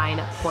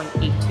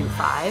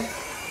 9.825.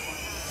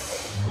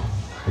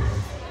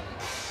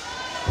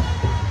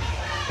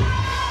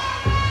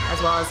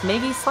 As well as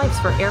Maggie Slipes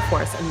for Air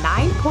Force, a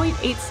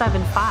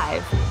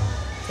 9.875,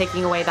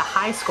 taking away the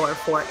high score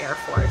for Air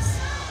Force.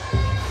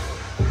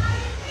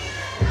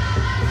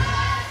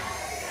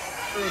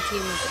 The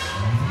routine was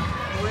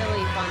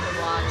really fun to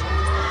watch, and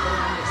just the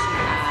form that she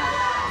had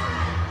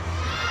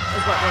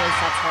is what really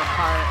sets her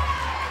apart.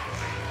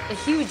 A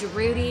huge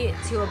Rudy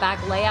to a back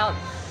layout,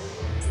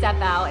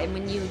 step out, and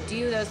when you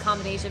do those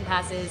combination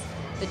passes,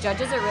 the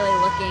judges are really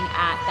looking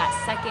at that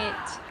second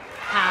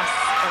pass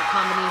or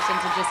combination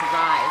to just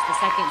rise, the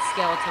second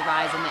skill to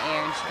rise in the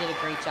air, and she did a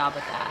great job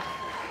with that.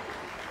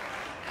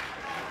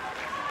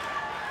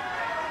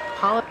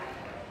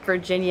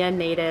 Virginia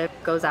native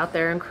goes out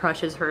there and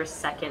crushes her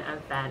second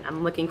event.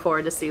 I'm looking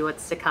forward to see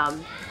what's to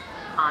come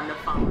on the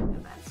following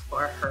events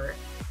for her.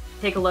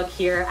 Take a look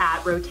here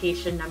at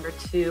rotation number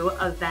 2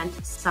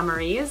 event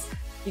summaries.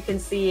 You can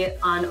see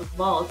on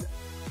vault,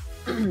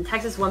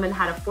 Texas women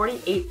had a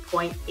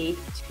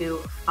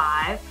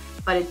 48.825,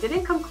 but it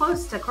didn't come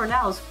close to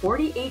Cornell's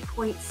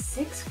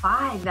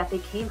 48.65 that they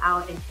came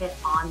out and hit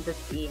on the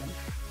beam.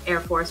 Air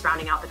Force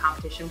rounding out the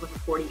competition with a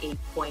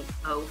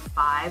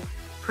 48.05.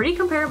 Pretty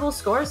comparable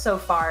scores so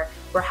far.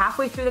 We're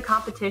halfway through the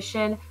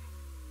competition.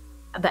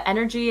 The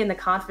energy and the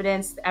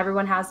confidence,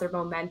 everyone has their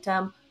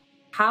momentum.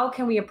 How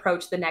can we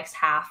approach the next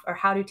half, or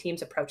how do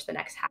teams approach the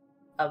next half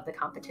of the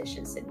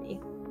competition, Sydney?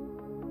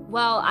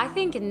 Well, I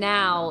think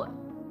now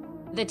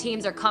the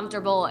teams are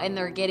comfortable and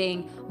they're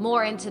getting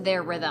more into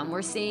their rhythm.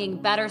 We're seeing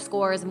better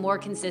scores, more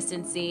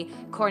consistency.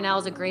 Cornell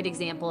is a great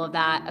example of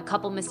that. A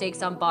couple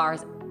mistakes on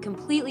bars,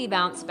 completely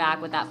bounced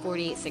back with that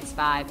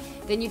 48.65.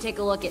 Then you take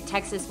a look at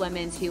Texas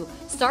women's, who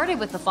started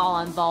with the fall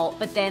on vault,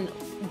 but then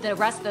the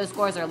rest of those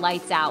scores are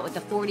lights out with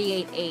the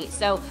 48.8.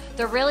 So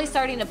they're really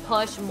starting to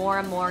push more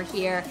and more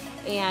here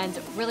and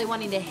really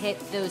wanting to hit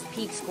those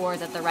peak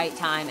scores at the right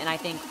time. And I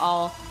think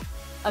all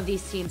of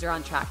these teams are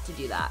on track to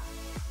do that.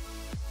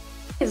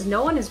 Because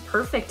no one is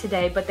perfect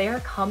today, but they are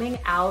coming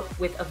out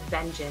with a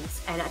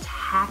vengeance and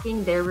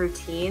attacking their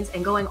routines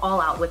and going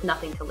all out with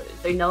nothing to lose.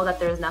 They know that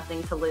there's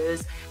nothing to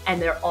lose,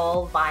 and they're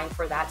all vying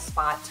for that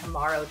spot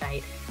tomorrow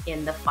night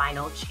in the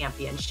final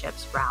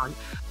championships round.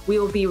 We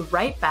will be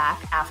right back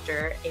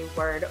after a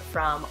word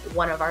from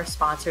one of our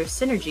sponsors,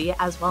 Synergy,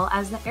 as well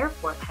as the Air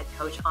Force head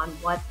coach, on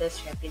what this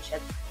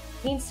championship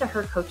means to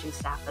her coaching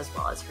staff as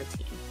well as her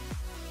team.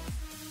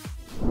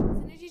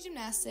 Synergy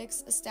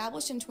Gymnastics,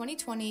 established in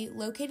 2020,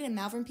 located in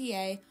Malvern,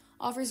 PA,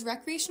 offers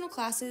recreational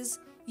classes,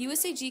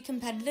 USAG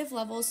competitive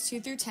levels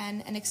 2 through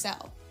 10, and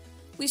Excel.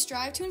 We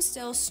strive to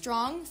instill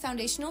strong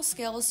foundational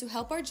skills to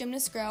help our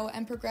gymnasts grow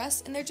and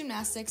progress in their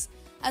gymnastics,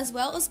 as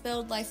well as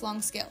build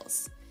lifelong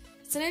skills.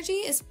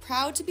 Synergy is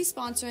proud to be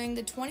sponsoring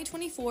the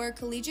 2024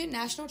 Collegiate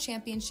National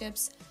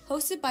Championships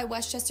hosted by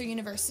Westchester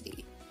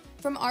University.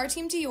 From our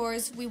team to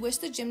yours, we wish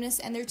the gymnasts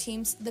and their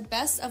teams the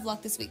best of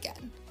luck this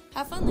weekend.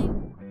 Have fun, ladies.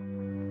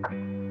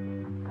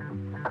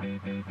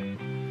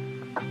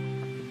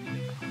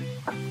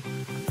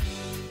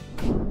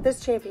 This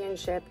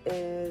championship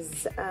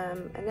is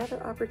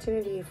another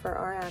opportunity for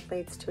our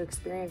athletes to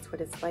experience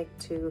what it's like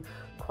to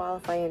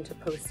qualify into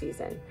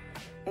postseason.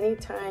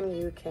 Anytime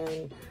you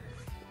can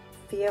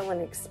feel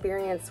and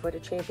experience what a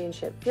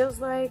championship feels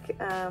like,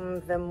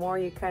 the more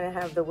you kind of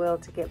have the will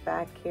to get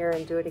back here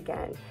and do it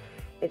again.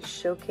 It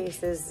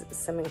showcases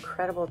some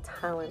incredible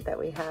talent that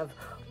we have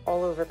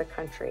all over the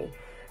country.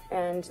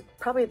 And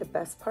probably the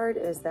best part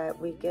is that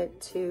we get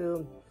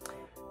to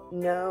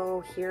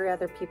hear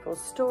other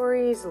people's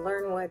stories,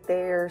 learn what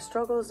their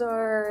struggles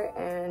are,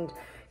 and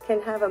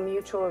can have a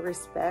mutual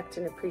respect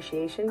and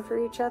appreciation for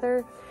each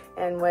other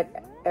and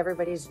what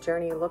everybody's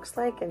journey looks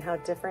like and how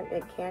different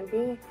it can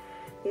be.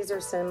 These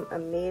are some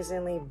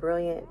amazingly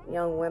brilliant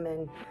young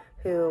women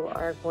who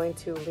are going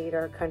to lead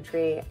our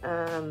country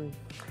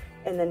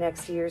in the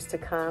next years to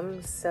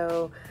come.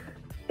 So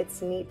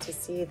it's neat to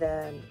see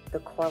the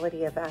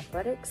quality of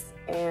athletics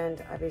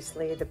and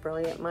obviously the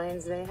brilliant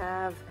minds they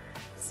have.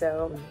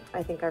 So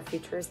I think our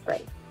future is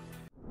bright.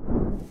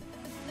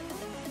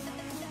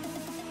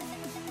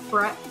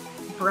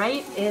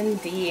 Bright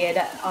indeed.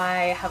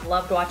 I have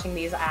loved watching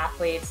these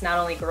athletes not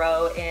only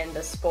grow in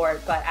the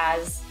sport, but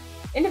as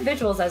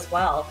individuals as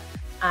well.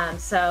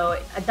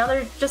 So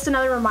just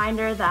another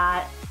reminder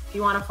that if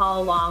you want to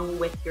follow along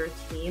with your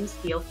teams,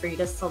 feel free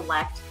to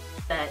select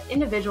the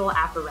individual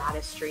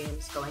apparatus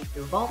streams going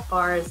through vault,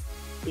 bars,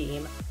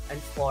 beam, and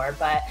floor.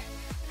 But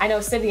I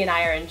know Sydney and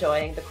I are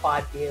enjoying the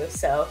quad view,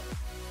 so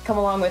come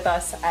along with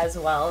us as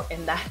well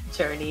in that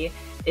journey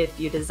if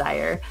you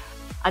desire.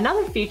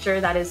 Another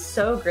feature that is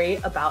so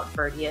great about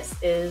Virtius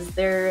is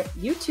their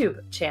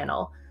YouTube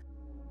channel.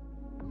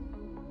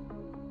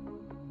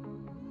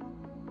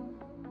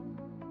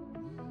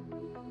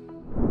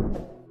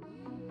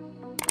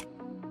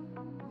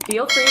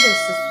 Feel free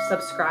to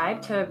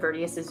subscribe to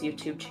Virtius's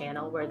YouTube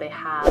channel, where they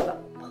have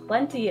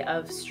plenty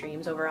of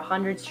streams, over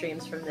 100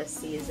 streams from this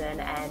season,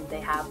 and they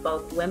have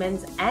both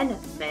women's and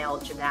male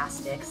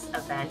gymnastics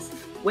events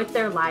with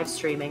their live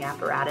streaming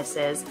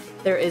apparatuses.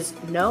 There is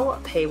no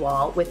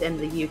paywall within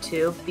the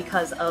YouTube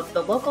because of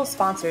the local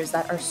sponsors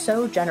that are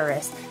so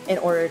generous in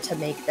order to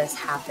make this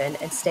happen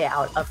and stay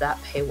out of that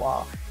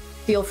paywall.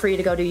 Feel free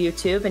to go to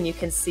YouTube and you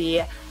can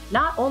see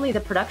not only the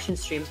production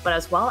streams, but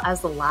as well as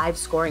the live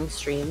scoring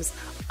streams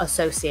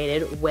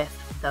associated with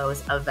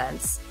those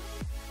events.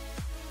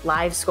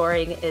 Live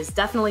scoring is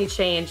definitely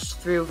changed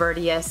through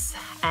Virtius,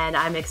 and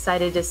I'm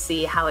excited to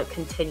see how it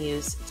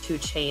continues to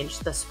change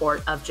the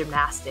sport of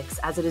gymnastics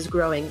as it is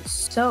growing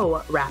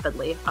so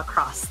rapidly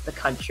across the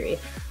country.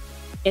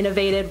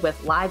 Innovated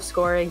with live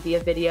scoring via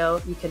video,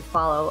 you can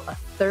follow a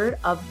third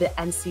of the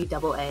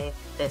NCAA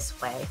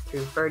this way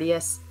through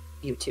Virtius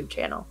YouTube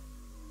channel.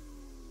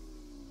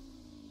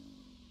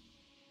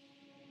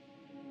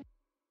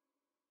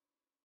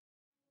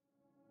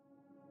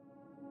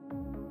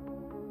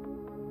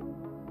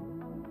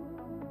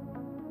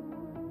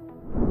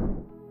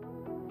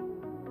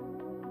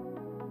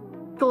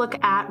 To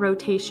look at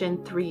Rotation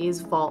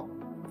 3's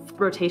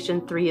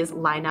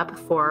lineup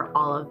for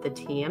all of the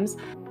teams.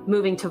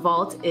 Moving to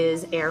vault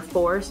is Air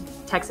Force.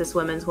 Texas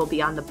women's will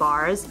be on the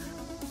bars,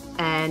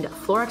 and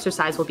floor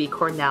exercise will be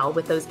Cornell,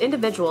 with those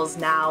individuals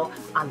now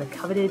on the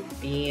coveted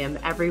beam,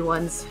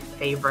 everyone's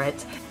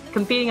favorite.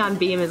 Competing on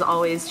beam is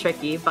always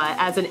tricky, but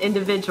as an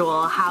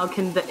individual, how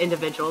can the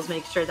individuals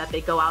make sure that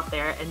they go out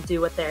there and do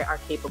what they are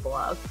capable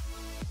of?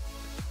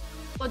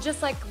 Well,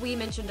 just like we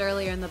mentioned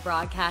earlier in the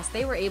broadcast,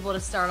 they were able to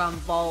start on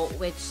vault,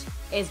 which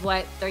is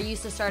what they're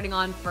used to starting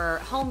on for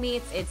home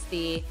meets. It's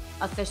the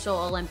official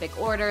Olympic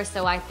order.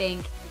 So I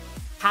think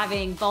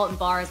having vault and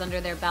bars under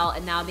their belt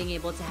and now being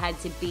able to head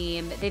to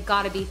beam, they've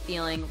got to be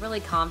feeling really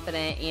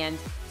confident. And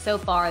so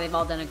far, they've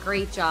all done a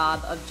great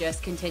job of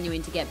just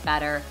continuing to get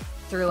better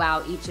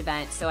throughout each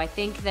event. So I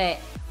think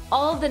that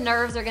all of the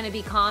nerves are going to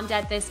be calmed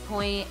at this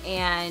point,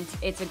 and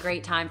it's a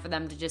great time for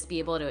them to just be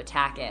able to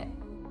attack it.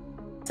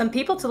 Some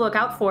people to look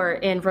out for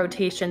in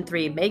Rotation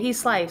 3. Maggie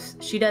Slice,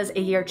 she does a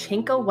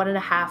Yurchenko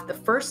 1.5, the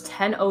first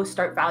 10-0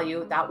 start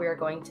value that we are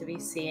going to be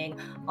seeing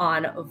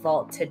on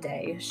vault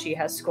today. She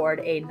has scored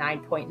a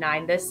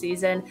 9.9 this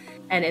season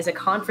and is a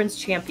conference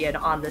champion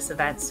on this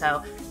event,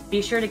 so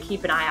be sure to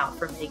keep an eye out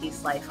for Maggie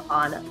Slice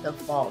on the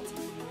vault.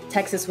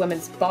 Texas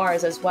women's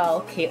bars as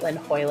well, Caitlin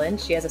Hoyland,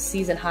 she has a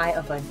season high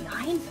of a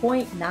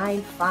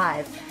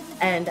 9.95,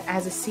 and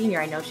as a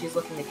senior, I know she's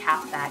looking to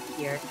cap that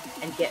here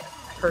and get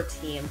her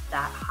team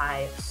that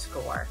high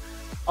score.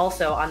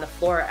 Also on the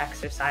floor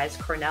exercise,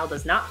 Cornell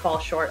does not fall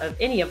short of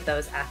any of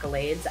those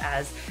accolades,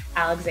 as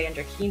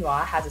Alexandra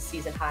Quinoa has a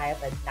season high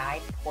of a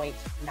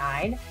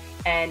 9.9,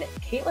 and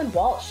Caitlin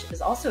Walsh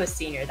is also a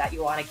senior that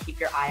you want to keep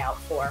your eye out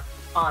for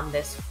on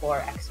this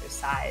floor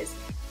exercise.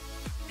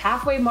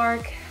 Halfway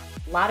mark,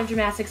 a lot of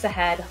gymnastics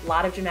ahead, a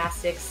lot of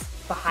gymnastics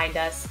behind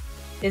us.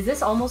 Is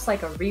this almost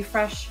like a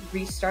refresh,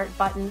 restart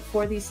button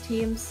for these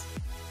teams?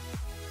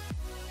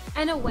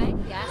 In a way,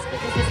 yes,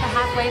 because it's the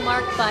halfway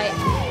mark, but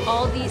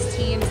all these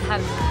teams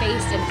have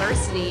faced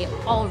adversity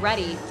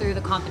already through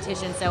the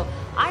competition. So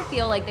I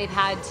feel like they've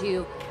had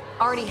to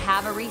already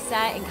have a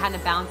reset and kind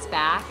of bounce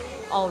back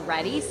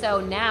already.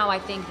 So now I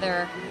think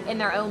they're in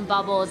their own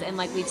bubbles, and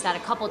like we've said a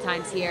couple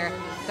times here,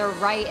 they're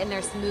right in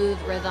their smooth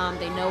rhythm.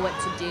 They know what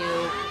to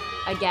do.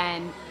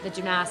 Again, the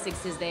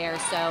gymnastics is there,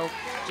 so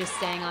just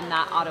staying on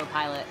that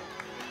autopilot.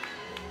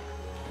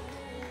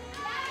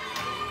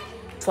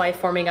 Slice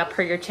forming up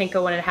her Yurchenko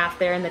 1.5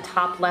 there in the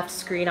top left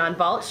screen on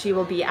vault. She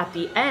will be at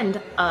the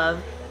end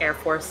of Air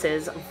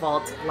Force's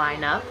vault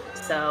lineup,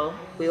 so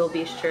we will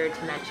be sure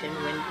to mention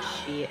when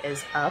she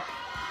is up.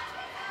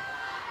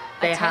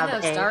 They have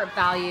a start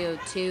value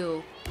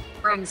too.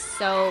 Brings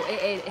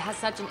it has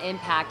such an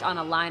impact on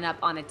a lineup,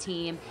 on a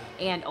team,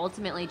 and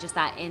ultimately just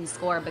that end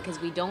score, because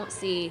we don't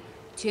see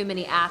too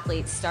many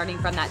athletes starting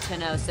from that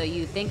 10-0. So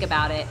you think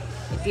about it,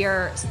 if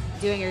you're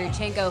doing your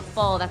Yurchenko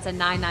full, that's a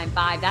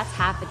 9.95. That's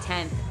half a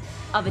tenth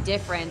of a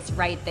difference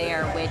right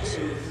there, which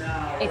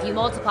if you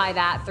multiply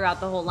that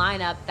throughout the whole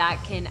lineup,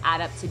 that can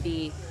add up to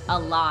be a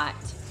lot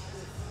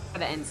for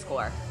the end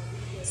score.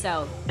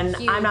 So and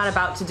huge. I'm not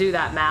about to do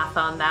that math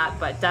on that,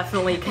 but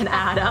definitely can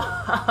add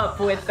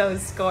up with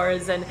those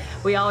scores. And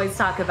we always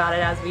talk about it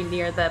as we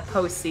near the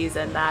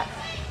postseason, that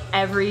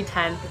every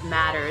tenth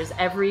matters,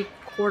 every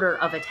quarter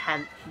of a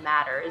tenth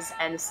matters.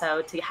 And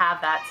so to have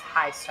that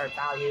high start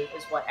value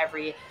is what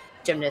every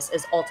gymnast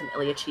is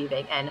ultimately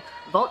achieving. And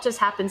vault just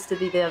happens to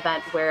be the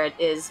event where it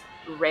is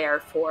rare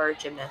for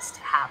gymnasts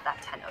to have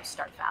that 10-0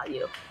 start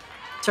value.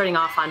 Starting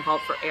off on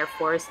vault for Air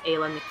Force,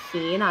 Ayla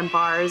McKean. On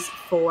bars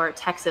for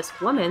Texas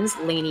women's,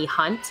 Lainey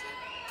Hunt.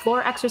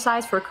 Floor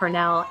exercise for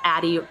Cornell,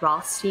 Addie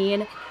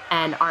Rothstein.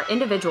 And our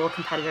individual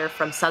competitor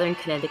from Southern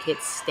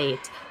Connecticut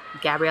State,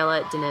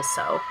 Gabriela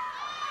Deniso,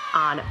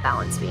 on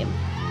balance beam.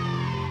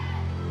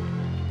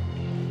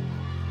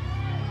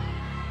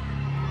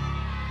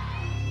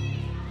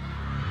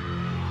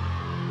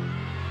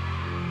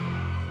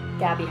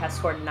 Gabby has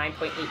scored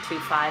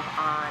 9.825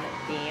 on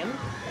beam,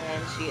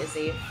 and she is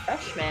a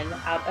freshman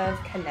out of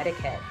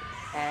Connecticut.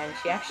 And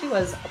she actually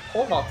was a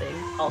pole vaulting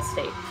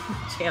all-state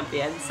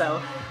champion,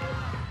 so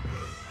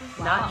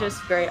not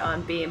just great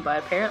on beam, but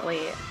apparently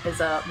is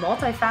a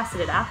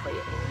multifaceted athlete.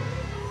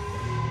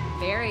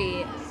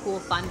 Very cool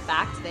fun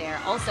fact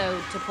there.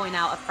 Also, to point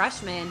out, a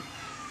freshman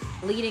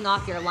leading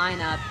off your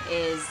lineup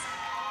is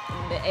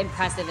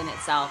impressive in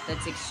itself.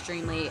 That's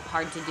extremely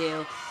hard to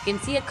do. You can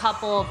see a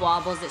couple of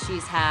wobbles that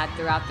she's had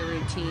throughout the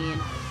routine.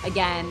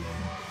 Again,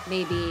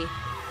 maybe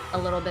a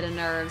little bit of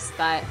nerves,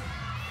 but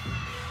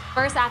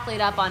first athlete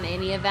up on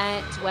any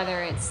event,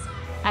 whether it's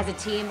as a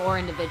team or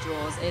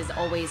individuals, is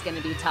always going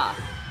to be tough.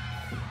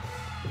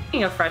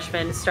 Speaking of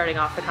freshmen starting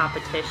off the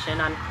competition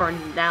on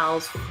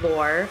Cornell's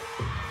floor,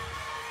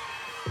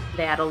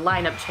 they had a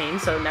lineup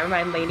change, so never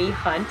mind, Lainey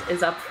Hunt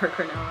is up for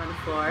Cornell on the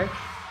floor.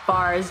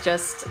 Bars,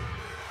 just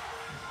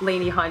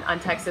Lainey Hunt on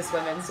Texas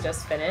Women's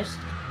just finished.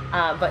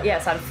 But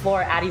yes, on the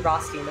floor, Addie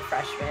Rothstein, the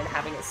freshman,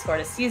 having scored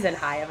a season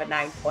high of a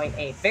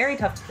 9.8. Very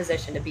tough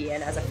position to be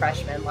in as a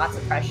freshman, lots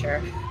of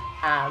pressure.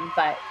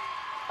 But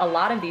a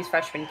lot of these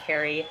freshmen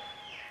carry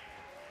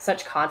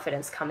such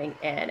confidence coming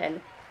in. And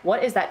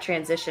what is that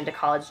transition to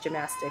college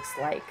gymnastics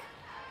like?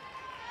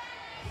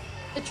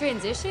 The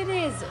transition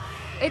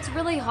it's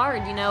really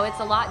hard. You know, it's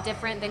a lot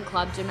different than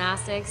club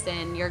gymnastics,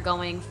 and you're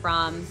going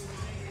from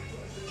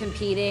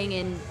competing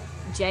in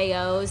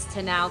JOs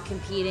to now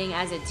competing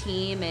as a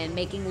team and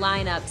making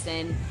lineups.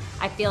 And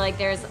I feel like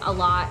there's a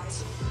lot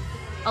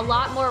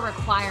more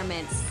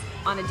requirements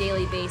on a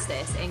daily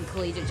basis in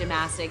collegiate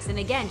gymnastics. And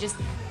again, just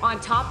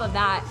on top of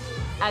that,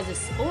 as a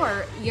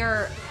sport,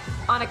 you're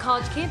on a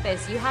college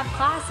campus, you have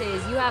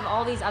classes, you have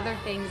all these other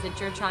things that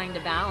you're trying to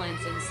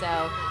balance. And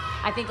so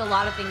I think a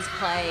lot of things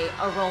play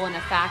a role and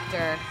a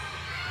factor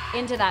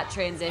into that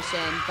transition.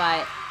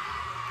 But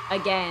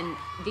again,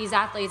 these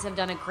athletes have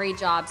done a great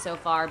job so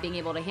far being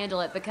able to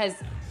handle it, because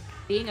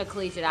being a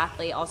collegiate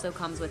athlete also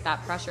comes with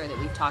that pressure that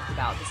we've talked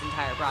about this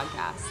entire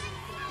broadcast.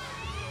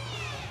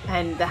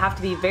 And they have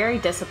to be very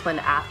disciplined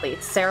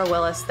athletes. Sarah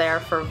Willis there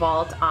for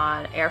vault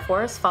on Air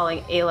Force,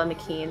 following Ayla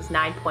McKean's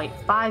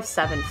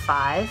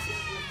 9.575.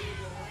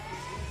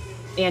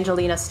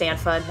 Angelina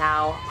Stanfa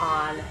now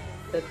on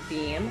the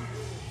beam,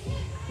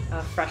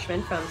 a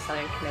freshman from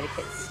Southern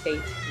Connecticut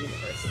State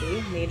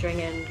University, majoring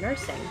in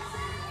nursing.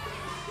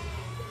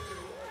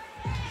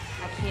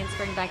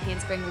 Back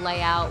handspring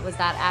layout was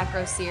that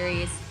acro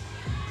series.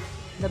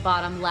 The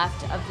bottom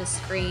left of the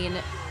screen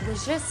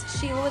was just,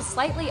 she was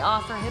slightly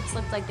off. Her hips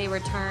looked like they were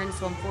turned,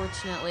 so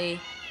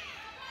unfortunately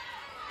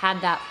had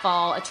that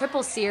fall. A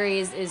triple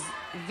series is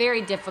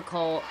very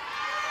difficult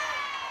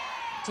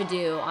to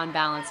do on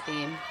balance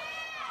beam.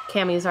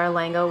 Cami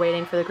Zarlango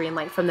waiting for the green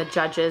light from the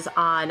judges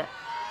on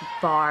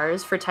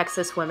bars for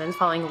Texas Women's,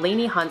 following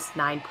Lainey Hunt's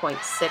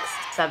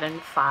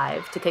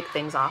 9.675 to kick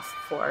things off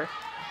for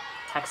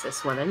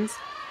Texas Women's.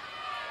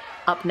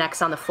 Up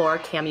next on the floor,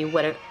 Cami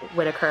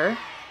Whitaker,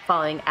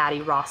 following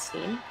Addie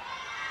Rothstein.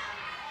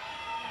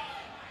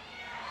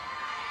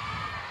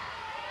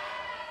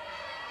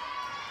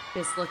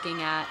 Just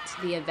looking at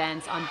the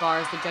events on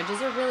bars, the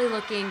judges are really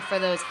looking for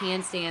those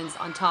handstands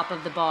on top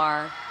of the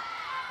bar.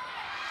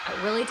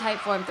 Really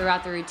tight form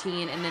throughout the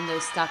routine, and then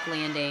those stuck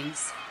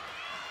landings.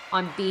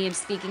 On beam,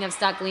 speaking of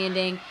stuck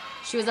landing,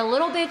 she was a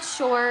little bit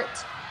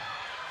short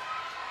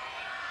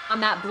on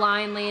that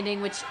blind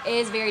landing, which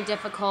is very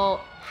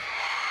difficult,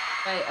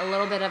 but a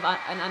little bit of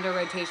an under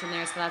rotation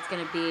there, so that's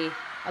going to be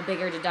a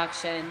bigger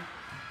deduction.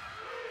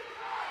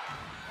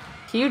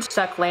 Huge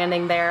stuck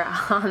landing there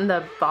on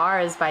the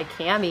bars by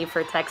Cami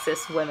for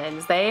Texas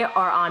Women's. They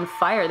are on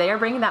fire. They are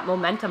bringing that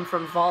momentum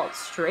from vault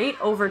straight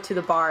over to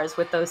the bars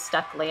with those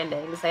stuck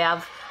landings. They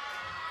have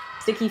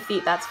sticky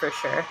feet, that's for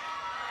sure.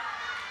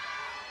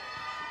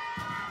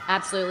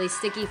 Absolutely,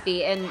 sticky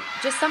feet. And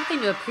just something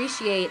to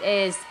appreciate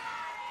is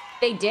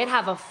they did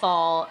have a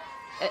fall.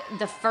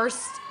 The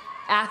first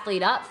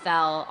athlete up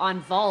fell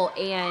on vault,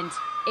 and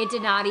it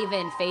did not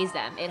even phase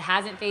them. It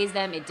hasn't phased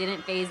them. It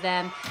didn't phase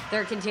them.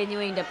 They're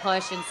continuing to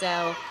push, and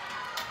so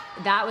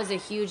that was a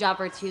huge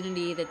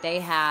opportunity that they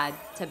had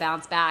to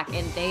bounce back,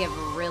 and they have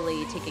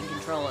really taken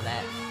control of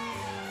it.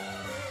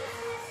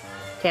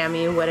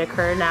 Cami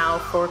Whitaker now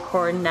for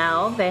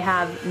Cornell. They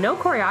have no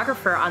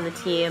choreographer on the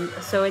team,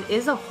 so it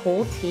is a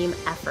whole team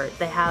effort.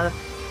 They have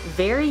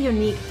very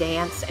unique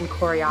dance and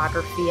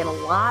choreography and a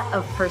lot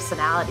of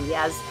personality,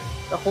 as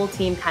the whole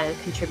team kind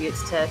of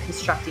contributes to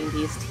constructing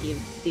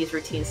these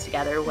routines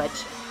together,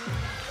 which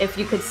if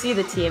you could see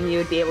the team, you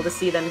would be able to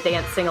see them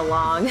dancing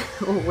along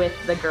with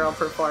the girl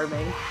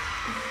performing.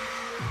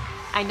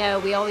 I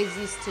know, we always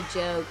used to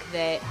joke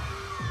that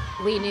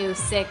we knew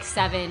 6,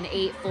 7,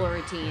 8 floor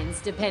routines,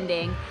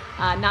 depending.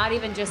 Not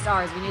even just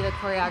ours, we knew the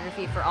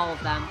choreography for all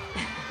of them.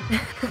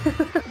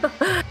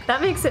 That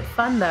makes it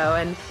fun though,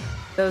 and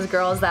those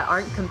girls that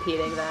aren't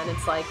competing, then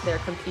it's like they're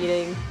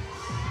competing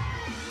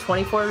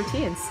 24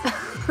 routines.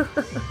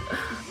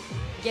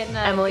 getting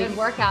a good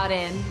workout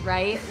in,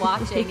 right?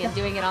 Watching and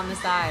doing it on the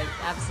side.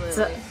 Absolutely.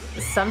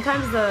 So,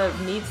 sometimes the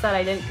meets that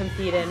I didn't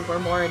compete in were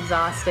more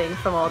exhausting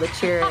from all the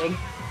cheering.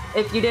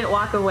 If you didn't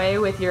walk away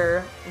with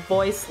your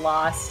voice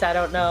lost, I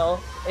don't know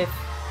if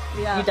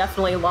you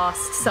definitely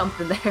lost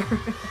something there.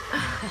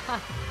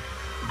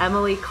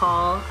 Emily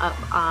Call up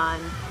on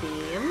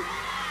beam,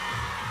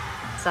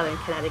 Southern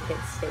Connecticut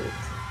State.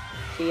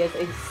 She is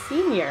a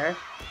senior.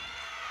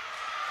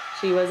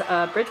 She was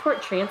a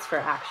Bridgeport transfer,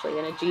 actually,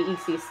 and a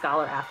GEC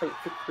scholar athlete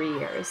for 3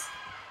 years.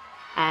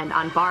 And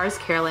on bars,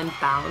 Carolyn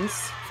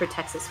Bounds for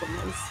Texas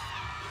Women's.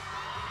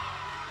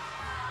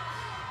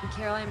 And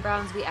Caroline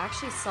Browns, we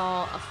actually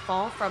saw a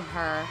fall from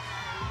her,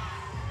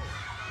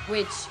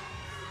 which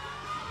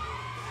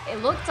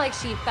it looked like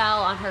she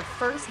fell on her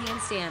first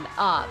handstand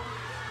up.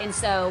 And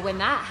so when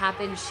that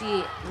happened,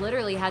 she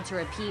literally had to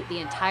repeat the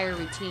entire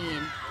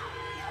routine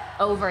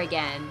over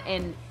again.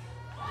 And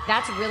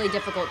that's really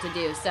difficult to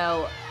do.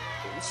 So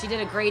she did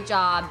a great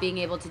job being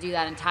able to do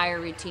that entire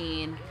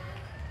routine,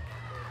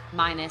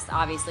 minus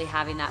obviously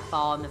having that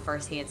fall in the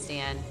first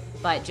handstand,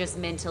 but just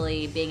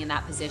mentally being in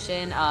that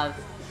position of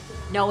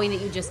knowing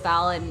that you just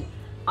fell and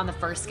on the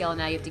first skill and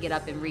now you have to get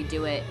up and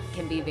redo it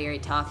can be very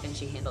tough, and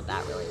she handled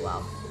that really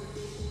well.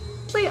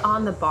 Especially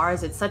on the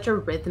bars, it's such a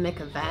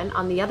rhythmic event.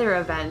 On the other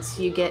events,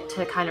 you get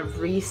to kind of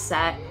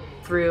reset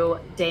through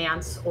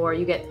dance, or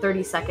you get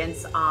 30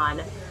 seconds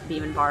on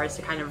beam and bars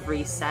to kind of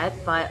reset,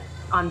 but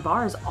on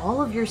bars,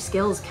 all of your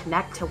skills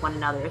connect to one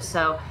another.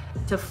 So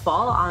to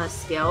fall on a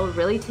skill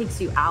really takes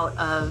you out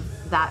of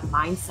that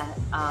mindset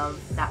of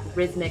that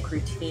rhythmic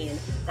routine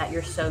that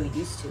you're so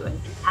used to. And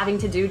having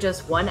to do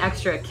just one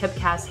extra kip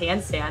cast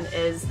handstand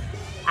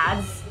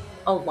adds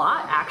a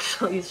lot,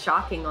 actually,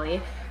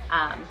 shockingly,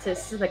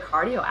 to the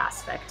cardio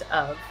aspect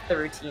of the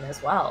routine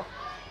as well.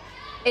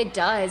 It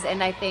does,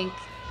 and I think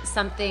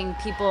something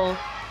people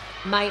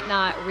might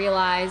not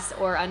realize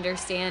or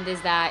understand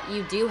is that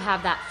you do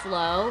have that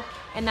flow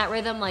and that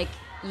rhythm, like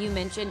you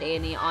mentioned,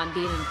 Annie, on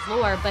beam and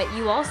floor, but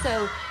you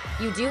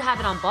do have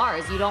it on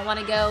bars. You don't want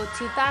to go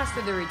too fast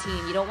for the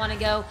routine. You don't want to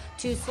go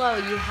too slow.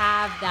 You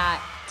have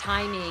that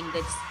timing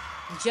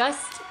that's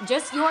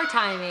just your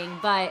timing,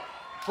 but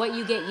what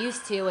you get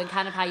used to and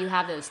kind of how you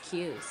have those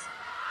cues.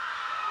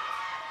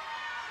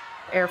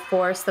 Air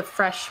Force, the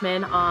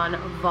freshman on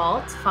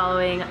vault,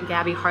 following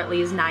Gabby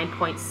Hartley's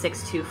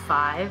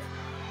 9.625.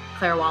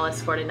 Claire Wallace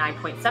scored a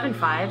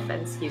 9.75,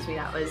 and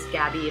that was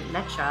Gabby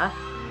Mecha.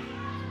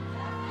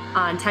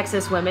 On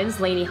Texas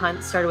Women's, Lainey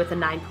Hunt started with a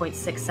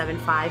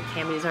 9.675.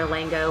 Cami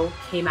Zarlango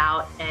came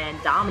out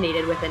and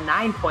dominated with a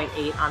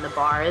 9.8 on the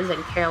bars,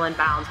 and Carolyn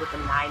Bounds with a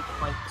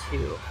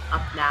 9.2.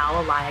 Up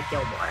now, Aliyah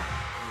Gilmore.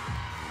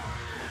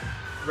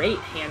 Great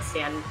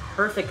handstand,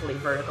 perfectly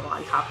vertical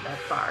on top of that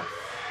bar.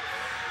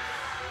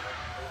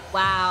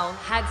 Wow,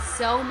 had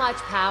so much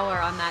power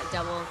on that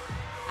double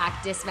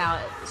act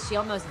dismount. She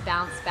almost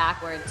bounced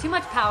backward. Too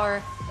much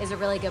power is a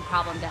really good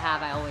problem to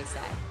have, I always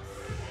say.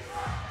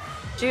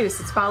 Juice,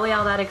 it's probably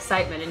all that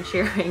excitement and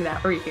cheering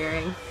that we're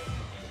hearing.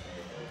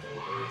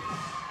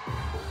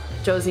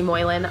 Josie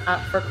Moylan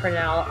up for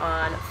Cornell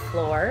on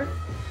floor,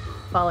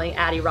 following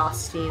Addie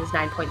Rothstein's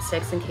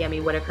 9.6 and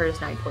Cami Whitaker's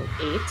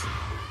 9.8.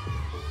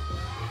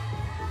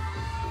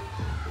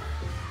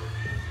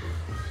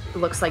 It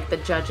looks like the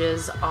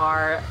judges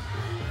are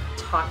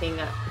talking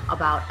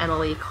about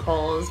Emily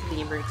Cole's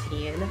beam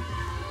routine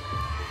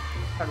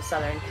from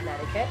Southern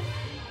Connecticut.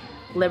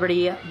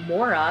 Liberty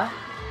Mora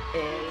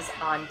is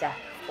on deck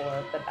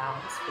for the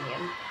balance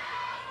beam.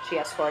 She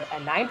has scored a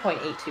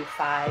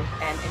 9.825,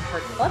 and in her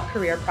club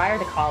career prior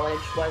to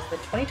college was the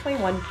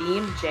 2021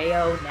 Beam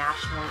JO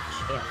National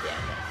Champion.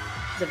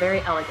 She's a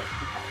very elegant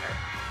competitor.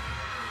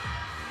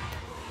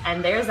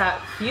 And there's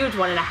that huge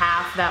 1.5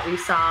 that we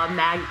saw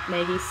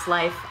Maggie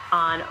Slife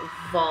on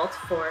vault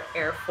for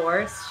Air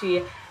Force.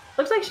 She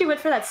looks like she went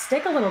for that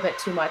stick a little bit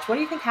too much. What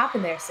do you think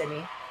happened there,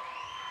 Sydney?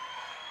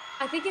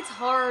 I think it's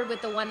hard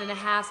with the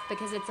 1.5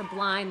 because it's a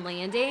blind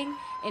landing.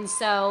 And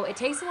so it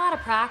takes a lot of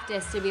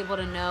practice to be able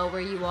to know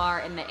where you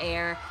are in the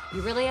air.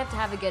 You really have to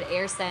have a good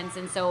air sense.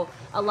 And so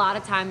a lot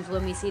of times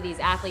when we see these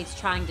athletes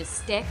trying to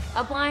stick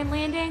a blind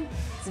landing,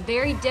 it's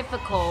very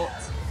difficult.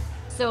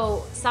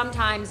 So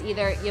sometimes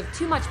either you have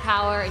too much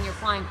power and you're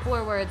flying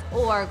forwards,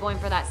 or going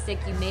for that stick,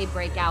 you may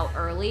break out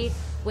early,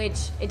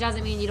 which it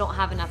doesn't mean you don't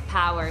have enough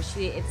power.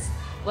 It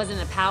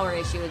wasn't a power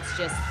issue, it's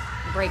just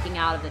breaking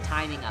out of the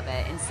timing of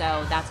it. And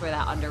so that's where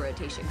that under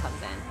rotation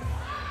comes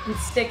in. And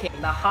sticking,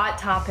 the hot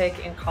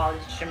topic in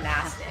college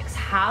gymnastics.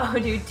 How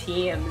do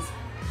teams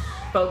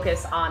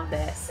focus on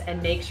this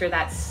and make sure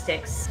that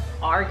sticks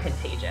are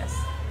contagious?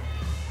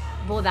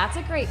 Well, that's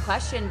a great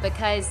question,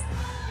 because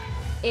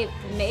it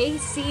may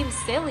seem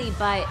silly,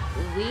 but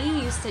we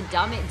used to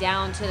dumb it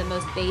down to the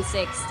most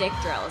basic stick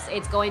drills.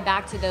 It's going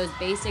back to those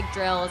basic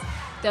drills,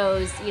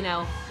 those,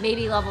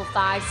 maybe level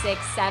 5,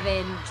 6,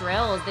 7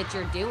 drills that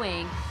you're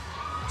doing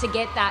to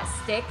get that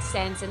stick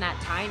sense and that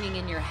timing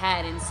in your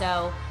head. And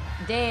so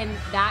then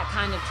that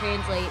kind of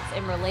translates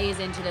and relays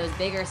into those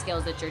bigger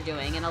skills that you're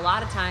doing. And a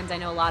lot of times I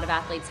know a lot of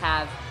athletes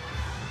have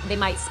they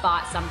might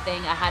spot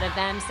something ahead of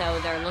them, so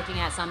they're looking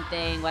at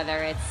something, whether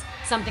it's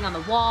something on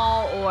the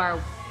wall or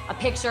a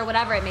picture,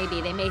 whatever it may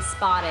be. They may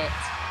spot it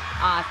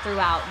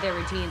throughout their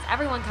routines.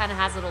 Everyone kind of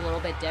has it a little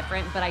bit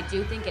different, but I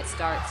do think it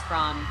starts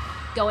from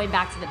going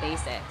back to the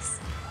basics.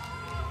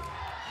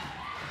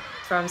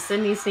 From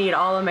Sydney SNEAD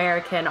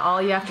All-American,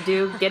 all you have to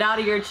do, get out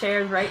of your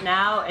chairs right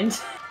now and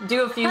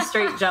do a few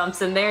straight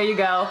jumps, and there you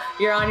go.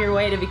 You're on your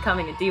way to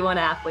becoming a D1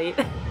 athlete.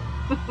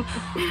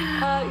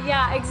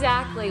 Yeah,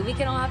 exactly. We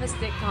can all have a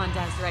stick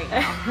contest right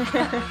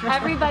now.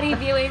 Everybody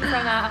viewing from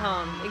at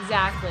home.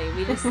 Exactly.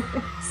 We just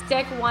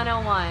stick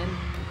 101.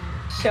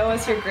 Show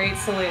us your great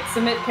salute.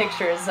 Submit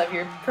pictures of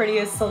your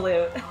prettiest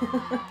salute.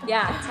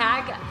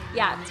 Tag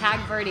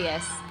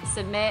Virtius.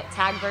 Submit,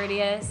 tag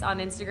Virtius on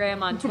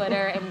Instagram, on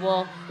Twitter, and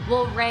we'll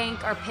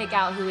rank or pick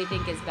out who we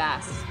think is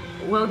best.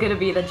 We're gonna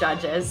be the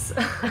judges.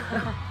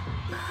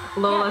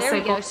 Lola, there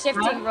we go.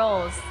 Shifting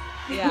roles.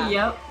 Yeah.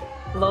 Yep.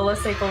 Lola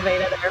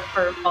Sepulveda there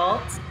for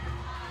vault.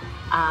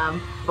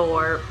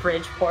 For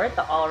Bridgeport,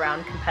 the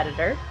all-around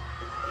competitor.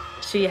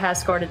 She has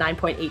scored a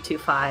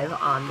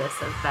 9.825 on this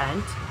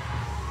event.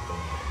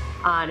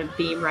 On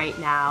beam right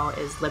now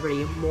is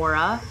Liberty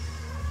Mora.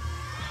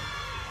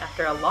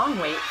 After a long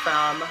wait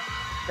from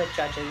the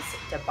judges'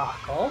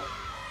 debacle.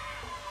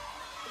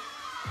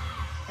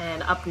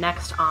 And up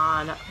next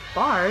on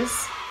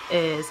bars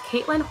is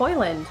Caitlin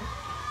Hoyland.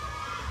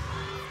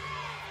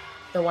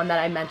 The one that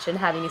I mentioned,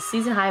 having a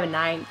season high of a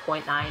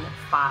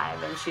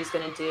 9.95, and she's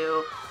going to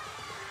do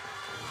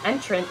an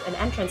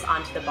entrance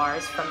onto the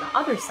bars from the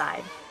other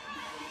side,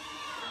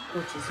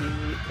 which is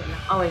unique and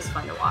always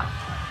fun to watch.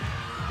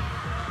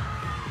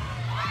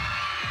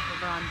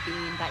 Over on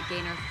beam, that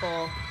gainer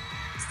full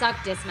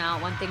stuck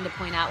dismount. One thing to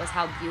point out was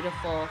how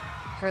beautiful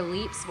her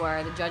leaps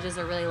were. The judges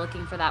are really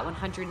looking for that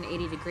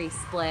 180-degree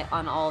split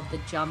on all of the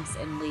jumps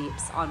and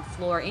leaps on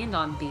floor and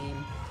on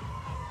beam.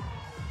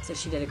 So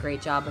she did a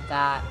great job with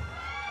that.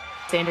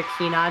 Sandra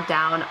Kina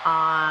down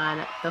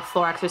on the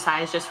floor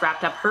exercise just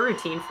wrapped up her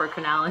routine for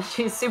Cornell, and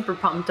she's super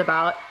pumped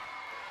about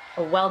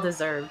a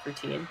well-deserved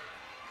routine.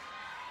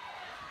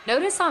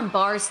 Notice on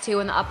bars too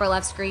in the upper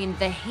left screen,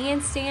 the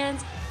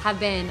handstands have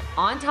been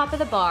on top of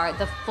the bar.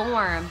 The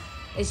form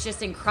is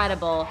just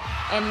incredible.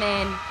 And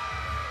then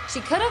she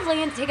could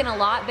have taken a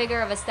lot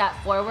bigger of a step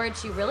forward.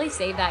 She really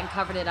saved that and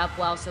covered it up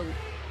well. So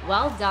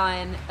well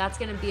done. That's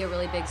going to be a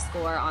really big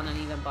score on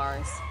uneven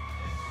bars.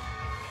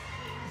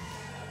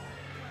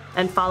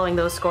 And following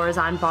those scores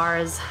on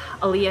bars,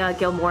 Aaliyah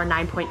Gilmore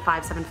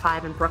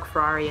 9.575 and Brooke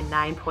Ferrari a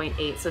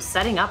 9.8. So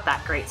setting up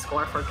that great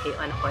score for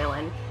Caitlin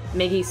Hoyland.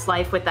 Miggy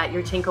Slife with that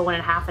Yurchenko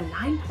 1.5 and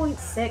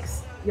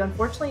 9.6. You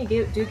unfortunately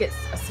do get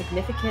a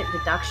significant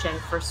deduction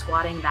for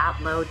squatting that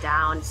low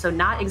down. So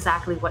not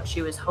exactly what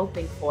she was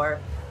hoping for.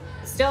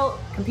 Still,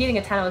 competing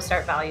a 10.0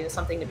 start value is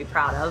something to be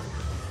proud of.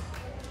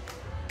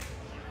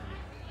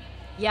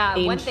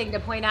 Yeah, one thing to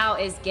point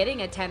out is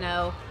getting a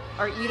 10.0,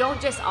 or you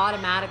don't just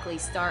automatically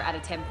start at a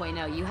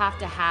 10.0. You have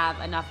to have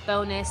enough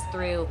bonus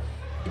through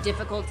the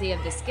difficulty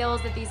of the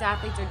skills that these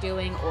athletes are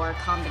doing, or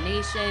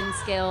combination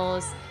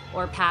skills,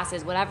 or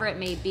passes, whatever it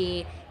may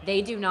be.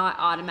 They do not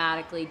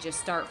automatically just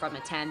start from a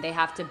 10. They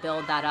have to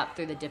build that up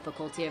through the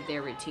difficulty of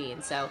their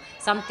routine. So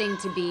something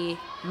to be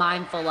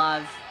mindful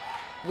of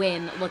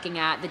when looking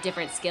at the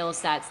different skill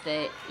sets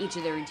that each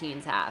of the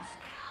routines have.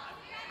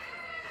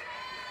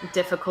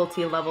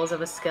 Difficulty levels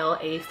of a skill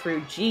A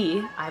through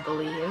G, I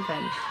believe,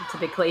 and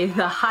typically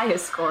the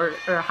highest score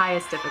or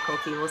highest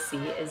difficulty we'll see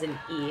is an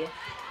E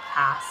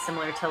pass,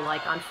 similar to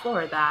like on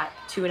floor, that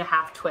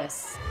 2.5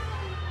 twists.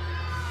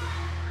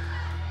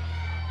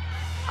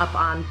 Up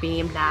on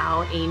beam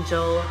now,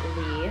 Angel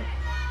Lee.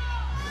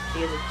 She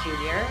is a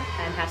junior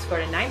and has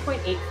scored a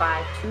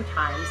 9.85 2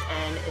 times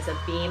and is a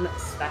beam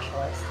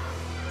specialist.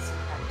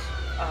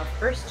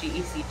 First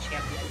GEC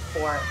champion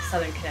for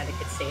Southern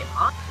Connecticut State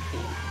on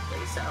beam.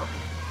 So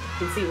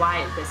you can see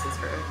why this is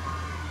her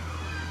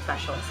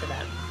specialist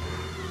event.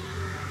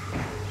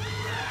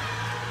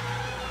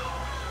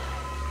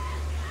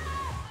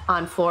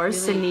 On floor, really?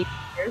 Sydney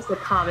Peters, the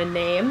common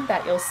name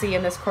that you'll see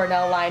in this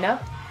Cornell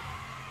lineup.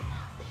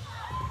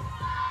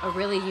 A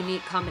really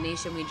unique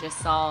combination we just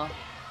saw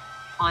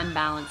on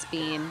balance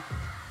beam.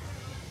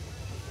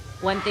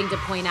 One thing to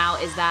point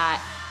out is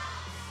that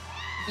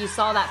you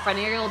saw that front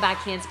aerial back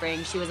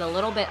handspring. She was a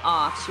little bit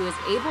off. She was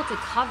able to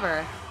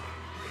cover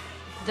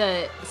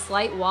the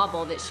slight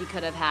wobble that she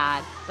could have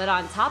had. But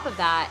on top of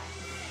that,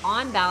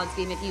 on balance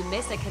beam, if you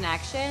miss a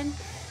connection,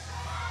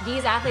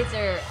 these athletes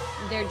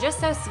they're just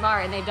so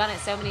smart, and they've done it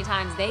so many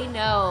times. They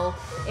know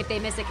if they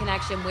miss a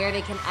connection where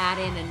they can add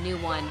in a new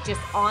one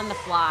just on the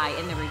fly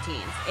in the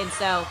routines. And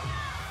so,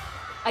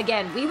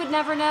 again, we would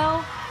never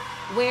know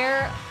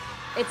where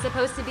it's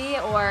supposed to be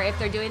or if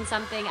they're doing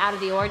something out of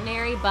the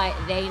ordinary, but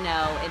they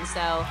know. And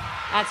so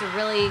that's a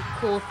really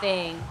cool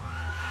thing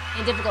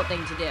and difficult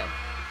thing to do.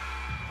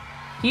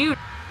 Huge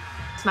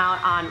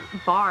dismount on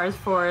bars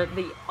for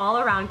the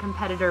all-around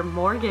competitor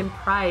Morgan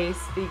Price.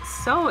 Being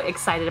so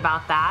excited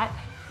about that.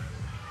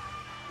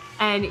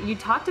 And you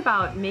talked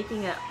about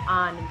making it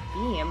on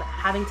beam,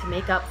 having to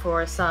make up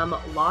for some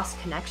lost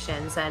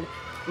connections. And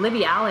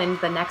Libby Allen,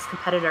 the next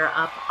competitor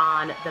up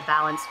on the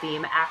balance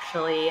beam,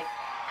 actually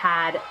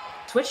had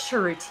switched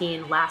her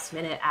routine last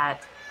minute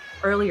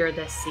earlier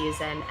this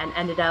season and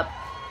ended up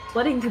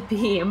splitting the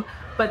beam.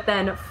 But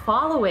then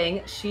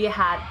following, she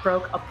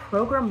broke a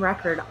program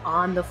record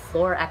on the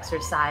floor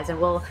exercise, and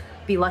we'll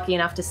be lucky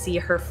enough to see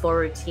her floor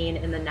routine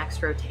in the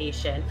next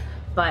rotation.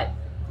 But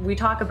we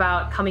talk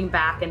about coming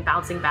back and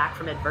bouncing back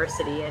from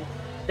adversity, and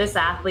this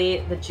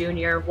athlete, the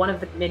junior, one of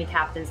the mini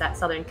captains at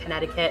Southern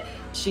Connecticut,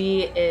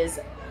 she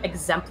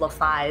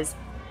exemplifies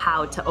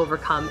how to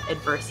overcome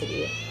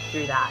adversity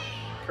through that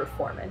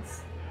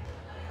performance.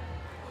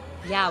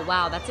 Yeah,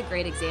 wow, that's a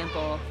great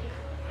example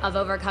of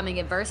overcoming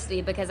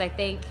adversity, because I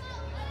think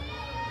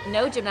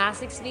no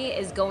gymnastics meet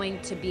is going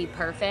to be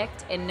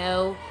perfect, and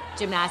no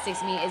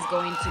gymnastics meet is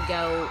going to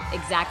go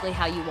exactly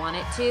how you want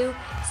it to.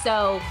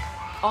 So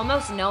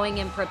almost knowing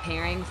and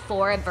preparing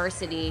for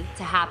adversity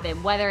to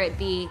happen, whether it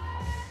be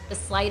the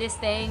slightest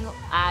thing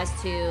as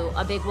to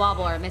a big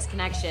wobble or a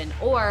misconnection,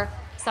 or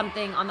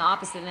something on the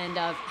opposite end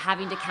of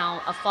having to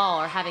count a fall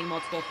or having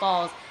multiple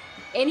falls.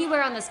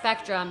 Anywhere on the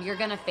spectrum, you're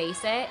gonna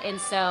face it. And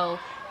so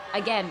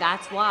again,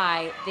 that's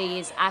why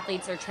these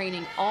athletes are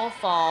training all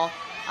fall,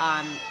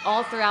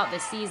 all throughout the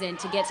season,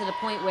 to get to the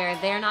point where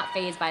they're not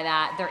fazed by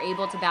that. They're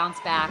able to bounce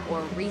back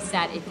or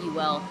reset, if you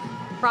will,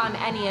 from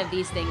any of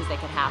these things that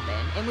could happen.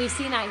 And we've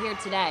seen that here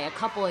today, a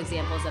couple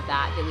examples of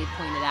that we've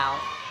pointed out.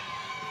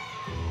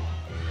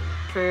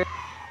 For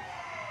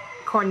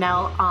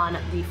Cornell on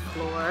the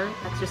floor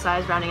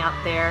exercise, rounding out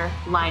their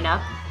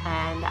lineup.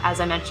 And as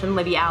I mentioned,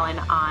 Libby Allen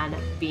on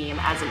beam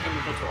as an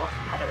individual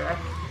competitor.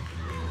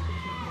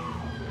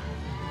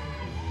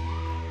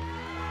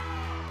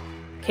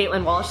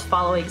 Caitlin Walsh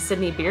following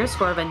Sydney Beer's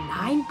score of a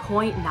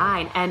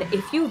 9.9. And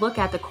if you look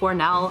at the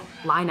Cornell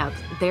lineup,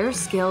 their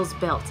skills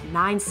built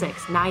 9.6,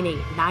 9.8,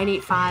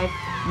 9.85,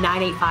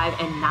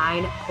 9.85, and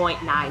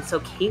 9.9.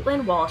 So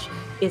Caitlin Walsh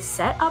is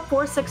set up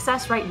for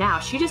success right now.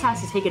 She just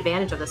has to take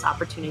advantage of this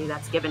opportunity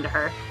that's given to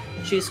her.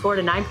 She scored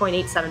a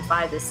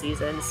 9.875 this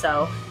season,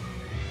 so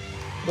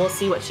we'll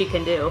see what she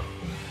can do.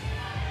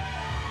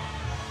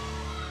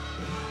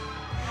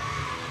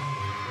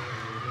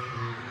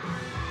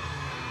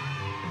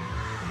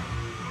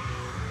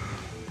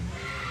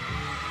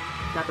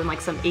 Nothing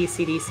like some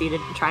AC/DC to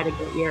try to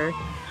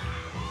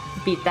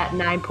beat that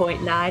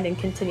 9.9 and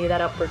continue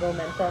that upward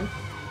momentum.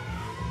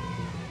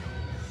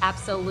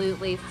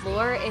 Absolutely.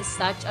 Floor is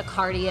such a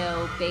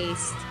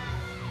cardio-based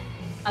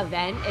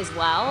event as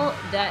well.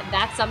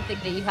 That's something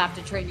that you have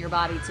to train your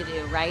body to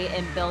do, right?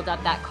 And build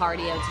up that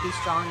cardio to be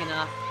strong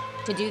enough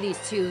to do these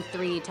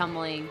 2-3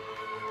 tumbling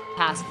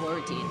past floor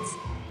routines.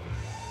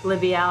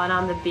 Libby Allen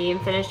on the beam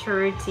finished her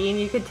routine.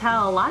 You could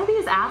tell a lot of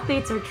these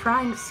athletes are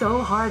trying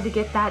so hard to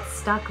get that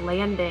stuck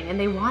landing, and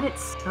they want it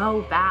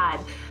so bad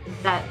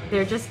that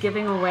they're just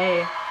giving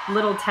away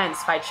little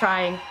tenths by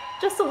trying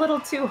just a little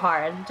too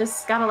hard.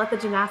 Just gotta let the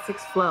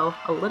gymnastics flow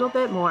a little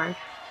bit more.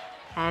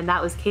 And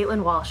that was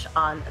Caitlin Walsh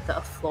on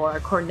the floor.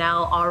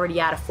 Cornell already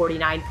at a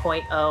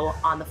 49.0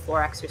 on the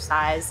floor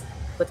exercise,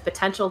 with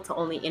potential to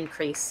only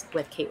increase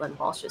with Caitlin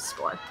Walsh's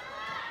score.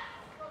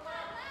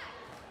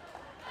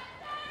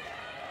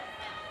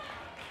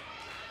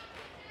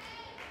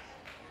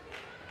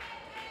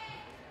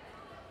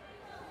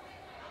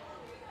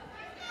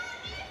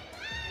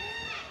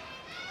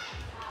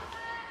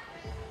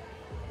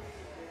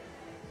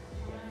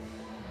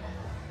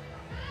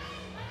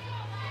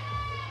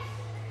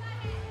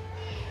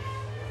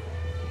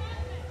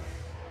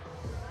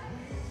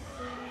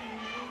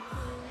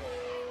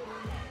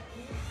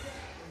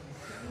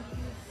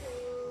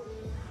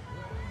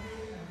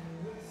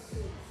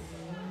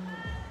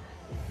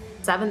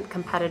 Seventh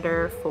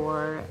competitor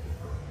for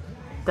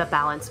the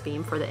balance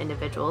beam for the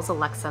individuals,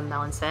 Alexa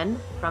Melanson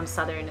from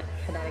Southern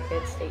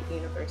Connecticut State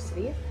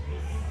University.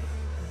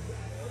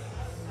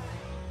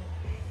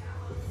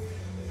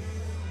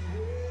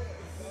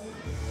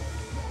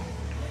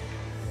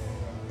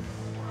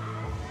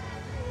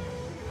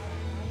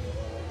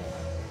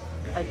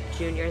 A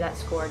junior that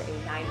scored a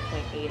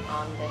 9.8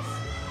 on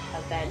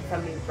this event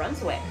from New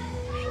Brunswick,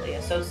 actually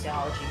a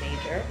sociology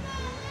major.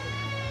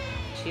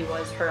 She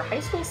was her high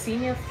school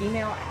senior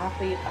female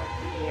athlete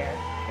of the year.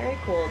 Very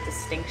cool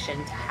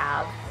distinction to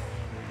have.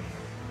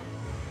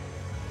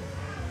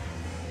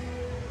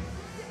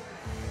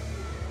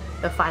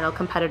 The final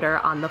competitor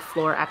on the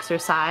floor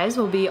exercise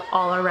will be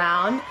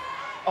all-around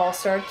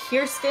all-star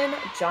Kirsten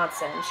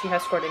Johnson. She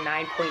has scored a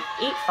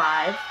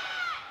 9.85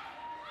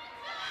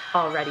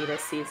 already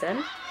this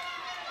season.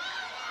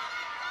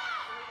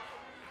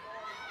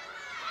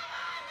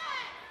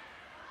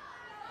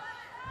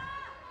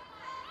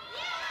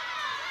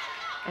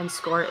 And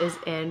score is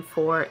in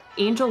for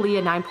Angel Lee,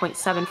 a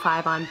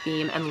 9.75 on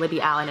beam, and Libby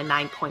Allen, a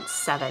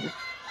 9.7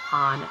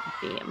 on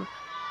beam.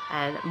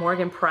 And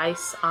Morgan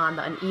Price on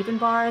the uneven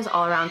bars,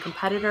 all-around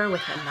competitor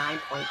with a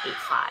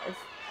 9.85.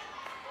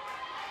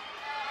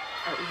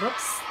 It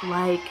looks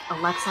like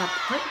Alexa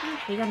put her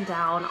hand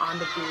down on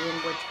the beam,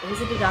 which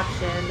is a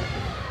deduction,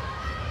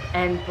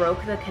 and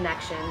broke the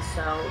connection,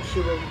 so she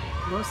will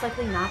most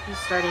likely not be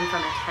starting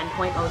from a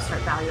 10.0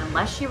 start value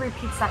unless she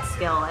repeats that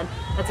skill. And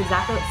that's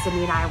exactly what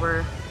Sydney and I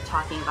were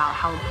talking about,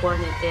 how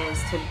important it is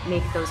to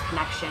make those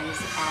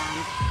connections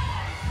and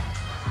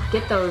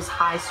get those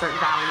high start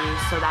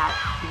values so that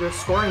your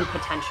scoring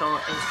potential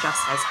is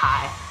just as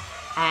high.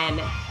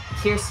 And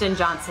Kirsten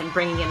Johnson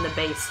bringing in the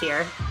base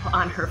here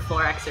on her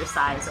floor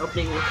exercise,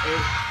 opening with a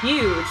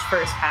huge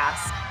first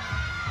pass.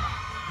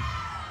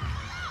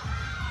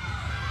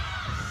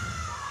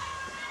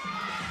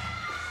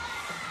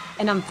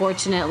 And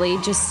unfortunately,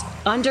 just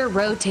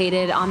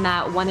under-rotated on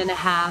that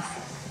 1.5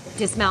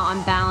 dismount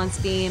on balance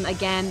beam.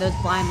 Again, those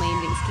blind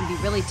landings can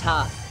be really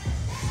tough.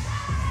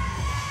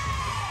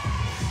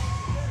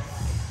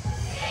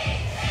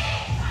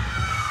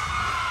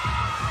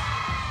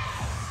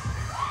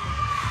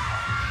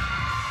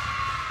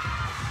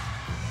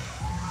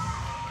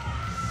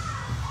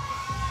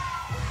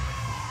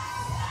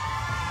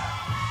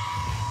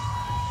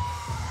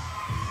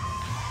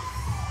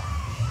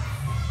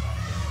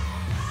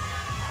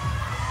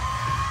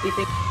 Do you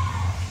think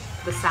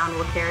the sound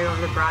will carry over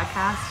the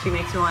broadcast? She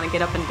makes me want to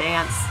get up and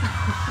dance.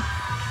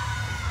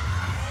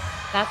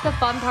 That's the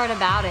fun part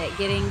about it,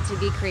 getting to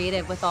be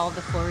creative with all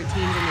the floor routines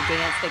and the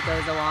dance that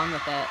goes along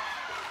with it.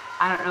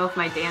 I don't know if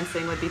my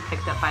dancing would be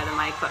picked up by the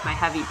mic, but my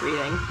heavy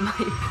breathing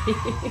might be.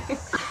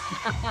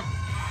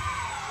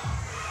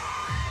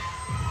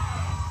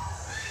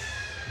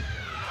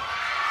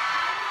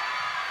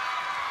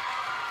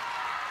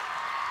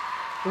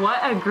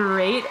 What a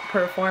great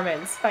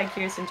performance by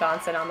Kirsten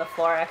Johnson on the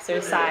floor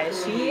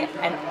exercise. She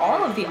and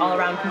all of the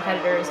all-around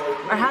competitors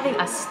are having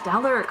a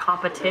stellar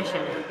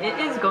competition. It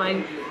is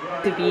going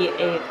to be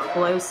a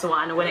close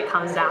one when it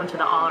comes down to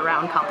the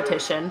all-around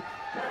competition.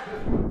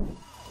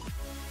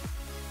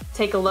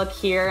 Take a look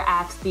here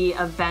at the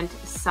event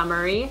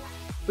summary.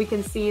 We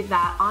can see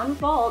that on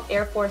vault,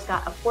 Air Force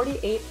got a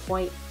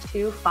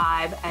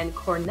 48.25, and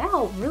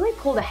Cornell really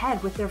pulled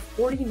ahead with their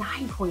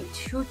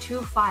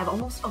 49.225,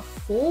 almost a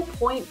full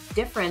point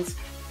difference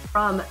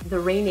from the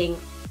reigning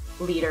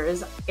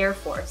leaders, Air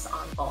Force,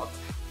 on vault.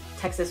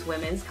 Texas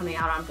Women's coming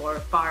out on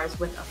bars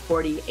with a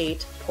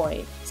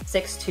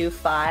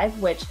 48.625,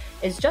 which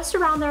is just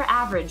around their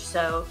average,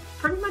 so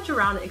pretty much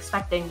around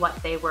expecting what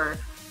they were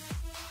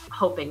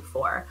hoping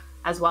for,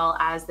 as well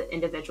as the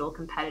individual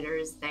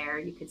competitors there.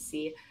 You could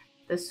see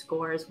the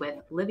scores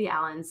with Libby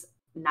Allen's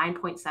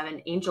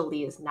 9.7, Angel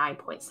Lee is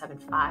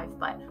 9.75,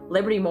 but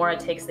Liberty Mora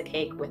takes the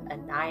cake with a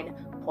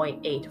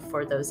 9.8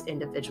 for those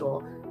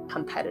individual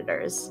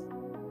competitors.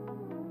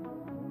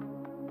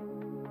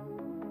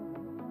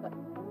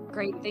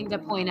 Great thing to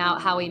point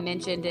out, how we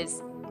mentioned,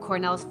 is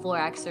Cornell's floor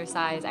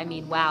exercise. I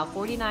mean, wow,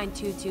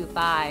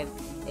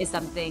 49.225 is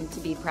something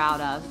to be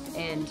proud of,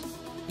 and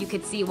you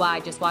could see why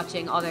just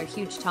watching all their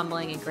huge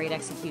tumbling and great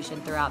execution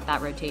throughout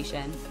that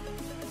rotation.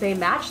 They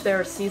matched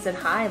their season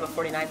high of a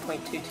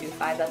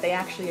 49.225 that they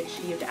actually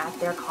achieved at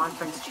their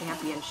conference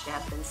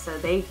championship, and so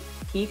they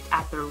peaked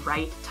at the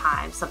right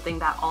time, something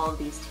that all of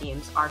these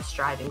teams are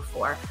striving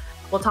for.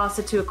 We'll toss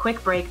it to a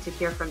quick break to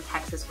hear from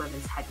Texas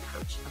Women's head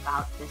coach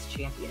about this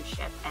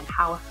championship and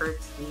how her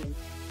team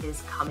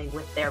is coming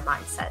with their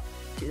mindset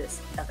to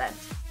this event.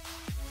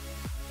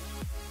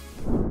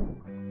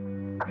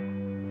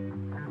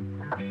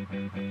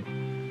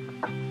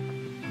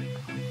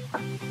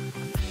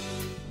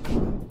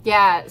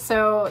 Yeah,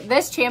 so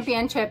this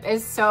championship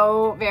is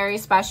so very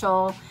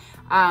special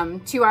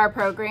to our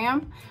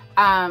program.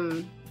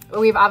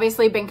 We've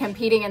obviously been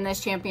competing in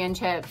this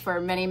championship for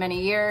many,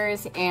 many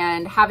years,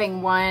 and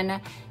having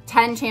won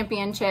 10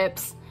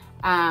 championships,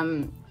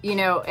 you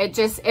know,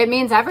 it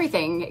means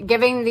everything.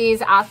 Giving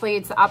these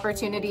athletes the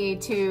opportunity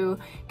to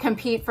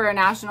compete for a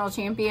national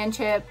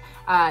championship,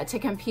 to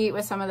compete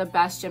with some of the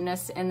best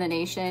gymnasts in the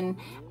nation,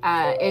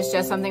 is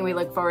just something we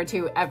look forward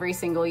to every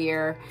single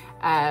year.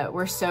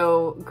 We're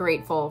so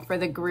grateful for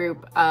the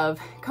group of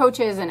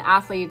coaches and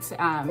athletes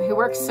who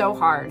work so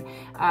hard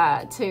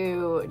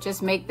to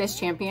just make this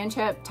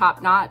championship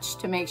top notch,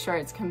 to make sure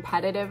it's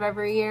competitive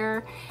every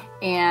year.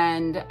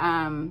 And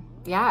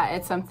yeah,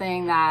 it's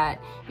something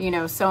that, you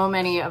know, so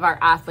many of our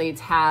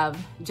athletes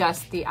have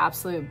just the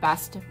absolute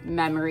best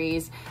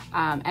memories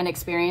and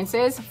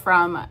experiences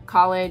from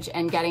college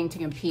and getting to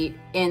compete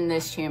in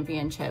this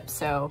championship.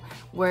 So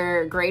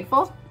we're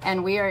grateful,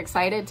 and we are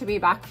excited to be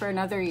back for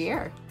another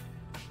year.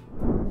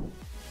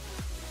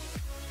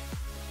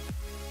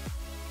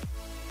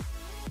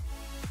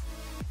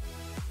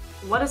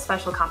 What a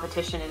special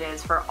competition it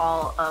is for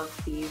all of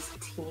these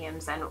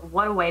teams, and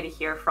what a way to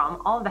hear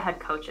from all of the head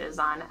coaches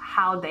on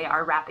how they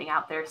are wrapping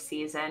out their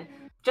season.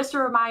 Just a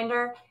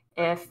reminder,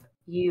 if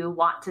you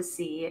want to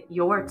see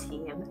your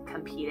team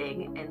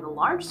competing in the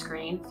large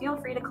screen, feel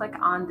free to click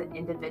on the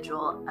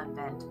individual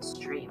event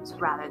streams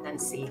rather than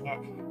seeing it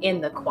in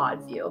the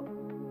quad view.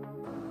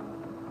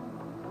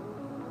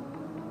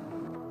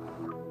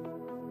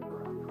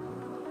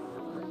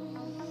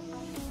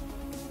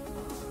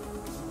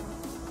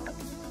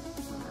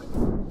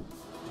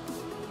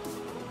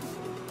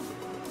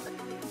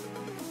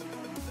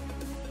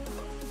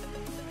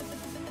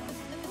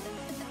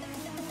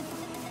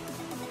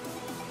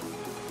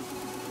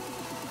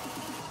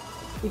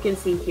 You can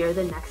see here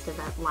the next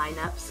event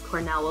lineups.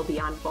 Cornell will be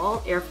on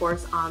vault, Air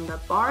Force on the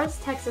bars,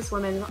 Texas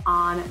women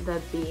on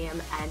the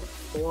beam, and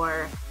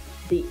for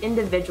the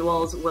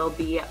individuals will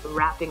be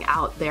wrapping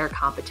out their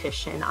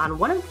competition on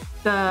one of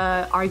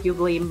the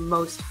arguably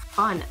most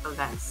fun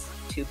events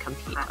to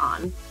compete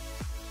on.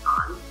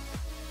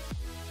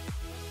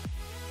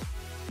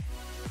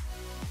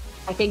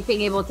 I think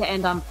being able to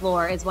end on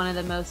floor is one of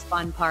the most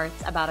fun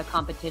parts about a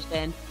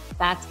competition.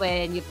 That's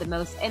when you have the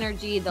most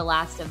energy, the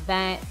last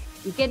event.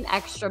 You get an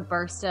extra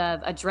burst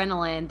of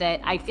adrenaline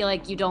that I feel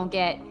like you don't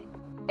get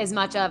as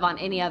much of on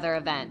any other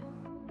event.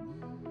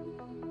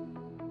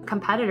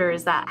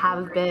 Competitors that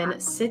have been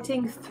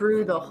sitting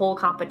through the whole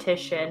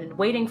competition,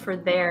 waiting for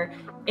their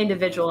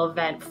individual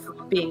event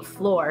being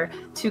floor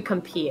to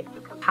compete.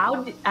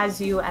 How,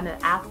 as you and an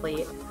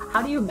athlete,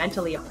 how do you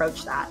mentally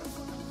approach that?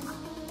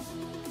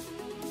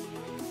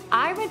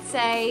 I would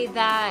say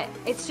that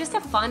it's just a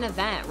fun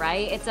event,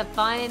 right?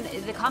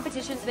 The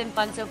competition's been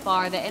fun so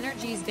far. The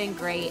energy's been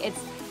great. It's,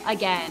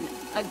 again,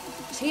 a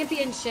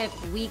championship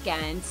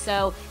weekend.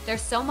 So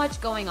there's so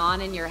much going on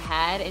in your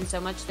head and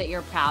so much that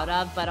you're proud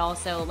of, but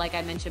also, like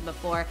I mentioned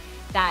before,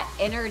 that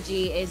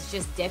energy is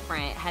just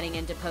different heading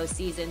into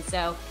postseason.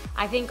 So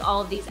I think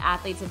all of these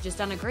athletes have just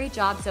done a great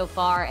job so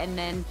far. And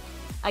then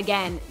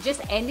again,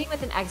 just ending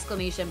with an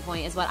exclamation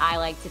point is what I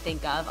like to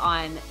think of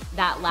on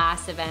that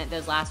last event,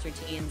 those last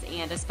routines,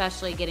 and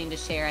especially getting to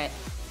share it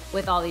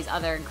with all these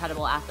other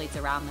incredible athletes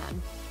around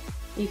them.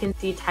 You can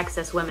see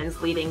Texas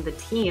women's leading the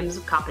teams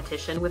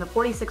competition with a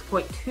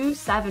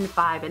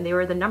 46.275, and they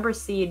were the number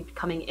seed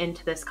coming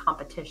into this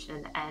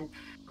competition, and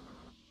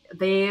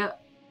they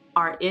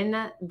are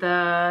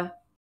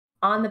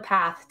on the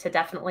path to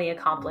definitely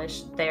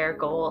accomplish their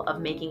goal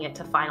of making it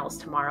to finals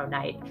tomorrow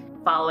night.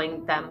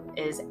 Following them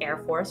is Air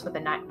Force with a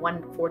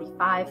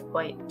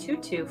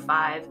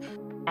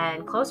 145.225,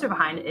 and closer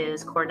behind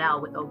is Cornell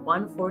with a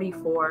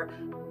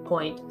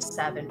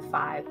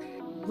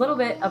 144.75. A little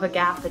bit of a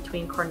gap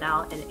between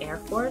Cornell and Air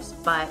Force,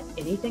 but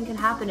anything can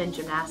happen in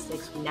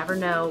gymnastics. We never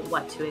know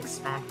what to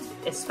expect,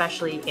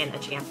 especially in a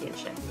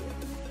championship.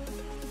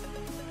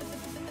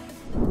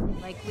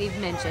 Like we've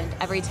mentioned,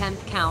 every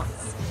 10th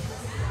counts.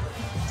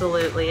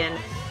 Absolutely, and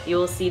you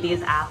will see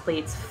these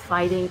athletes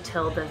fighting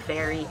till the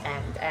very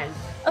end, and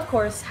of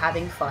course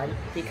having fun,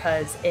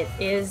 because it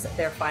is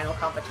their final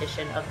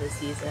competition of the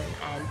season,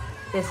 and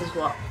this is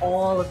what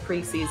all of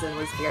preseason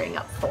was gearing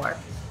up for.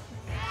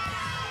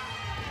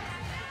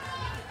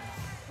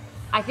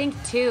 I think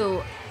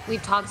too,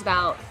 we've talked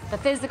about the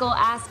physical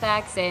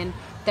aspects and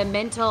the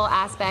mental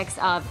aspects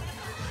of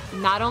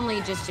not only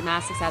just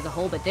gymnastics as a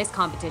whole, but this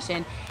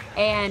competition.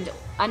 And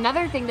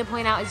another thing to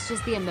point out is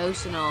just the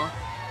emotional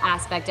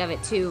aspect of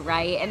it too,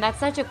 right? And that's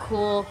such a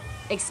cool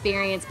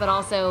experience, but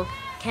also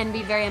can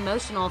be very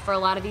emotional for a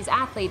lot of these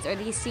athletes or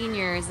these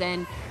seniors.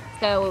 And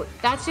so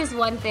that's just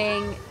one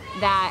thing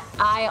that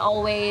I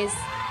always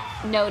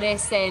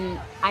notice.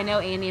 And I know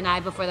Andy and I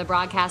before the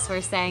broadcast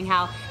were saying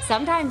how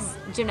sometimes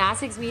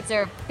gymnastics meets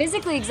are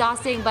physically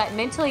exhausting, but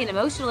mentally and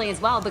emotionally as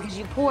well, because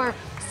you pour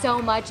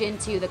so much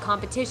into the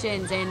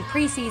competitions and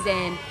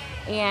preseason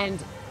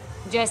and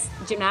just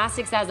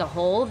gymnastics as a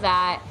whole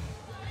that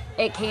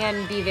it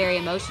can be very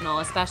emotional,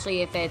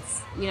 especially if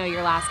it's, you know,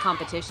 your last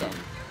competition.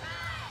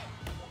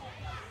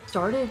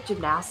 Started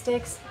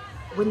gymnastics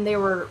when they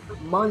were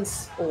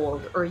months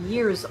old or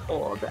years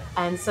old,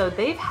 and so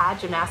they've had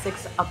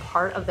gymnastics a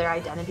part of their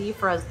identity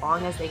for as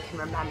long as they can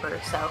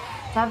remember. So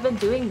to have been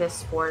doing this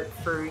sport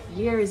for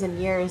years and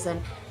years and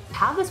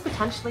have this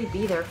potentially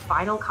be their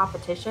final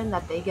competition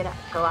that they get to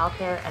go out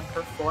there and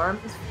perform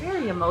is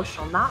very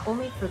emotional, not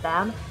only for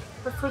them,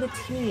 but for the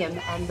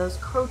team and those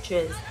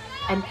coaches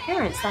and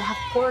parents that have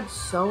poured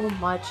so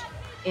much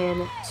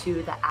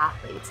into the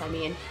athletes. I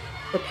mean,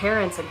 the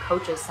parents and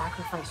coaches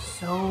sacrifice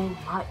so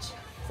much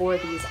for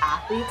these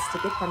athletes to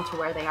get them to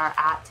where they are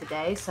at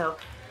today. So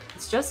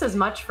it's just as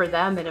much for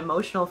them and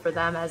emotional for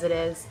them as it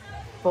is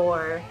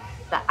for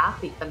the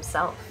athlete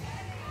themselves.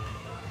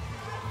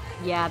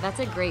 Yeah, that's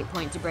a great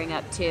point to bring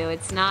up too.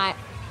 It's not,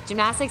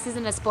 gymnastics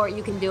isn't a sport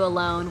you can do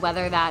alone,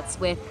 whether that's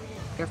with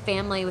your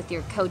family, with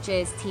your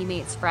coaches,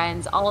 teammates,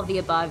 friends, all of the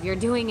above. You're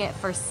doing it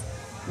for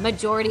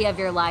majority of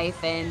your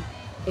life. And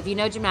if you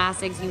know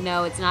gymnastics, you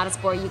know it's not a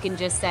sport you can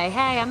just say,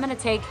 hey, I'm going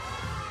to take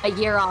a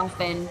year off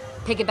and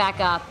pick it back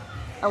up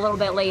a little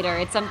bit later.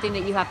 It's something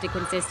that you have to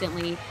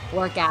consistently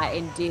work at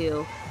and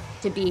do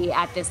to be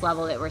at this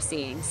level that we're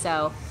seeing.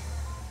 So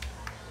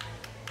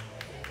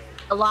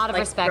a lot of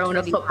respect throwing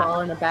for a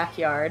football in the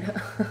backyard.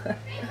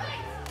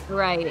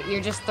 Right,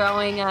 you're just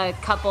throwing a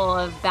couple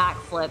of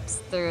backflips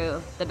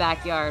through the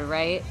backyard,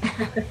 right?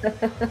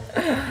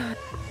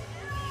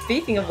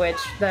 Speaking of which,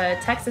 the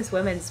Texas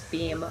women's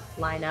beam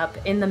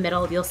lineup, in the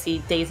middle you'll see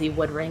Daisy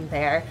Woodring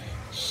there.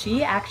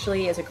 She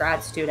actually is a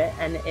grad student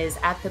and is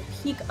at the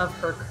peak of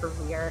her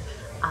career.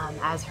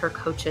 As her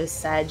coaches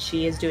said,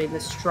 she is doing the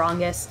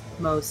strongest,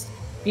 most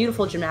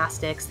beautiful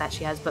gymnastics that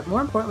she has, but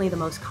more importantly, the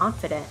most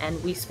confident.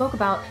 And we spoke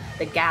about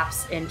the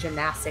gaps in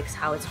gymnastics,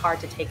 how it's hard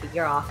to take a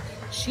year off.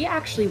 She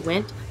actually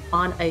went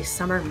on a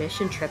summer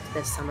mission trip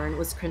this summer and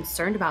was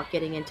concerned about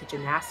getting into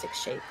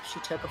gymnastics shape. She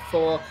took a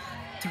full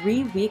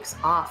 3 weeks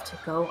off to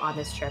go on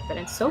this trip. And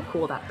it's so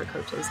cool that her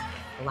coaches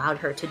allowed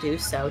her to do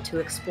so, to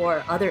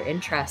explore other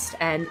interests.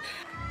 And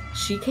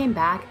she came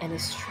back and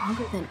is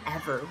stronger than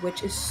ever,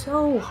 which is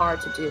so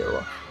hard to do.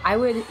 I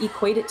would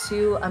equate it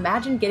to,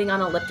 imagine getting on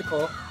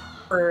elliptical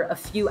for a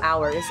few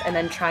hours and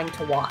then trying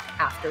to walk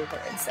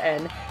afterwards.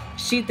 And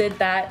she did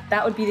that.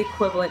 That would be the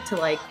equivalent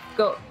to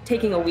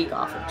taking a week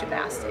off of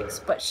gymnastics,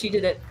 but she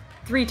did it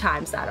 3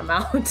 times that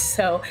amount.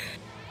 So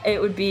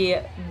it would be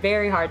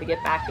very hard to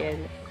get back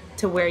in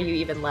to where you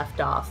even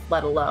left off,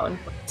 let alone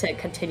to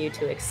continue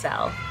to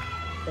excel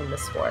in the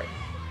sport.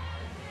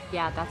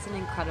 Yeah, that's an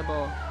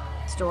incredible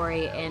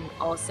story, and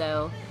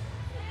also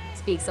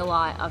speaks a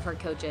lot of her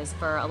coaches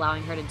for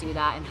allowing her to do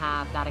that and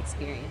have that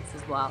experience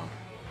as well.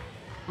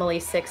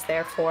 Emily 6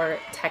 there for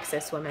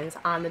Texas women's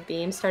on the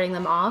beam. Starting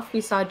them off,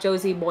 we saw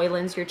Josie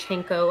Moylan's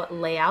Yurchenko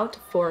layout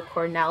for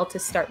Cornell to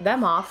start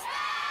them off.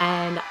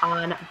 And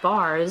on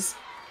bars,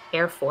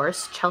 Air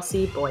Force,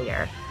 Chelsea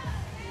Boyer.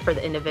 For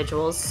the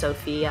individuals,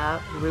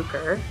 Sophia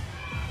Ruker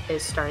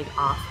is starting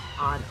off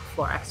on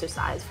floor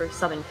exercise for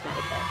Southern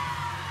Connecticut.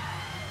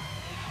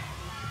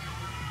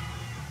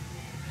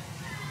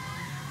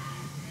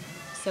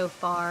 So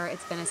far,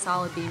 it's been a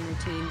solid beam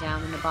routine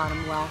down in the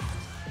bottom left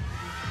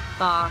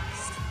box.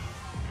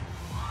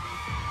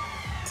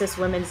 Texas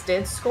women's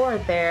did score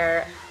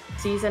their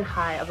season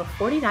high of a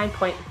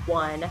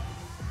 49.1,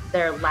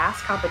 their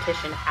last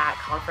competition at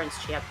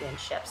conference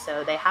championship.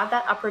 So they have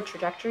that upward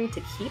trajectory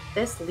to keep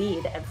this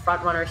lead and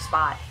front runner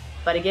spot.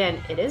 But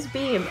again, it is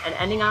beam, and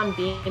ending on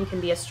beam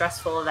can be a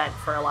stressful event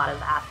for a lot of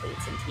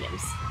athletes and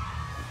teams.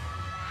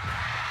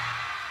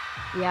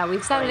 Yeah,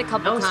 we've said it a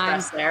couple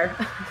times. Stress there.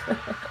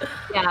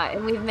 Yeah,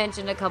 and we've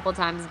mentioned a couple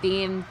times,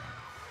 beam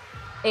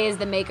is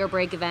the make or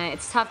break event.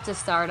 It's tough to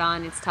start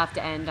on, it's tough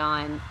to end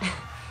on.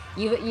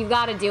 You've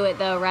got to do it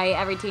though, right?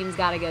 Every team's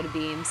got to go to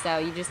beam, so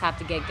you just have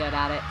to get good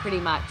at it, pretty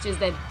much, is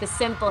the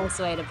simplest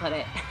way to put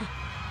it.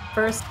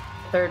 First,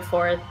 third,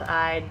 fourth,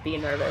 I'd be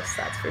nervous,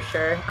 that's for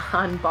sure.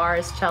 On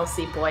bars,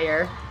 Chelsea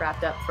Boyer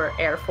wrapped up for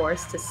Air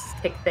Force to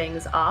kick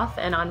things off.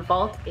 And on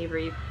vault,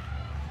 Avery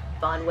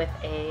Vaughn with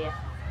a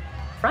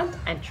front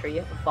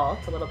entry vault,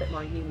 a little bit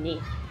more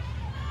unique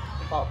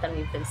vault than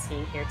we've been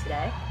seeing here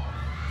today.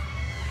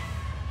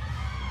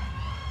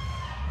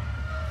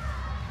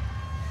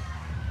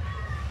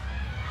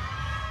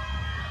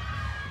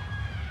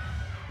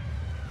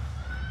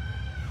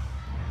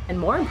 And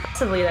more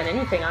impressively than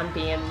anything on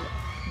beam,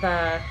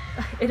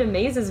 it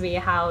amazes me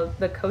how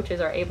the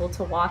coaches are able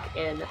to walk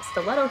in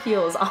stiletto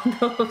heels on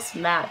those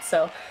mats.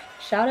 So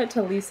shout out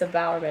to Lisa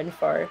Bowerman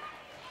for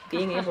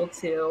being able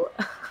to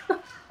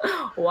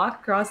walk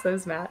across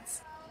those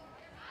mats.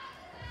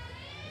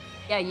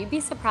 Yeah, you'd be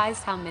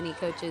surprised how many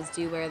coaches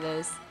do wear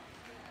those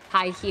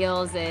high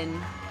heels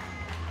and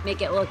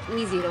make it look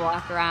easy to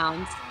walk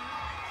around.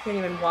 I can't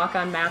even walk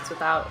on mats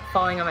without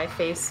falling on my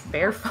face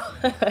barefoot.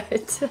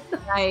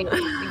 Right,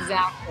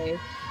 exactly.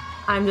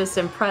 I'm just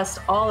impressed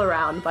all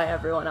around by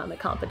everyone on the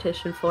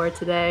competition floor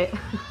today.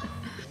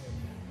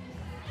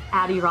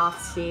 Addie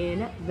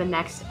Rothstein, the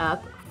next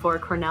up for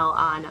Cornell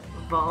on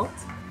vault,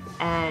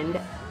 and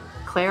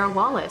Clara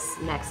Wallace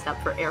next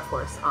up for Air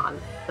Force on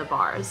the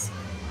bars.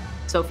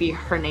 Sophie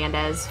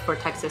Hernandez for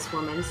Texas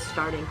Women's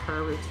starting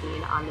her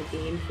routine on the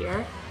beam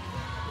here.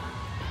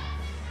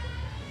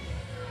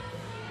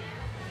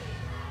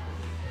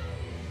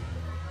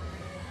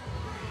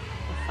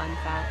 Fun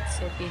fact,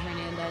 Sophie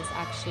Hernandez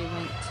actually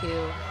went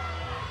to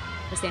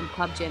the same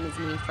club gym as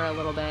me for a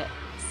little bit.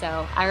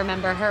 So I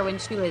remember her when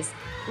she was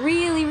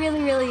really,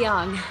 really, really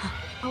young.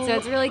 So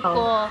it's really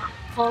cool,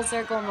 full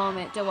circle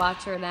moment to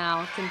watch her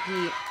now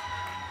compete.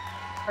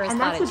 And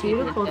that's the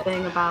beautiful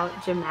thing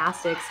about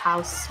gymnastics,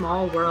 how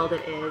small world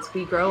it is.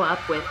 We grow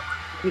up with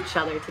each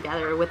other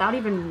together without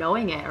even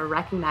knowing it or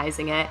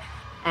recognizing it.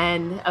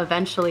 And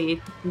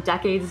eventually,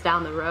 decades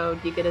down the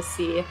road, you get to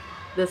see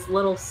this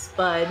little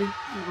spud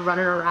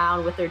running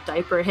around with their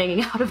diaper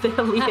hanging out of their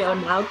Leo,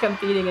 now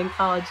competing in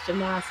college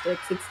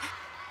gymnastics. It's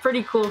a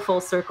pretty cool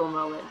full circle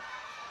moment.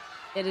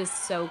 It is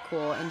so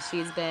cool, and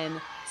she's been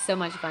so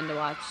much fun to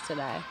watch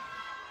today.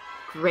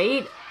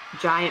 Great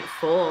giant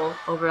full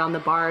over on the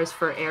bars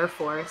for Air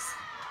Force.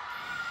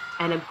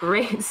 And a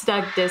great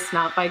stuck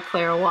dismount by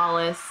Clara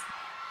Wallace,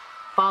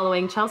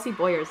 following Chelsea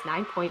Boyer's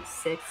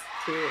 9.625.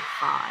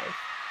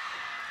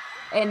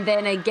 And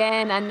then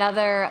again,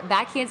 another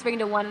back handspring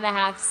to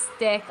 1.5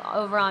 stick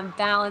over on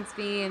balance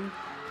beam.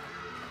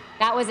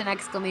 That was an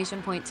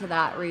exclamation point to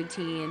that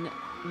routine.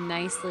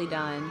 Nicely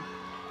done.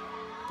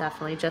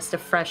 Definitely just a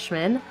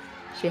freshman.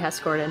 She has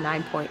scored a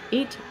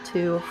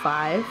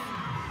 9.825.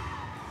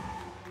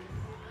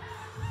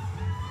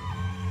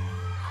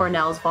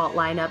 Cornell's vault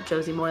lineup,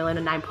 Josie Moylan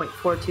a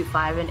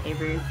 9.425 and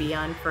Avery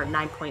Vian for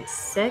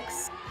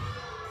 9.6.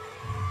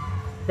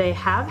 They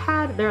have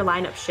had their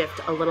lineup shift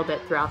a little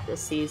bit throughout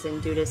this season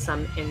due to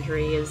some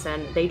injuries,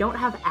 and they don't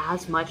have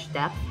as much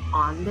depth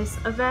on this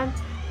event,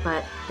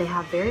 but they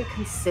have very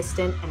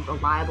consistent and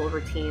reliable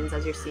routines,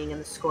 as you're seeing in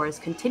the scores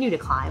continue to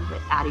climb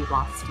with Addie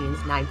Rothstein's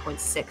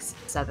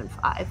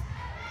 9.675.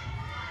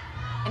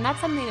 And that's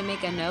something to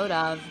make a note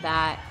of,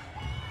 that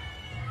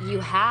you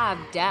have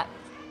depth.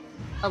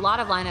 A lot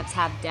of lineups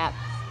have depth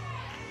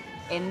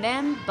in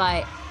them,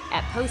 but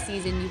at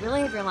postseason, you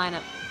really have your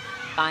lineup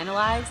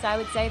finalized, I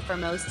would say, for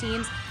most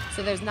teams.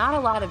 So there's not a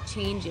lot of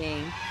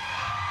changing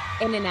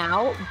in and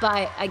out,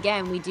 but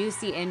again, we do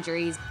see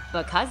injuries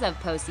because of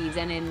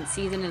postseason, and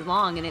season is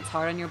long and it's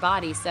hard on your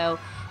body. So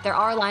there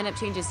are lineup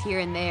changes here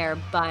and there,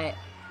 but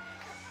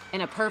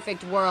in a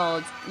perfect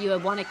world, you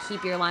would want to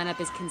keep your lineup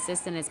as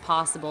consistent as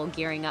possible,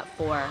 gearing up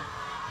for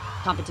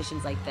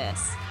competitions like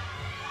this.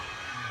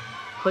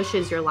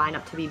 Pushes your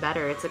lineup to be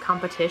better. It's a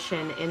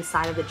competition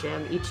inside of the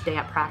gym each day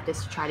at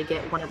practice to try to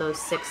get one of those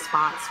 6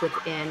 spots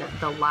within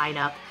the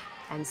lineup.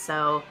 And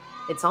so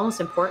it's almost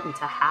important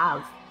to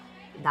have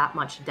that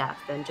much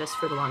depth, and just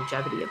for the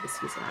longevity of the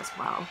season as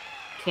well.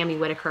 Cami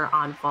Whitaker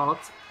on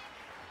vault.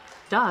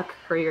 Duck,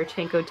 her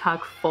Yurchenko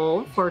tuck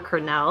full for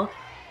Cornell.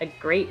 A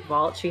great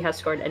vault. She has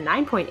scored a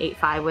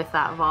 9.85 with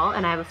that vault,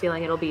 and I have a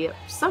feeling it'll be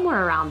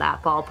somewhere around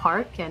that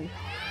ballpark. And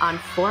on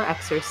floor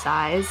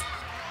exercise,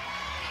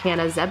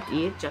 Hannah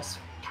Zebdi just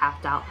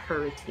capped out her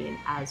routine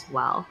as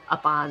well.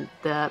 Up on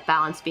the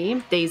balance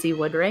beam, Daisy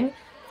Woodring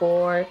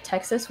for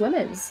Texas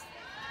Women's.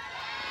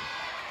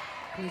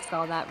 We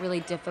saw that really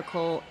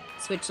difficult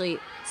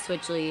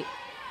switchly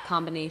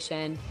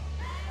combination.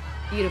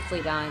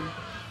 Beautifully done.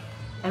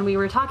 And we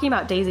were talking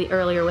about Daisy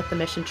earlier with the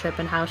mission trip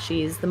and how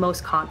she's the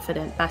most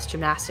confident, best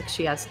gymnastics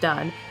she has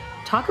done.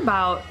 Talk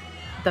about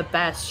the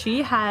best.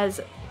 She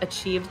has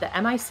achieved the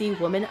MIC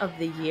Woman of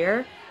the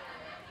Year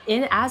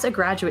as a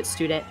graduate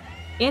student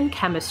in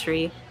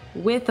chemistry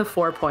with a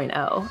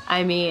 4.0.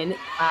 I mean,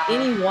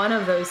 any one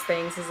of those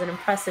things is an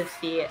impressive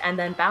feat. And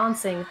then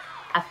balancing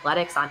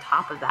athletics on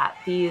top of that.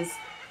 These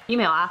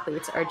female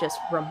athletes are just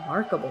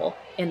remarkable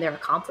in their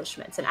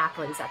accomplishments and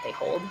accolades that they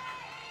hold.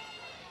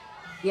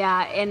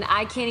 Yeah, and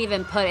I can't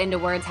even put into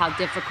words how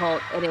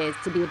difficult it is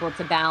to be able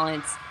to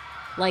balance,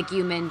 like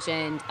you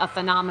mentioned, a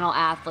phenomenal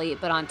athlete,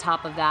 but on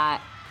top of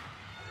that,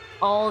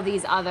 all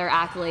these other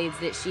accolades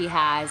that she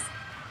has.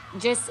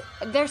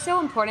 They're so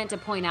important to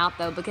point out,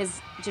 though,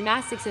 because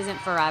gymnastics isn't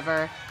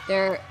forever.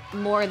 They're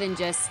more than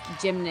just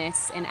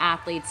gymnasts and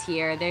athletes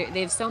here.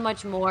 They have so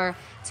much more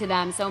to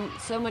them, so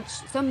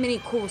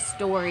many cool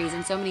stories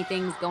and so many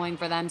things going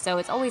for them. So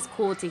it's always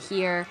cool to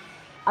hear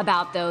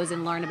about those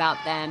and learn about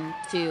them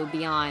too,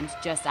 beyond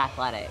just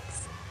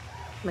athletics.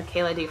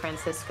 Michaela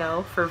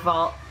DeFrancisco for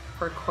vault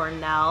for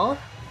Cornell,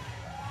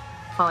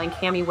 following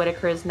Cami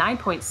Whitaker's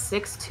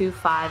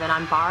 9.625, and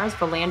on bars,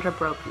 Valandra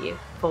Brokey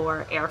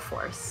for Air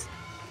Force.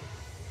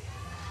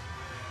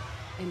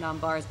 And on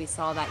bars, we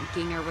saw that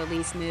Ginger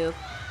release move.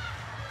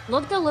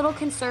 Looked a little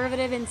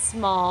conservative and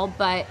small,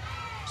 but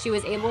she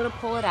was able to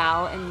pull it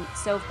out, and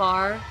so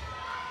far,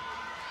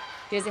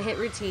 she has a hit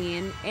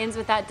routine. Ends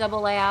with that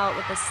double layout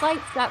with a slight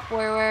step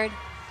forward,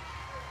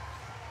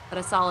 but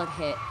a solid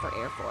hit for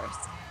Air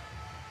Force.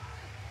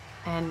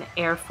 And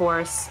Air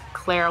Force,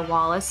 Claire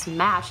Wallace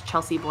matched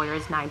Chelsea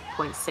Boyer's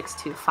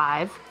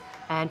 9.625.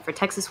 And for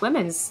Texas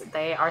Women's,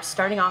 they are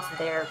starting off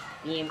their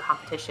beam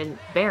competition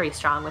very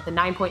strong with a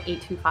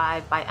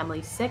 9.825 by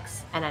Emily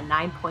Six and a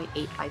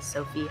 9.8 by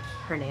Sophie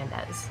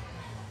Hernandez.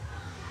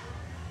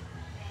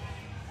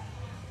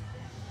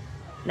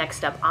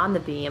 Next up on the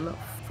beam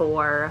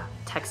for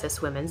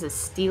Texas Women's is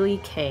Steely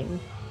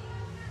King,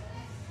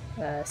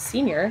 a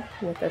senior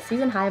with a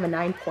season high of a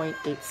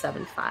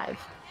 9.875.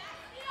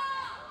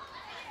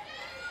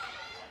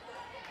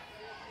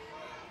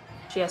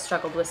 She has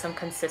struggled with some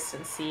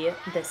consistency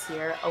this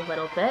year a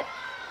little bit,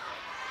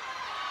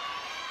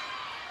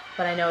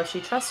 but I know if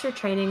she trusts her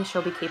training,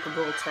 she'll be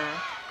capable to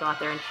go out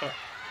there and hit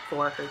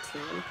for her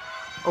team.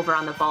 Over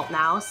on the vault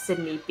now,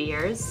 Sydney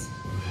Beers.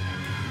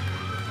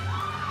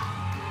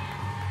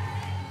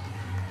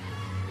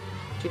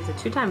 She's a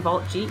 2-time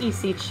vault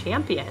GEC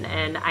champion,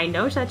 and I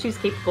know that she's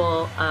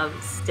capable of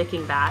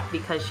sticking that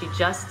because she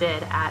just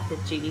did at the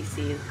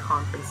GEC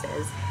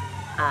conferences,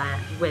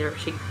 where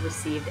she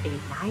received a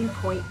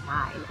 9.9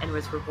 and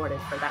was rewarded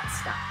for that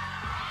step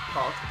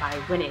vault by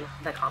winning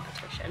the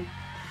competition.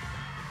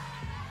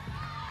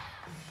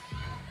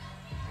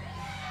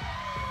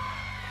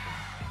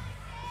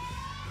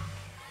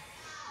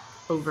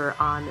 Over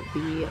on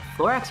the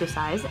floor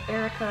exercise,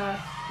 Erica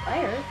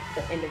Beyer,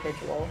 the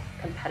individual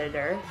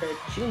competitor, the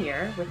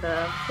junior, with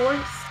a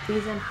 4th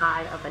season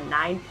high of a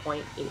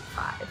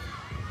 9.85.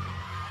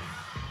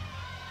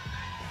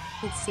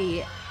 Let's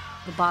see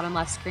the bottom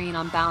left screen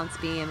on balance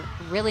beam.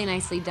 Really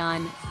nicely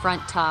done.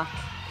 Front tuck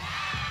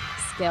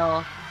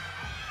skill.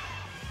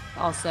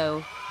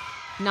 Also,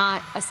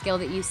 not a skill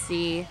that you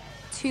see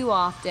too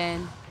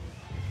often.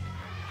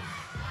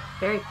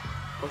 Very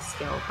cool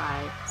skill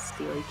by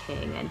Steely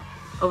King. And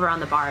over on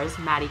the bars,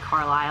 Maddie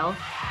Carlisle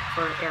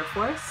for Air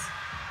Force.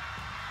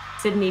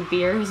 Sydney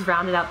Beer has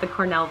rounded out the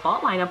Cornell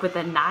vault lineup with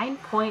a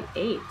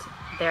 9.8.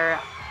 They're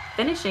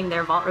finishing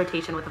their vault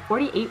rotation with a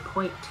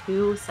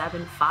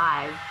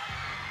 48.275.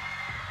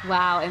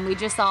 Wow, and we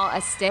just saw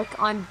a stick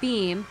on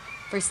beam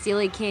for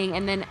Steely King,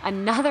 and then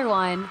another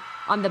one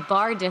on the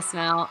bar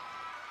dismount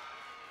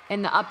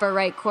in the upper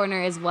right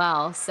corner as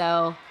well.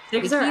 So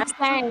we keep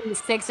saying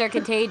sticks are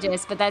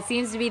contagious, but that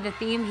seems to be the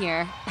theme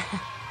here.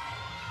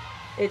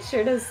 It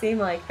sure does seem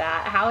like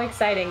that. How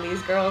exciting.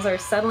 These girls are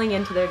settling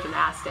into their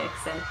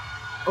gymnastics. And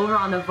over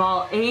on the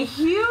vault, a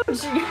huge,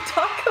 you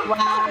talk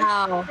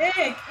about a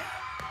stick.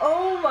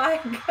 Oh my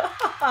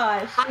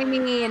gosh. I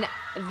mean,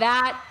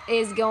 that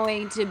is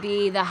going to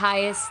be the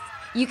highest.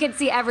 You can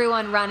see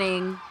everyone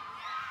running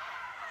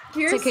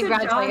to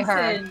congratulate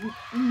her.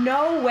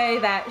 No way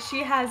that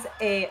she has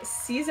a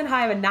season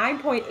high of a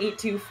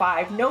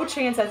 9.825. No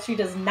chance that she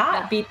does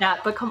not beat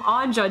that. But come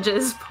on,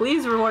 judges,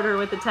 please reward her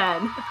with a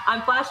 10.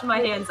 I'm flashing my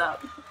hands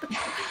up.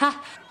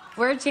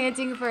 We're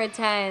chanting for a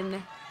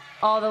 10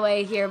 all the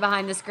way here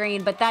behind the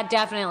screen, but that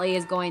definitely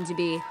is going to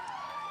be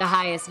the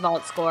highest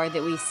vault score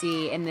that we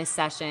see in this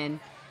session.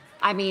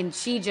 I mean,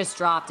 she just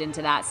dropped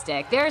into that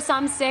stick. There are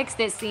some sticks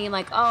that seem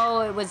like,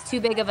 oh, it was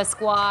too big of a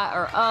squat,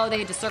 or oh, they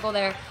had to circle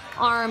their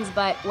arms,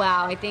 but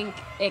wow, I think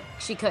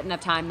she couldn't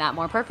have timed that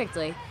more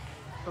perfectly.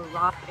 A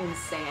rock in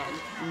sand,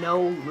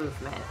 no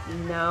movement,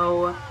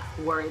 no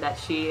worry that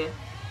she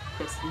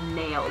just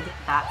nailed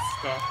that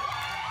stick.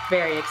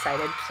 Very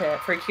excited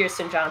for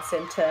Kirsten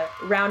Johnson to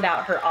round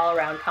out her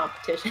all-around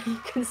competition.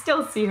 You can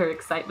still see her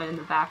excitement in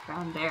the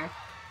background there,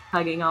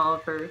 hugging all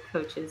of her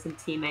coaches and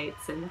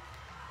teammates. And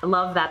I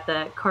love that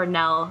the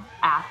Cornell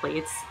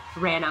athletes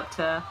ran up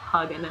to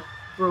hug and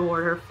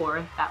reward her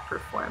for that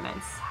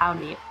performance. How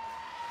neat.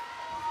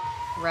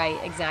 Right,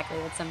 exactly.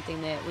 That's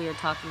something that we were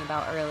talking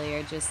about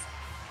earlier. Just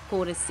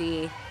cool to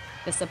see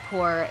the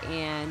support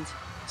and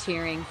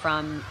cheering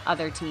from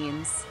other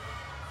teams.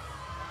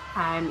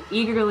 I'm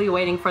eagerly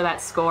waiting for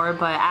that score,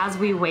 but as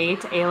we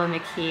wait, Ayla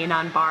McKean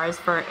on bars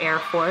for Air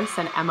Force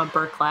and Emma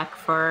Berkleck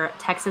for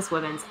Texas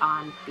Women's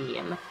on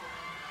beam.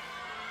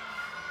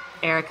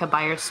 Erica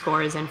Byers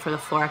scores in for the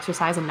floor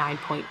exercise a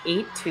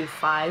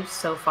 9.825,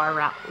 so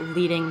far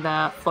leading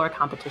the floor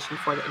competition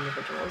for the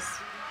individuals.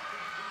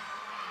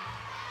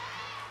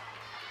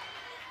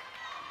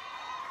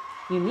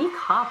 Unique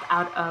hop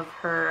out of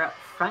her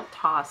front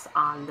toss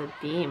on the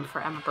beam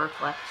for Emma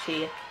Berkleck.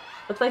 She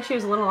looked like she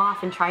was a little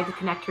off and tried to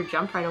connect her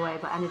jump right away,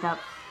 but ended up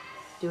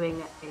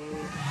doing a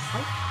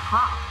slight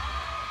hop.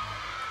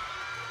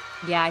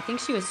 Yeah, I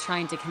think she was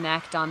trying to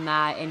connect on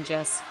that and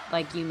just,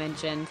 like you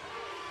mentioned,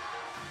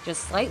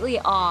 just slightly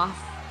off,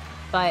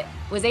 but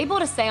was able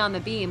to stay on the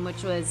beam,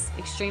 which was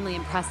extremely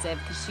impressive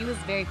because she was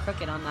very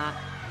crooked on that.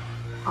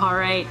 All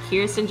right,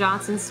 Kirsten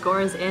Johnson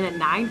scores in at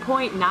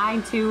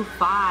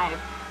 9.925.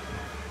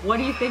 What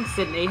do you think,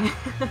 Sydney?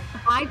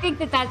 I think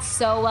that that's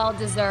so well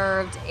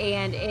deserved,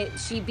 and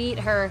she beat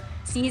her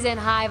season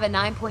high of a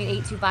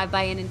 9.825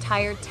 by an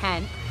entire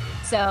 10.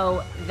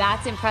 So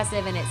that's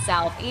impressive in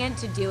itself, and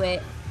to do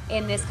it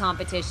in this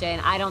competition,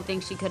 I don't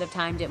think she could have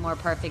timed it more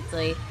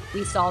perfectly.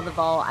 We saw the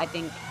vault. I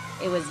think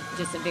it was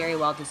just a very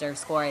well-deserved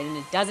score, and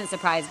it doesn't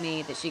surprise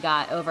me that she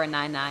got over a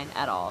 9.9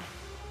 at all.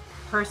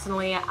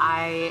 Personally,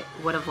 I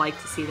would have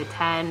liked to see the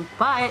 10,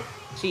 but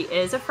she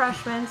is a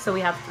freshman, so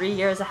we have 3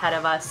 years ahead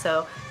of us.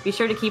 So be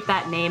sure to keep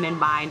that name in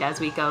mind as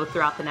we go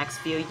throughout the next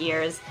few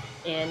years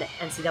in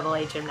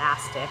NCAA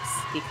gymnastics,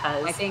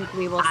 because I think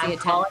we will see a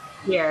 10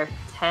 here,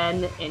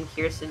 10 in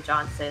Kirsten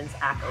Johnson's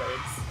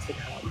accolades to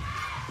come.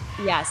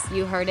 Yes,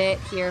 you heard it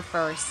here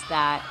first,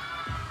 that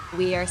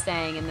we are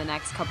saying in the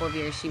next couple of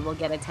years she will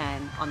get a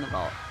 10 on the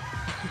vault.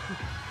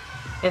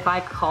 If we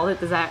called it,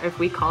 does that get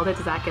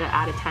to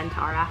add a 10 to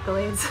our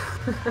accolades?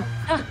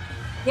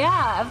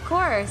 Yeah, of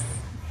course.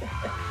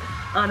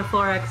 On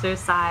floor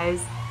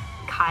exercise,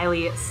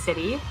 Kylie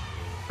City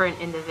for an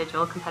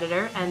individual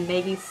competitor, and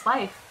Maggie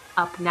Slife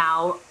up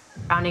now,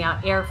 rounding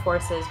out Air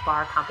Force's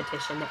bar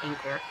competition, the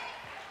anchor.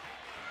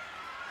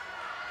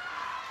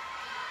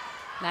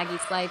 Maggie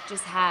Slife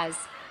just has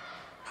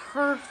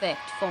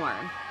perfect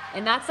form,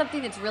 and that's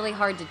something that's really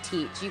hard to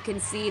teach. You can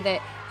see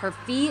that her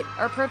feet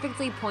are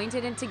perfectly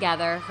pointed and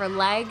together, her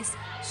legs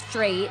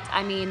straight.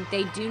 I mean,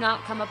 they do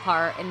not come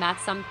apart, and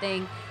that's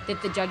something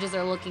that the judges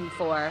are looking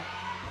for.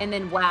 And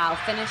then, wow,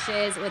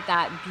 finishes with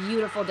that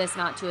beautiful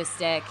dismount to a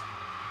stick.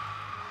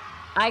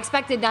 I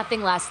expected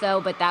nothing less, though,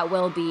 but that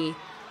will be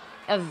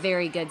a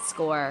very good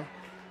score.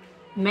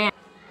 Man,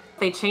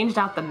 they changed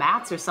out the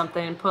mats or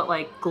something and put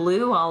like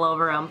glue all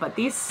over them, but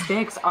these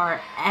sticks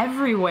are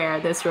everywhere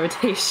this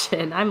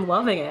rotation. I'm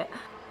loving it.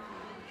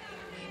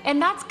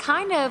 And that's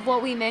kind of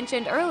what we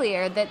mentioned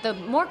earlier, that the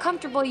more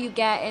comfortable you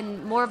get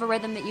and more of a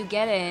rhythm that you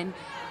get in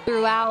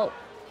throughout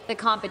the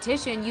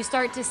competition, you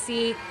start to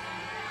see,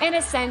 in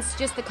a sense,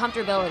 just the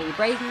comfortability,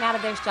 breaking out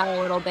of their shell a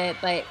little bit,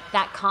 but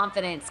that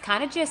confidence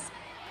kind of just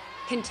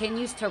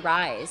continues to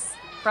rise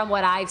from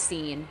what I've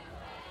seen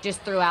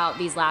just throughout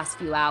these last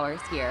few hours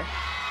here.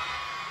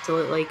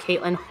 Absolutely.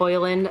 Caitlin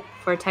Hoyland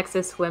for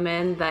Texas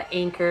Women, the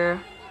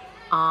anchor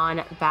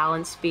on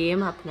balance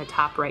beam up in the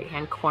top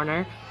right-hand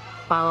corner,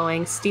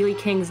 following Steely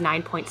King's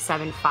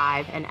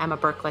 9.75 and Emma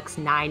Berklick's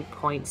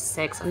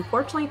 9.6.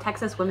 Unfortunately,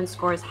 Texas women's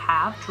scores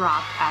have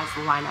dropped as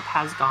the lineup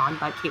has gone,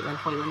 but Caitlin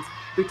Hoyland's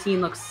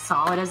routine looks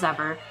solid as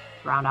ever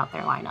to round out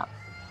their lineup.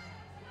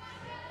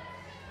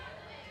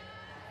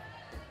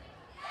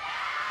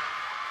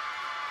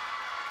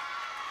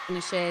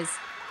 Finishes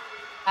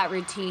that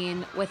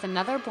routine with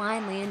another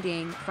blind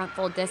landing, front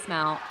fold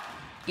dismount,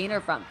 gainer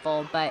front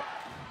fold, but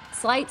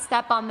slight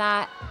step on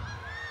that.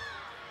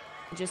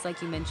 Just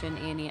like you mentioned,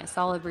 Annie, a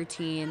solid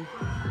routine,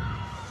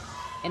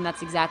 and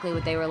that's exactly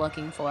what they were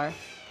looking for.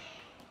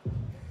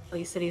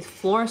 Lee City's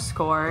floor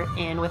score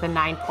in with a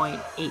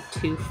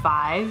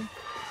 9.825,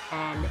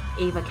 and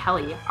Ava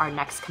Kelly, our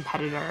next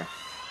competitor,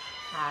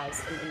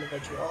 as an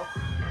individual,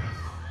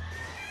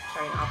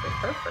 starting off with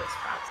her first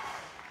practice.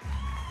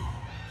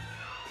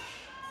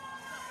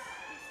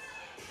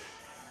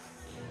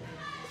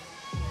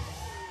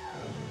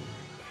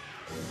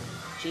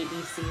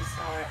 GEC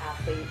Scholar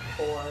athlete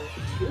for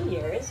 2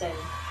 years and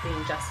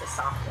being just a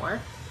sophomore.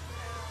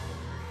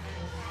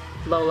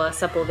 Lola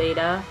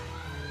Sepulveda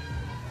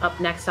up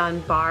next on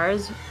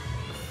bars,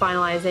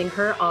 finalizing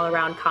her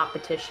all-around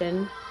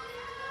competition.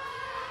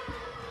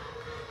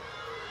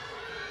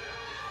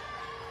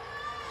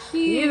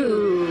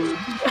 Huge.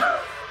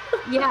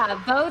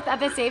 Yeah, both at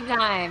the same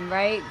time,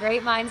 right?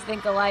 Great minds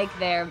think alike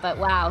there, but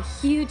wow,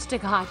 huge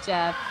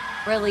Takacha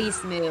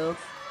release move.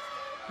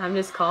 I'm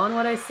just calling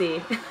what I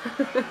see.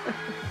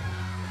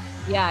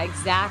 Yeah,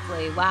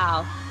 exactly.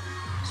 Wow.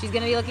 She's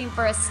going to be looking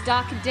for a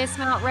stuck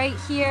dismount right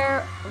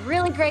here.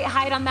 Really great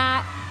height on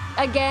that.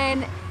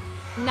 Again,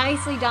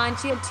 nicely done.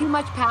 She had too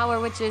much power,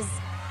 which is,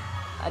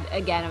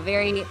 again, a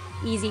very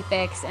easy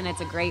fix, and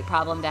it's a great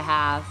problem to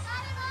have.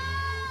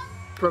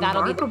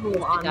 That'll be the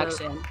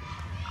introduction.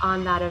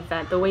 On that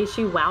event, the way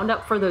she wound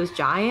up for those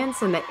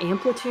giants and the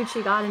amplitude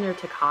she got in her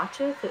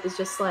Takachev, it was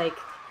just like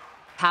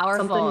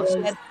powerful.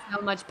 She had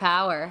so much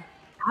power.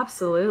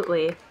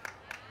 Absolutely.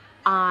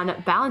 On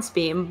balance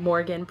beam,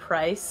 Morgan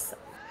Price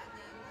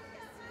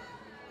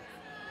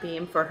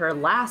beam for her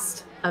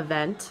last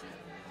event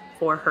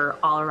for her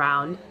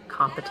all-around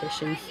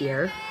competition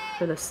here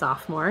for the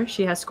sophomore.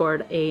 She has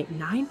scored a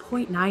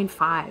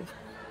 9.95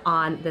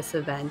 on this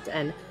event,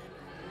 and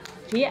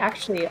she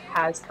actually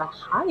has the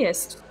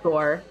highest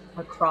score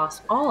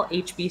across all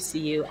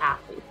HBCU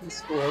athletes and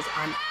schools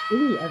on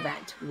any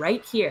event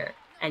right here.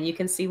 And you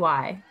can see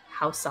why,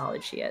 how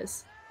solid she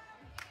is.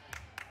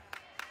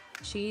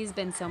 She's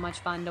been so much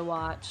fun to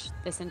watch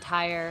this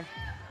entire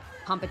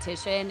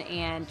competition,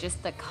 and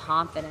just the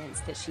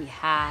confidence that she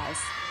has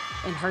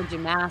in her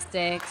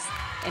gymnastics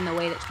and the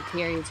way that she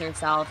carries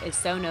herself is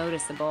so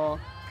noticeable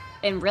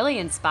and really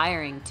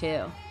inspiring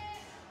too.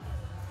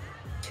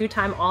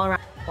 Two-time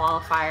all-around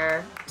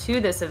qualifier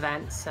to this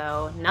event,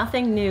 so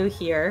nothing new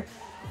here.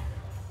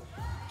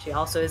 She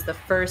also is the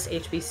first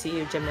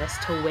HBCU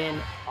gymnast to win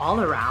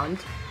all-around,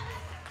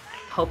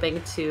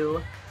 hoping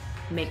to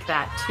make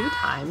that 2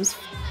 times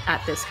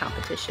at this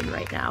competition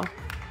right now.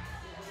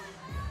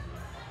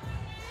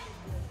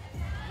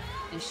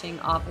 Finishing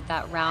off with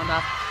that round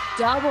off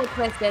double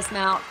twist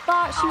dismount.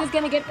 Thought she was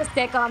going to get the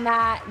stick on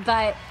that,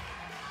 but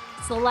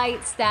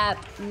slight step,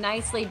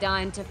 nicely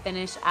done to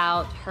finish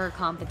out her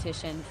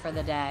competition for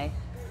the day.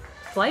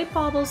 Slight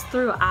bobbles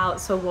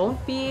throughout, so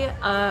won't be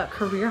a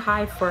career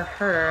high for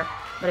her,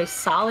 but a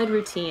solid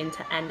routine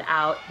to end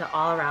out the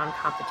all-around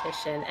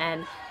competition.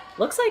 And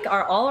looks like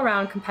our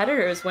all-around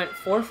competitors went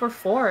 4 for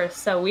 4,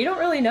 so we don't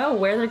really know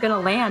where they're going to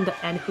land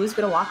and who's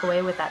going to walk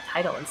away with that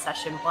title in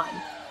session 1.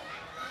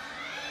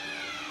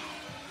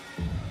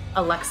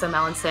 Alexa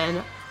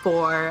Melanson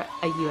for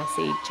a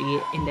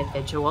USAG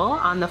individual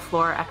on the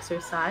floor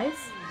exercise.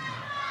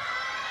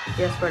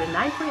 She has scored a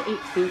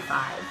 9.825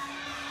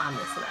 on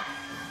this event.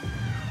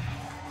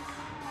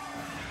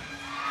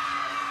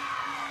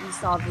 You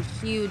saw the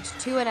huge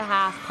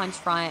 2.5 punch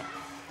front.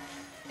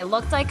 It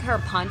looked like her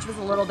punch was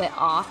a little bit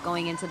off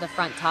going into the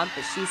front tuck,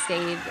 but she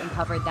saved and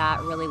covered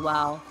that really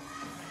well.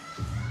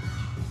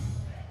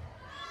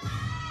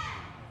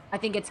 I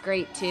think it's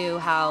great too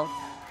how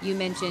you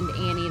mentioned,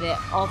 Annie, that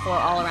all 4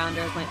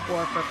 all-arounders went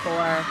 4 for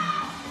 4,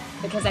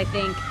 because I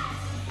think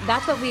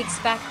that's what we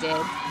expected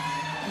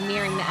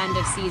nearing the end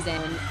of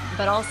season,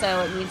 but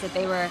also it means that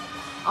they were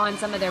on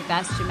some of their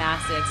best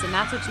gymnastics, and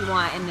that's what you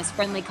want in this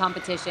friendly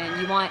competition.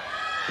 You want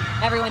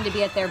everyone to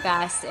be at their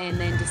best, and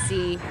then to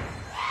see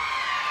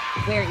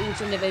where each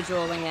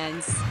individual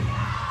lands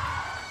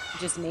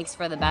just makes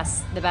for the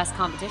best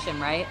competition,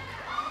 right?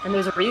 And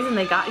there's a reason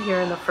they got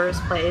here in the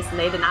first place, and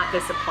they did not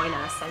disappoint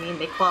us. I mean,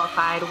 they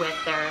qualified with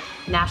their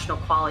national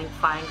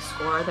qualifying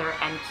score, their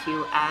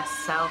NQS.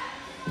 So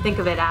think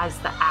of it as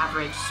the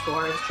average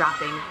scores,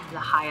 dropping the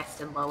highest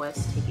and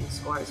lowest, taking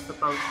scores for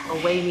both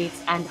away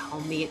meets and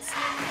home meets.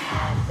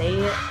 And they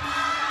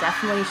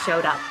definitely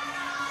showed up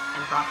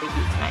and brought the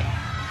heat tonight.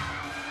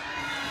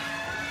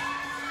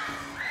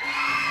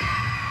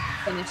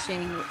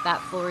 Finishing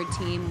that full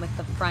routine with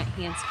the front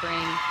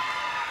handspring,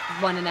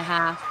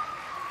 1.5.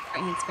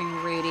 Handspring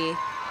Rudy.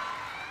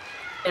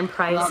 And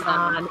Price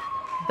on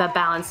the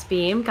balance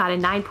beam got a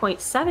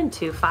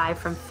 9.725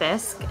 from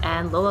Fisk,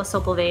 and Lola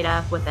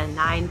Sepulveda with a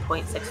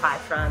 9.65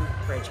 from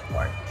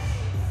Bridgeport.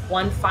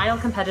 One final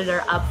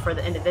competitor up for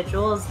the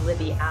individuals,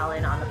 Libby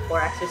Allen on the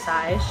floor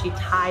exercise. She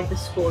tied the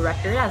school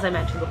record, as I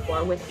mentioned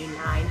before, with a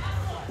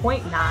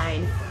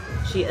 9.9.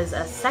 She is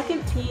a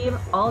second team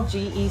all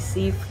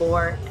GEC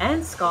floor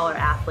and scholar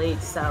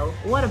athlete, so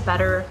what a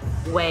better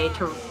way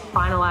to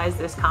finalize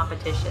this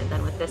competition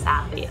than with this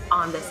athlete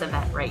on this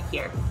event right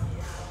here.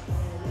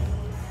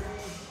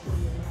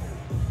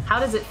 How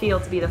does it feel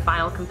to be the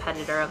final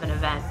competitor of an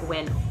event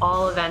when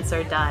all events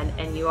are done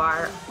and you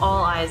are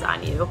all eyes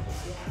on you?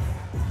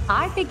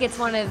 I think it's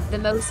one of the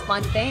most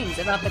fun things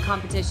about the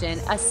competition,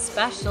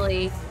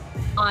 especially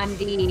on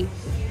the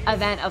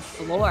event of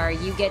floor.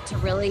 You get to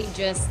really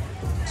just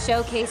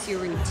showcase your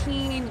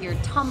routine, your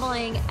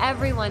tumbling,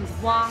 everyone's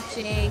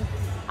watching.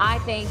 I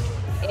think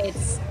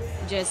it's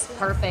just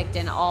perfect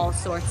in all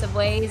sorts of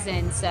ways,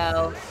 and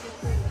so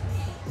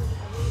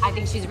I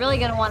think she's really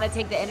going to want to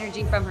take the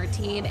energy from her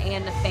team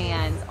and the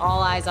fans,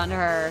 all eyes on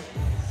her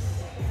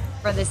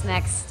for this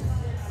next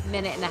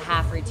minute and a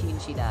half routine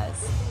she does.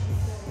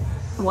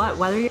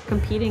 Whether you're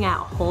competing at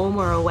home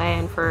or away,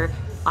 and for a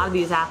lot of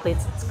these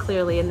athletes, it's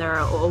clearly in their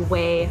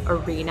away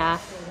arena,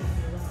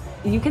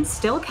 you can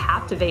still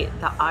captivate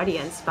the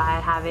audience by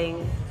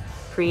having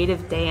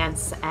creative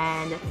dance.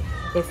 And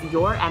if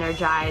you're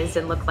energized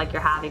and look like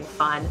you're having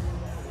fun,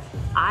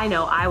 I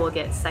know I will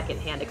get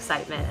secondhand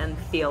excitement and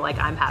feel like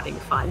I'm having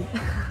fun.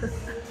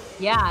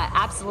 Yeah,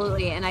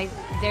 absolutely. And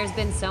there's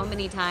been so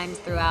many times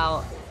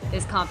throughout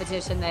this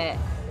competition that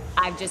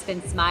I've just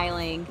been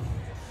smiling,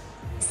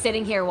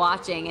 sitting here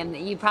watching, and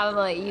you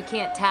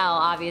can't tell,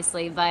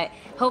 obviously, but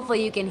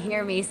hopefully you can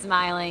hear me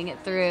smiling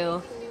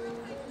through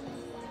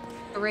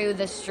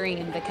the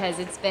stream, because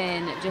it's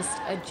been just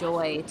a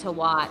joy to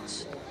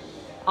watch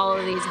all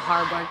of these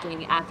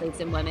hardworking athletes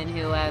and women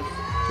who have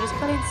just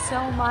put in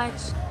so much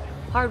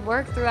hard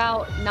work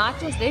throughout not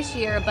just this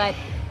year, but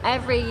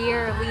every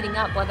year leading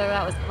up, whether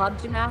that was club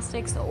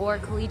gymnastics or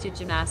collegiate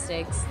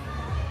gymnastics.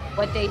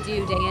 What they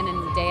do day in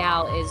and day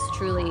out is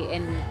truly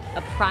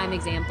a prime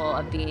example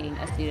of being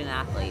a student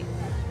athlete.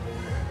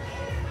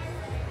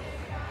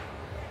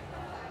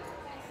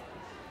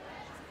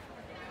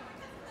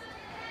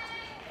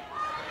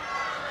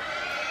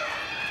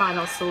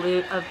 Final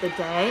salute of the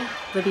day,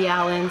 Libby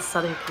Allen,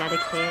 Southern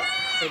Connecticut,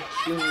 the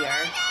junior.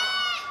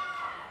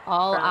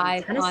 All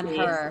eyes on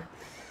her.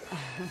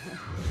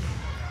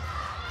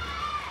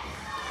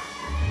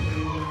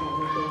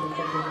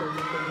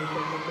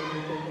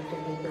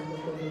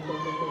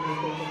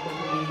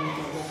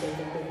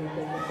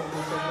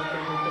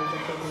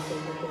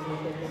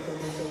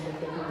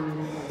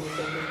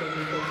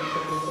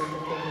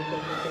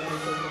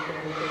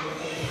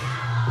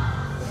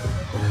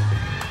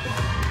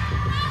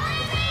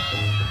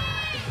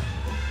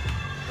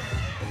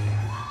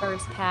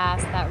 First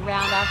pass, that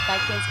round off back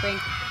handspring,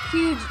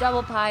 huge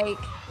double pike.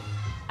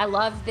 I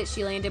love that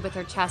she landed with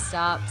her chest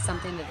up,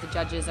 something that the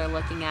judges are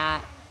looking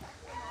at.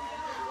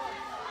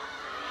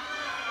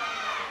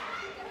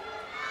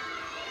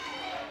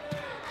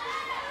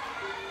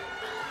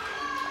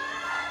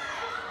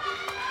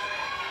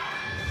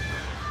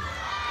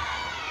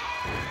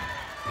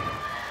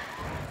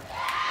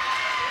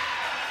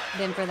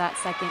 Then for that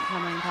second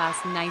tumbling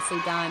pass, nicely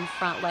done,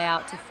 front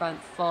layout to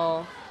front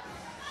full.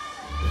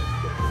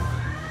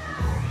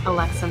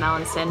 Alexa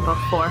Melanson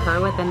before her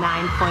with a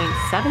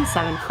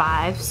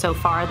 9.775. So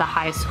far, the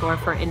highest score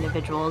for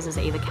individuals is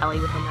Ava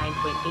Kelly with a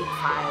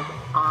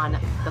 9.85 on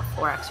the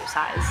floor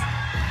exercise.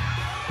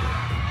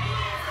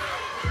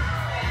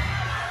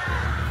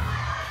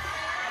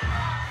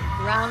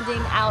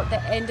 Rounding out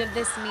the end of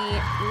this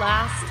meet,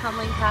 last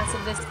tumbling pass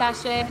of this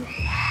session.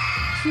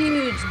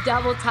 Huge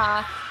double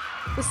tuck.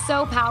 Was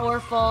so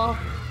powerful.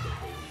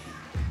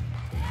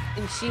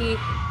 And she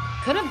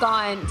could have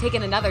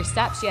taken another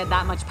step. She had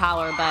that much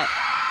power, but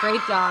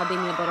great job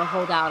being able to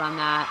hold out on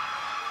that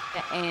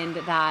and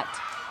that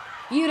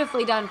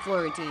beautifully done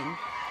floor routine.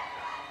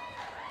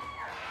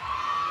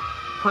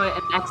 Put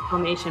an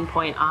exclamation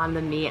point on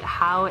the meet.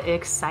 How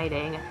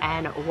exciting,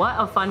 and what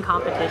a fun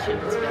competition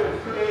it's been.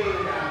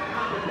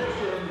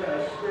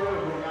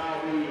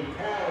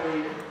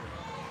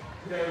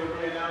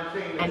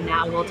 And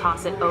now we'll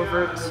toss it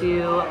over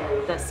to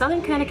the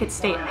Southern Connecticut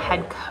State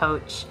head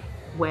coach,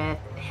 with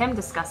him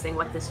discussing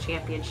what this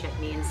championship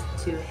means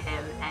to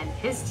him and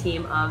his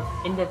team of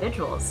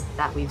individuals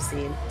that we've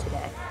seen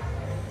today.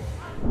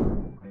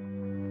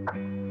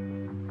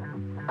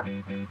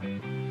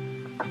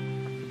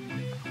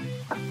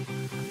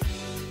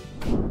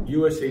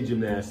 USA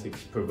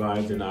Gymnastics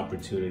provides an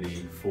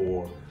opportunity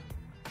for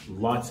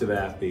lots of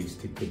athletes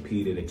to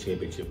compete at a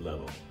championship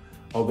level.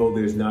 Although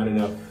there's not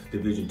enough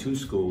Division II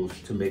schools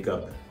to make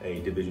up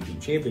a Division II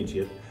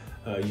championship,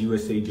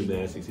 USA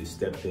Gymnastics has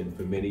stepped in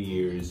for many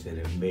years and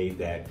have made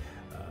that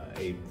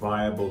a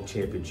viable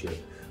championship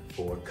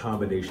for a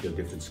combination of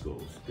different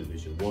schools,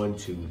 Division I,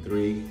 II,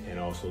 III, and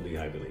also the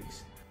Ivy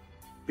Leagues.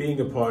 Being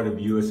a part of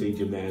USA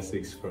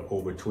Gymnastics for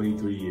over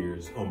 23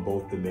 years on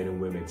both the men and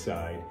women's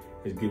side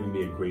has given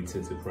me a great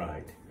sense of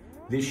pride.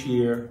 This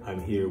year, I'm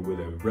here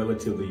with a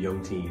relatively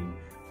young team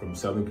from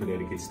Southern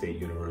Connecticut State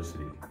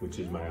University, which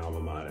is my alma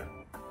mater.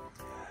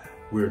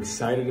 We're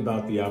excited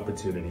about the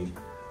opportunity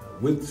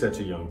with such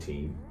a young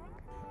team.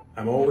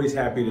 I'm always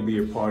happy to be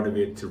a part of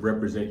it, to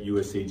represent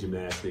USA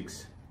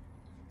Gymnastics,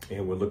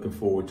 and we're looking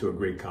forward to a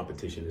great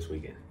competition this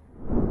weekend.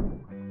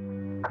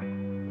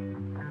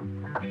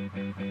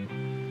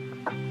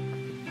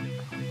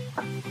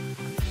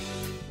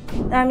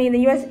 I mean,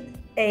 the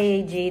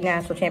USAG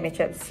National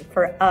Championships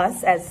for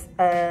us as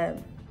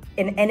an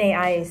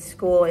NAIA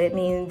school, it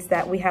means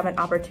that we have an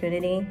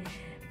opportunity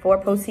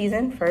for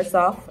postseason. First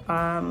off,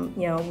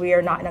 you know, we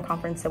are not in a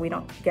conference, so we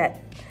don't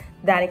get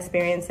that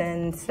experience.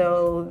 And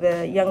so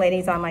the young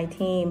ladies on my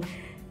team,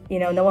 you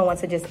know, no one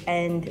wants to just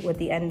end with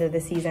the end of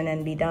the season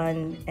and be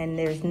done, and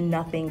there's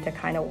nothing to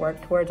kind of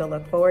work towards or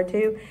look forward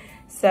to.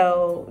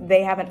 So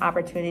they have an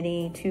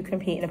opportunity to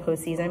compete in a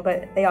postseason,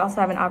 but they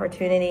also have an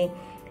opportunity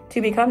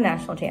to become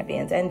national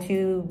champions and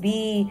to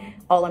be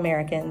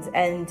All-Americans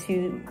and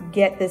to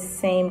get the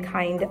same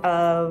kind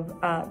of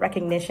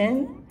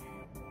recognition.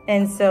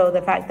 And so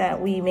the fact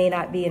that we may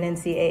not be an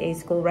NCAA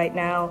school right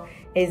now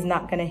is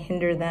not going to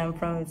hinder them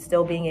from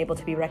still being able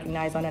to be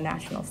recognized on a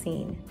national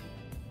scene.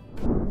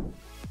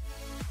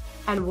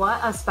 And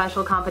what a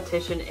special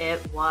competition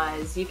it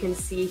was. You can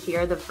see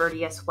here the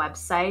Virtius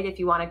website if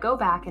you want to go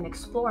back and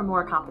explore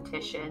more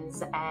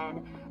competitions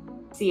and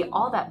see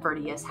all that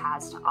Virtius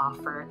has to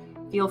offer.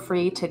 Feel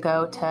free to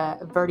go to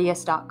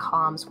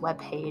virtius.com's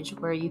webpage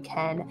where you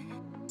can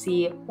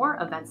see more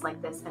events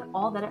like this and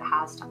all that it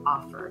has to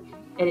offer.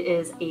 It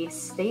is a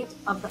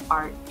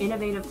state-of-the-art,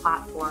 innovative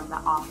platform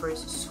that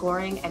offers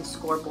scoring and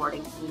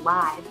scoreboarding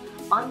live,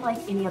 unlike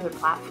any other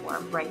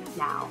platform right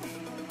now.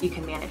 You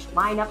can manage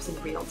lineups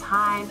in real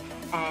time,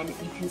 and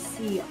you can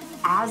see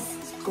as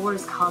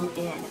scores come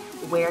in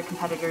where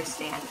competitors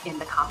stand in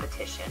the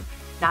competition.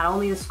 Not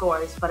only the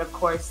scores, but of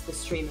course the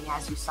streaming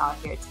as you saw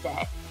here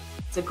today.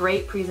 It's a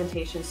great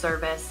presentation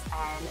service,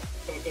 and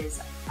it is,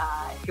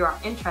 if you are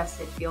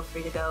interested, feel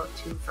free to go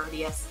to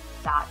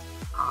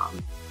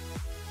virtius.com.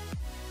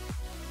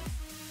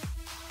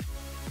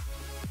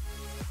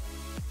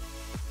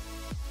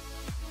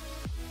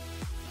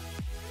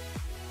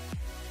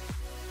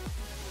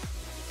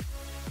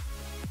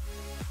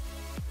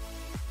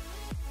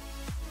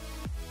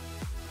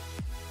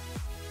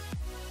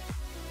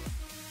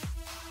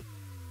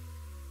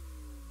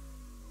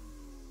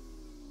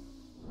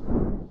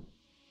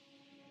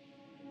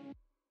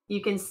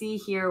 You can see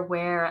here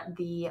where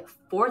the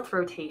fourth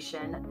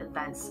rotation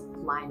events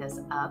line is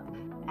up,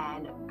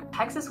 and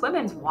Texas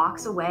Women's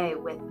walks away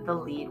with the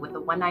lead with a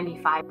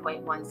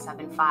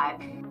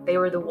 195.175. They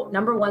were the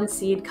 #1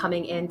 seed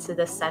coming into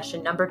this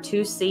session,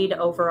 #2 seed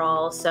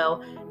overall,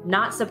 so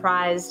not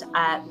surprised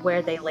at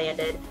where they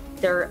landed.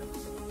 Their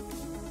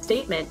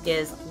statement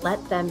is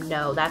let them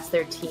know. That's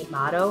their team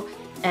motto,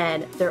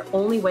 and their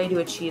only way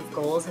to achieve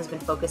goals has been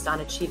focused on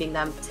achieving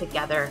them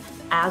together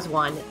as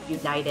one,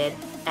 united,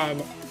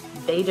 and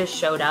they just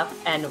showed up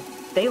and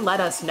they let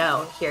us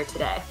know here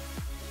today.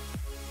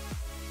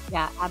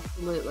 Yeah,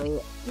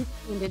 absolutely. Each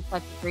team did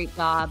such a great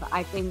job.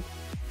 I think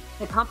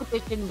the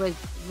competition was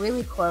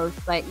really close,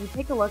 but you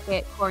take a look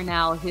at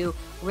Cornell, who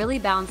really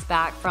bounced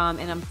back from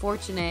an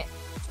unfortunate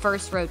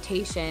first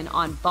rotation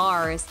on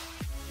bars.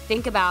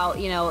 Think about,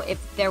 you know, if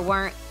there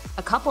weren't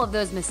a couple of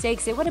those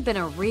mistakes, it would have been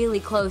a really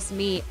close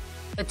meet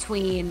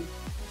between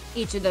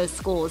each of those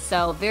schools.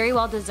 So very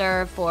well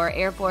deserved for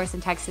Air Force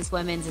and Texas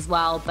Women's as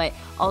well, but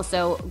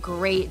also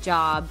great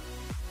job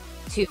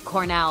to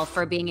Cornell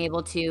for being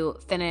able to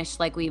finish,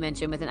 like we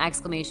mentioned, with an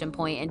exclamation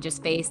point and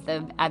just face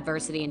the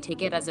adversity and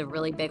take it as a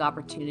really big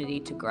opportunity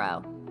to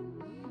grow.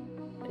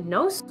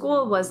 No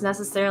school was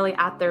necessarily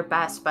at their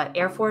best, but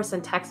Air Force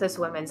and Texas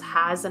Women's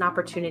has an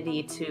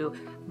opportunity to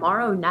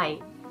tomorrow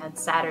night and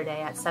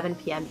Saturday at 7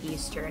 p.m.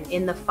 Eastern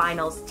in the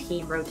finals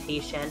team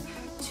rotation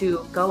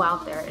to go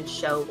out there and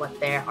show what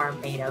they are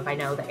made of. I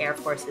know the Air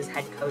Force's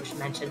head coach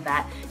mentioned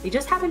that they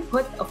just haven't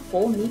put a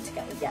full meet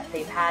together yet.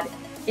 They've had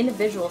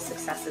individual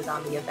successes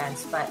on the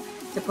events, but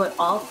to put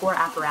all 4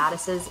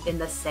 apparatuses in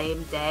the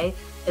same day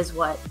is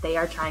what they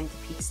are trying to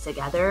piece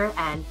together.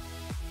 And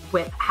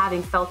with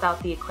having felt out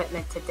the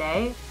equipment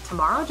today,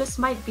 tomorrow just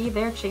might be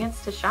their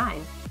chance to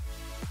shine.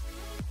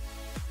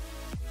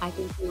 I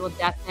think we will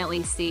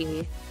definitely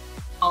see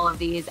all of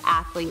these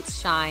athletes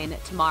shine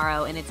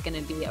tomorrow, and it's going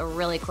to be a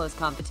really close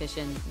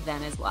competition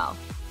then as well.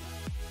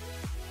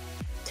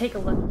 Take a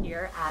look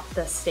here at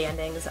the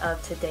standings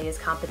of today's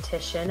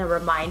competition. A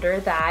reminder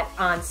that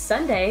on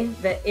Sunday,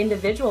 the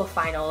individual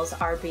finals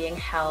are being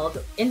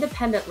held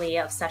independently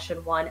of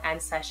Session 1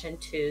 and Session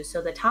 2.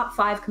 So the top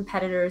 5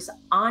 competitors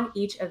on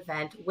each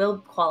event will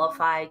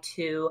qualify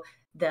to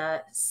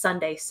the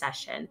Sunday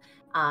session.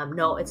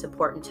 No, it's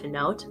important to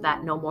note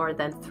that no more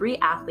than 3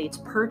 athletes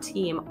per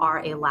team are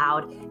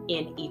allowed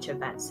in each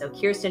event. So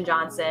Kirsten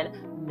Johnson,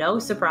 no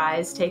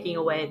surprise, taking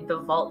away the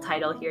vault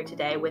title here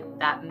today with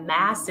that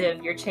massive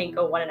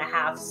Yurchenko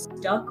 1.5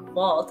 stuck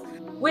vault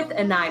with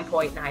a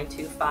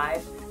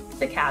 9.925,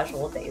 the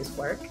casual day's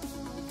work.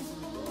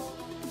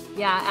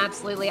 Yeah,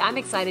 absolutely. I'm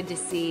excited to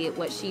see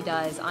what she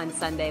does on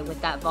Sunday with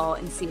that vault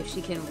and see if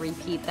she can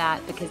repeat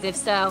that, because if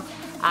so,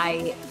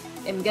 I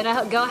am going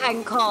to go ahead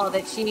and call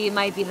that she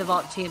might be the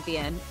vault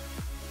champion.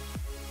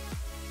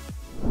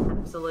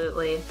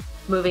 Absolutely.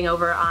 Moving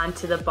over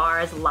onto the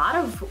bars, a lot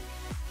of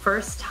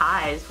first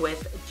ties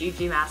with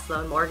Gigi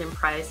Maslow, Morgan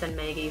Price, and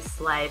Maggie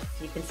Slife.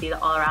 You can see the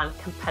all-around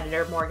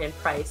competitor Morgan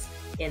Price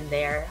in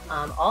there,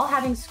 all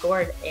having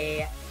scored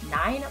a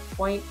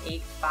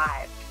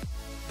 9.85.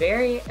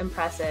 Very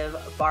impressive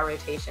bar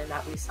rotation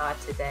that we saw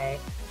today.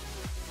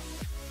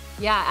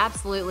 Yeah,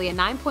 absolutely. A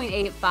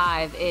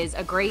 9.85 is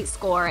a great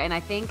score, and I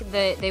think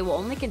that they will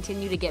only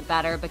continue to get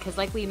better because,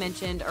 like we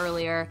mentioned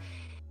earlier,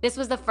 this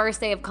was the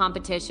first day of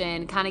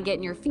competition, kind of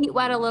getting your feet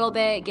wet a little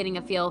bit, getting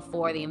a feel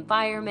for the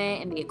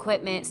environment and the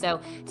equipment. So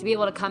to be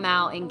able to come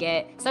out and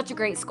get such a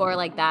great score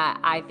like that,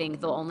 I think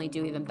they'll only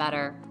do even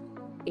better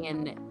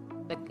in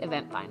the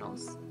event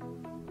finals.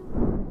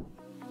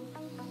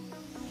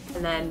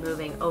 And then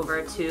moving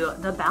over to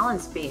the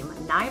balance beam,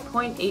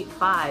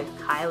 9.85.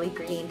 Kylie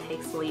Green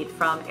takes the lead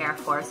from Air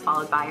Force,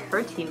 followed by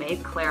her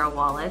teammate Clara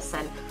Wallace,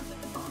 and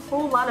a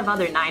whole lot of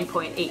other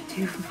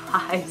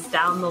 9.825s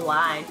down the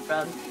line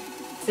from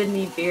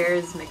Sydney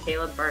Beers,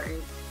 Michaela Burton,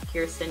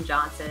 Kirsten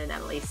Johnson, and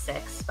Emily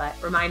Six. But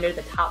reminder,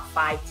 the top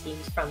 5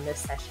 teams from this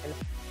session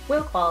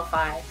will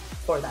qualify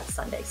for that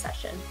Sunday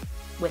session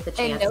with a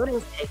chance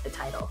to take the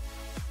title.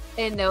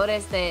 And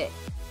notice that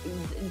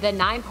the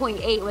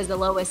 9.8 was the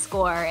lowest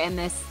score in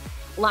this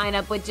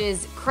lineup, which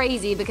is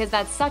crazy because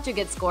that's such a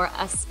good score,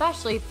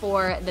 especially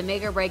for the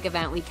make or break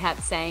event. We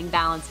kept saying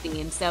balance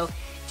beam. So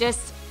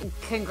just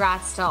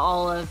congrats to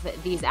all of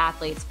these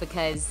athletes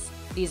because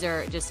these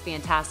are just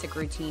fantastic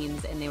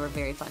routines and they were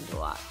very fun to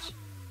watch.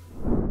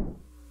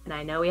 And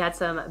I know we had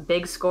some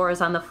big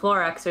scores on the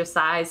floor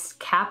exercise,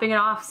 capping it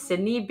off,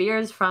 Sydney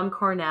Beers from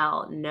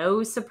Cornell.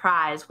 No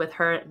surprise with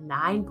her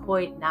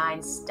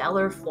 9.9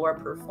 stellar floor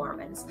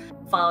performance,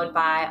 followed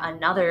by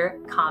another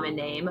common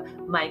name,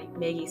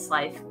 Maggie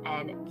Slife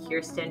and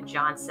Kirsten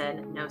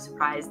Johnson. No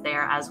surprise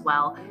there as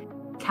well,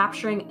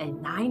 capturing a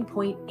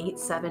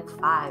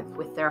 9.875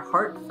 with their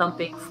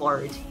heart-thumping floor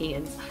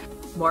routines.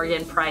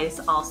 Morgan Price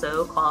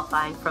also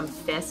qualifying from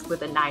Fisk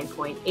with a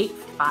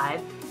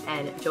 9.85,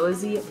 and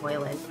Josie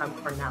Moylan from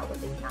Cornell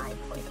with a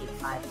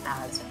 9.85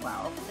 as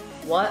well.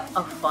 What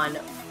a fun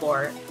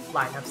floor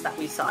lineups that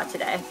we saw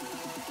today.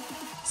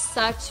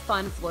 Such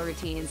fun floor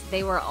routines.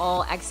 They were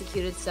all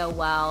executed so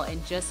well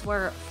and just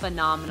were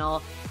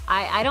phenomenal.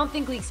 I don't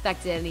think we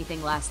expected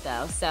anything less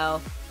though,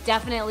 so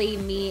definitely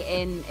meet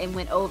and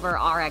went over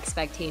our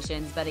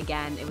expectations, but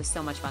again, it was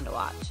so much fun to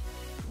watch.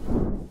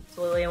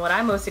 Absolutely, and what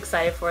I'm most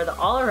excited for, the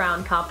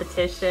all-around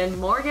competition,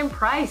 Morgan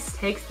Price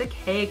takes the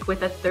cake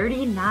with a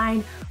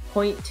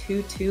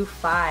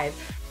 39.225.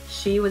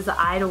 She was the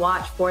eye to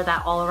watch for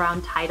that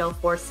all-around title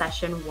for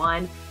session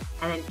 1,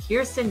 and then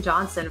Kirsten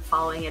Johnson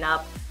following it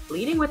up,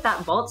 leading with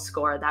that vault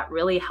score that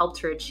really helped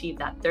her achieve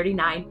that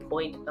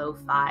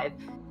 39.05.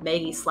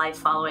 Maggie Slife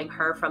following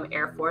her from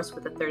Air Force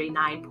with a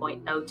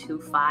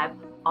 39.025.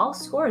 All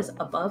scores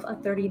above a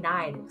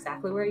 39,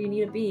 exactly where you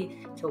need to be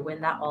to win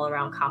that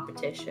all-around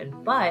competition.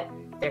 But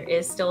there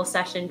is still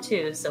session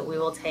 2, so we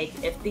will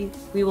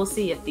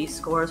see if these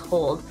scores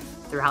hold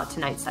throughout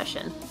tonight's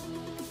session.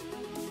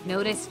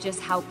 Notice just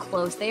how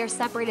close they are,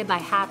 separated by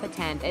half a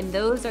tenth, and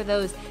those are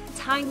those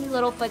tiny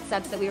little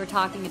footsteps that we were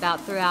talking about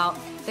throughout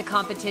the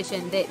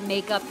competition that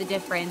make up the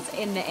difference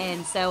in the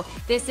end. So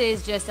this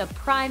is just a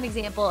prime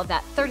example of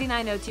that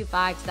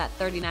 39.025 to that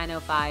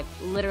 39.05,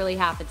 literally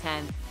half a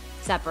tenth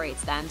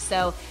separates them.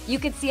 So you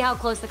could see how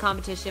close the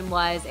competition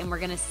was, and we're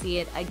going to see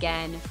it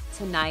again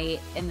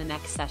tonight in the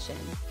next session.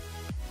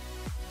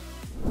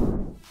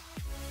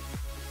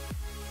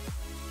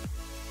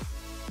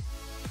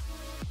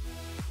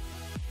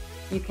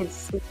 You can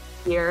see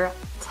here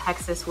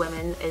Texas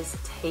women is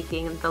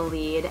taking the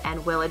lead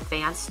and will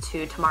advance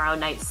to tomorrow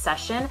night's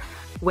session,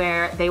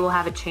 where they will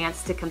have a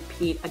chance to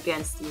compete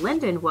against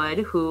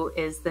Lindenwood, who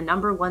is the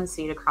 #1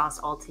 seed across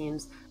all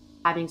teams,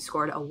 having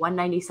scored a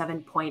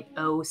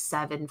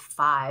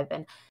 197.075.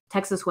 And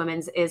Texas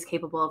women's is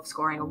capable of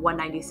scoring a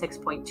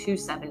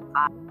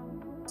 196.275.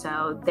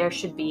 So there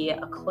should be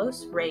a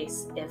close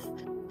race if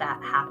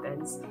that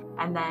happens.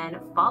 And then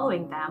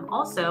following them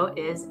also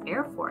is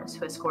Air Force,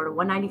 who has scored a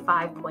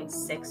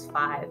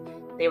 195.65.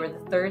 They were the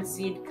 3rd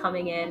seed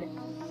coming in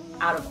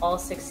out of all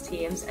 6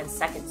 teams and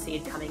 2nd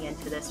seed coming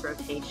into this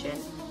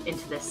rotation,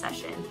 into this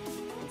session.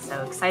 And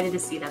so excited to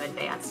see them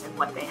advance and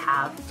what they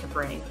have to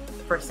bring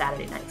for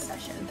Saturday night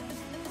session.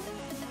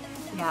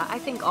 Yeah, I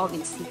think all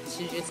these teams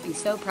should just be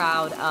so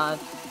proud of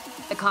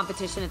the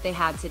competition that they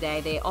had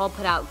today. They all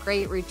put out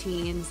great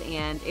routines,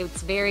 and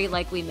it's very,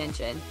 like we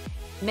mentioned,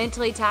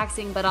 mentally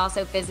taxing, but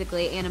also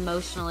physically and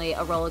emotionally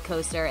a roller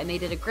coaster. And they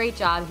did a great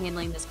job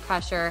handling this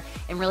pressure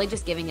and really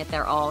just giving it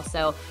their all.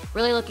 So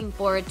really looking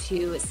forward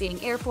to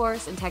seeing Air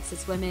Force and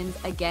Texas Women's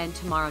again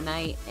tomorrow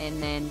night,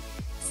 and then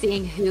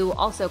seeing who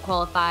also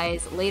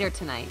qualifies later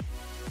tonight.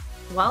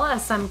 Well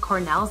as some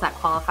Cornells that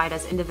qualified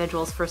as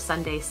individuals for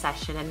Sunday's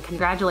session, and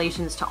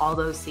congratulations to all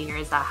those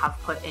seniors that have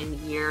put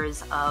in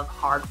years of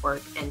hard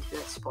work into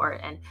this sport.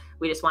 And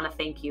we just want to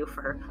thank you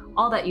for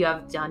all that you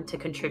have done to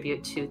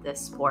contribute to this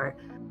sport.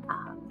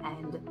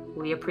 And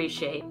we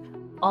appreciate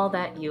all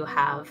that you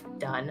have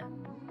done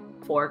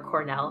for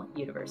Cornell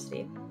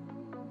University.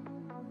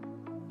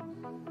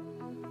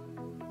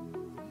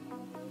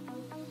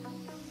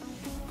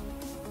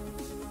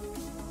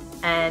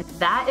 And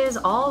that is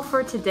all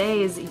for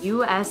today's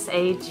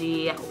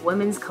USAG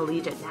Women's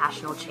Collegiate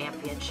National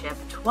Championship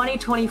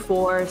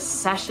 2024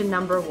 session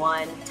number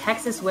 1.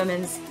 Texas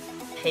Women's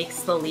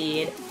takes the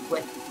lead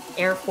with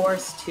Air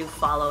Force to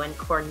follow and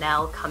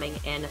Cornell coming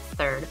in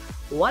third.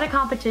 What a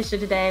competition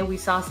today. We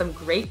saw some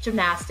great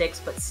gymnastics,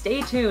 but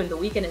stay tuned. The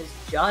weekend is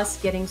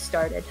just getting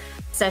started.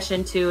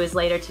 Session 2 is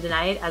later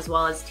tonight, as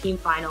well as team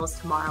finals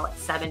tomorrow at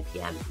 7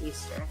 p.m.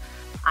 Eastern.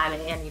 I'm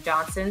Annie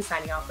Johnson,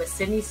 signing off with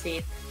Sydney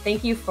Steve.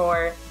 Thank you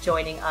for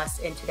joining us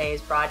in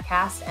today's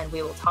broadcast, and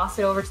we will toss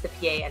it over to the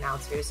PA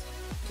announcers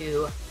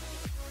to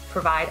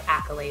provide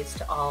accolades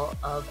to all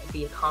of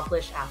the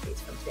accomplished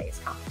athletes from today's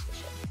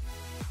competition.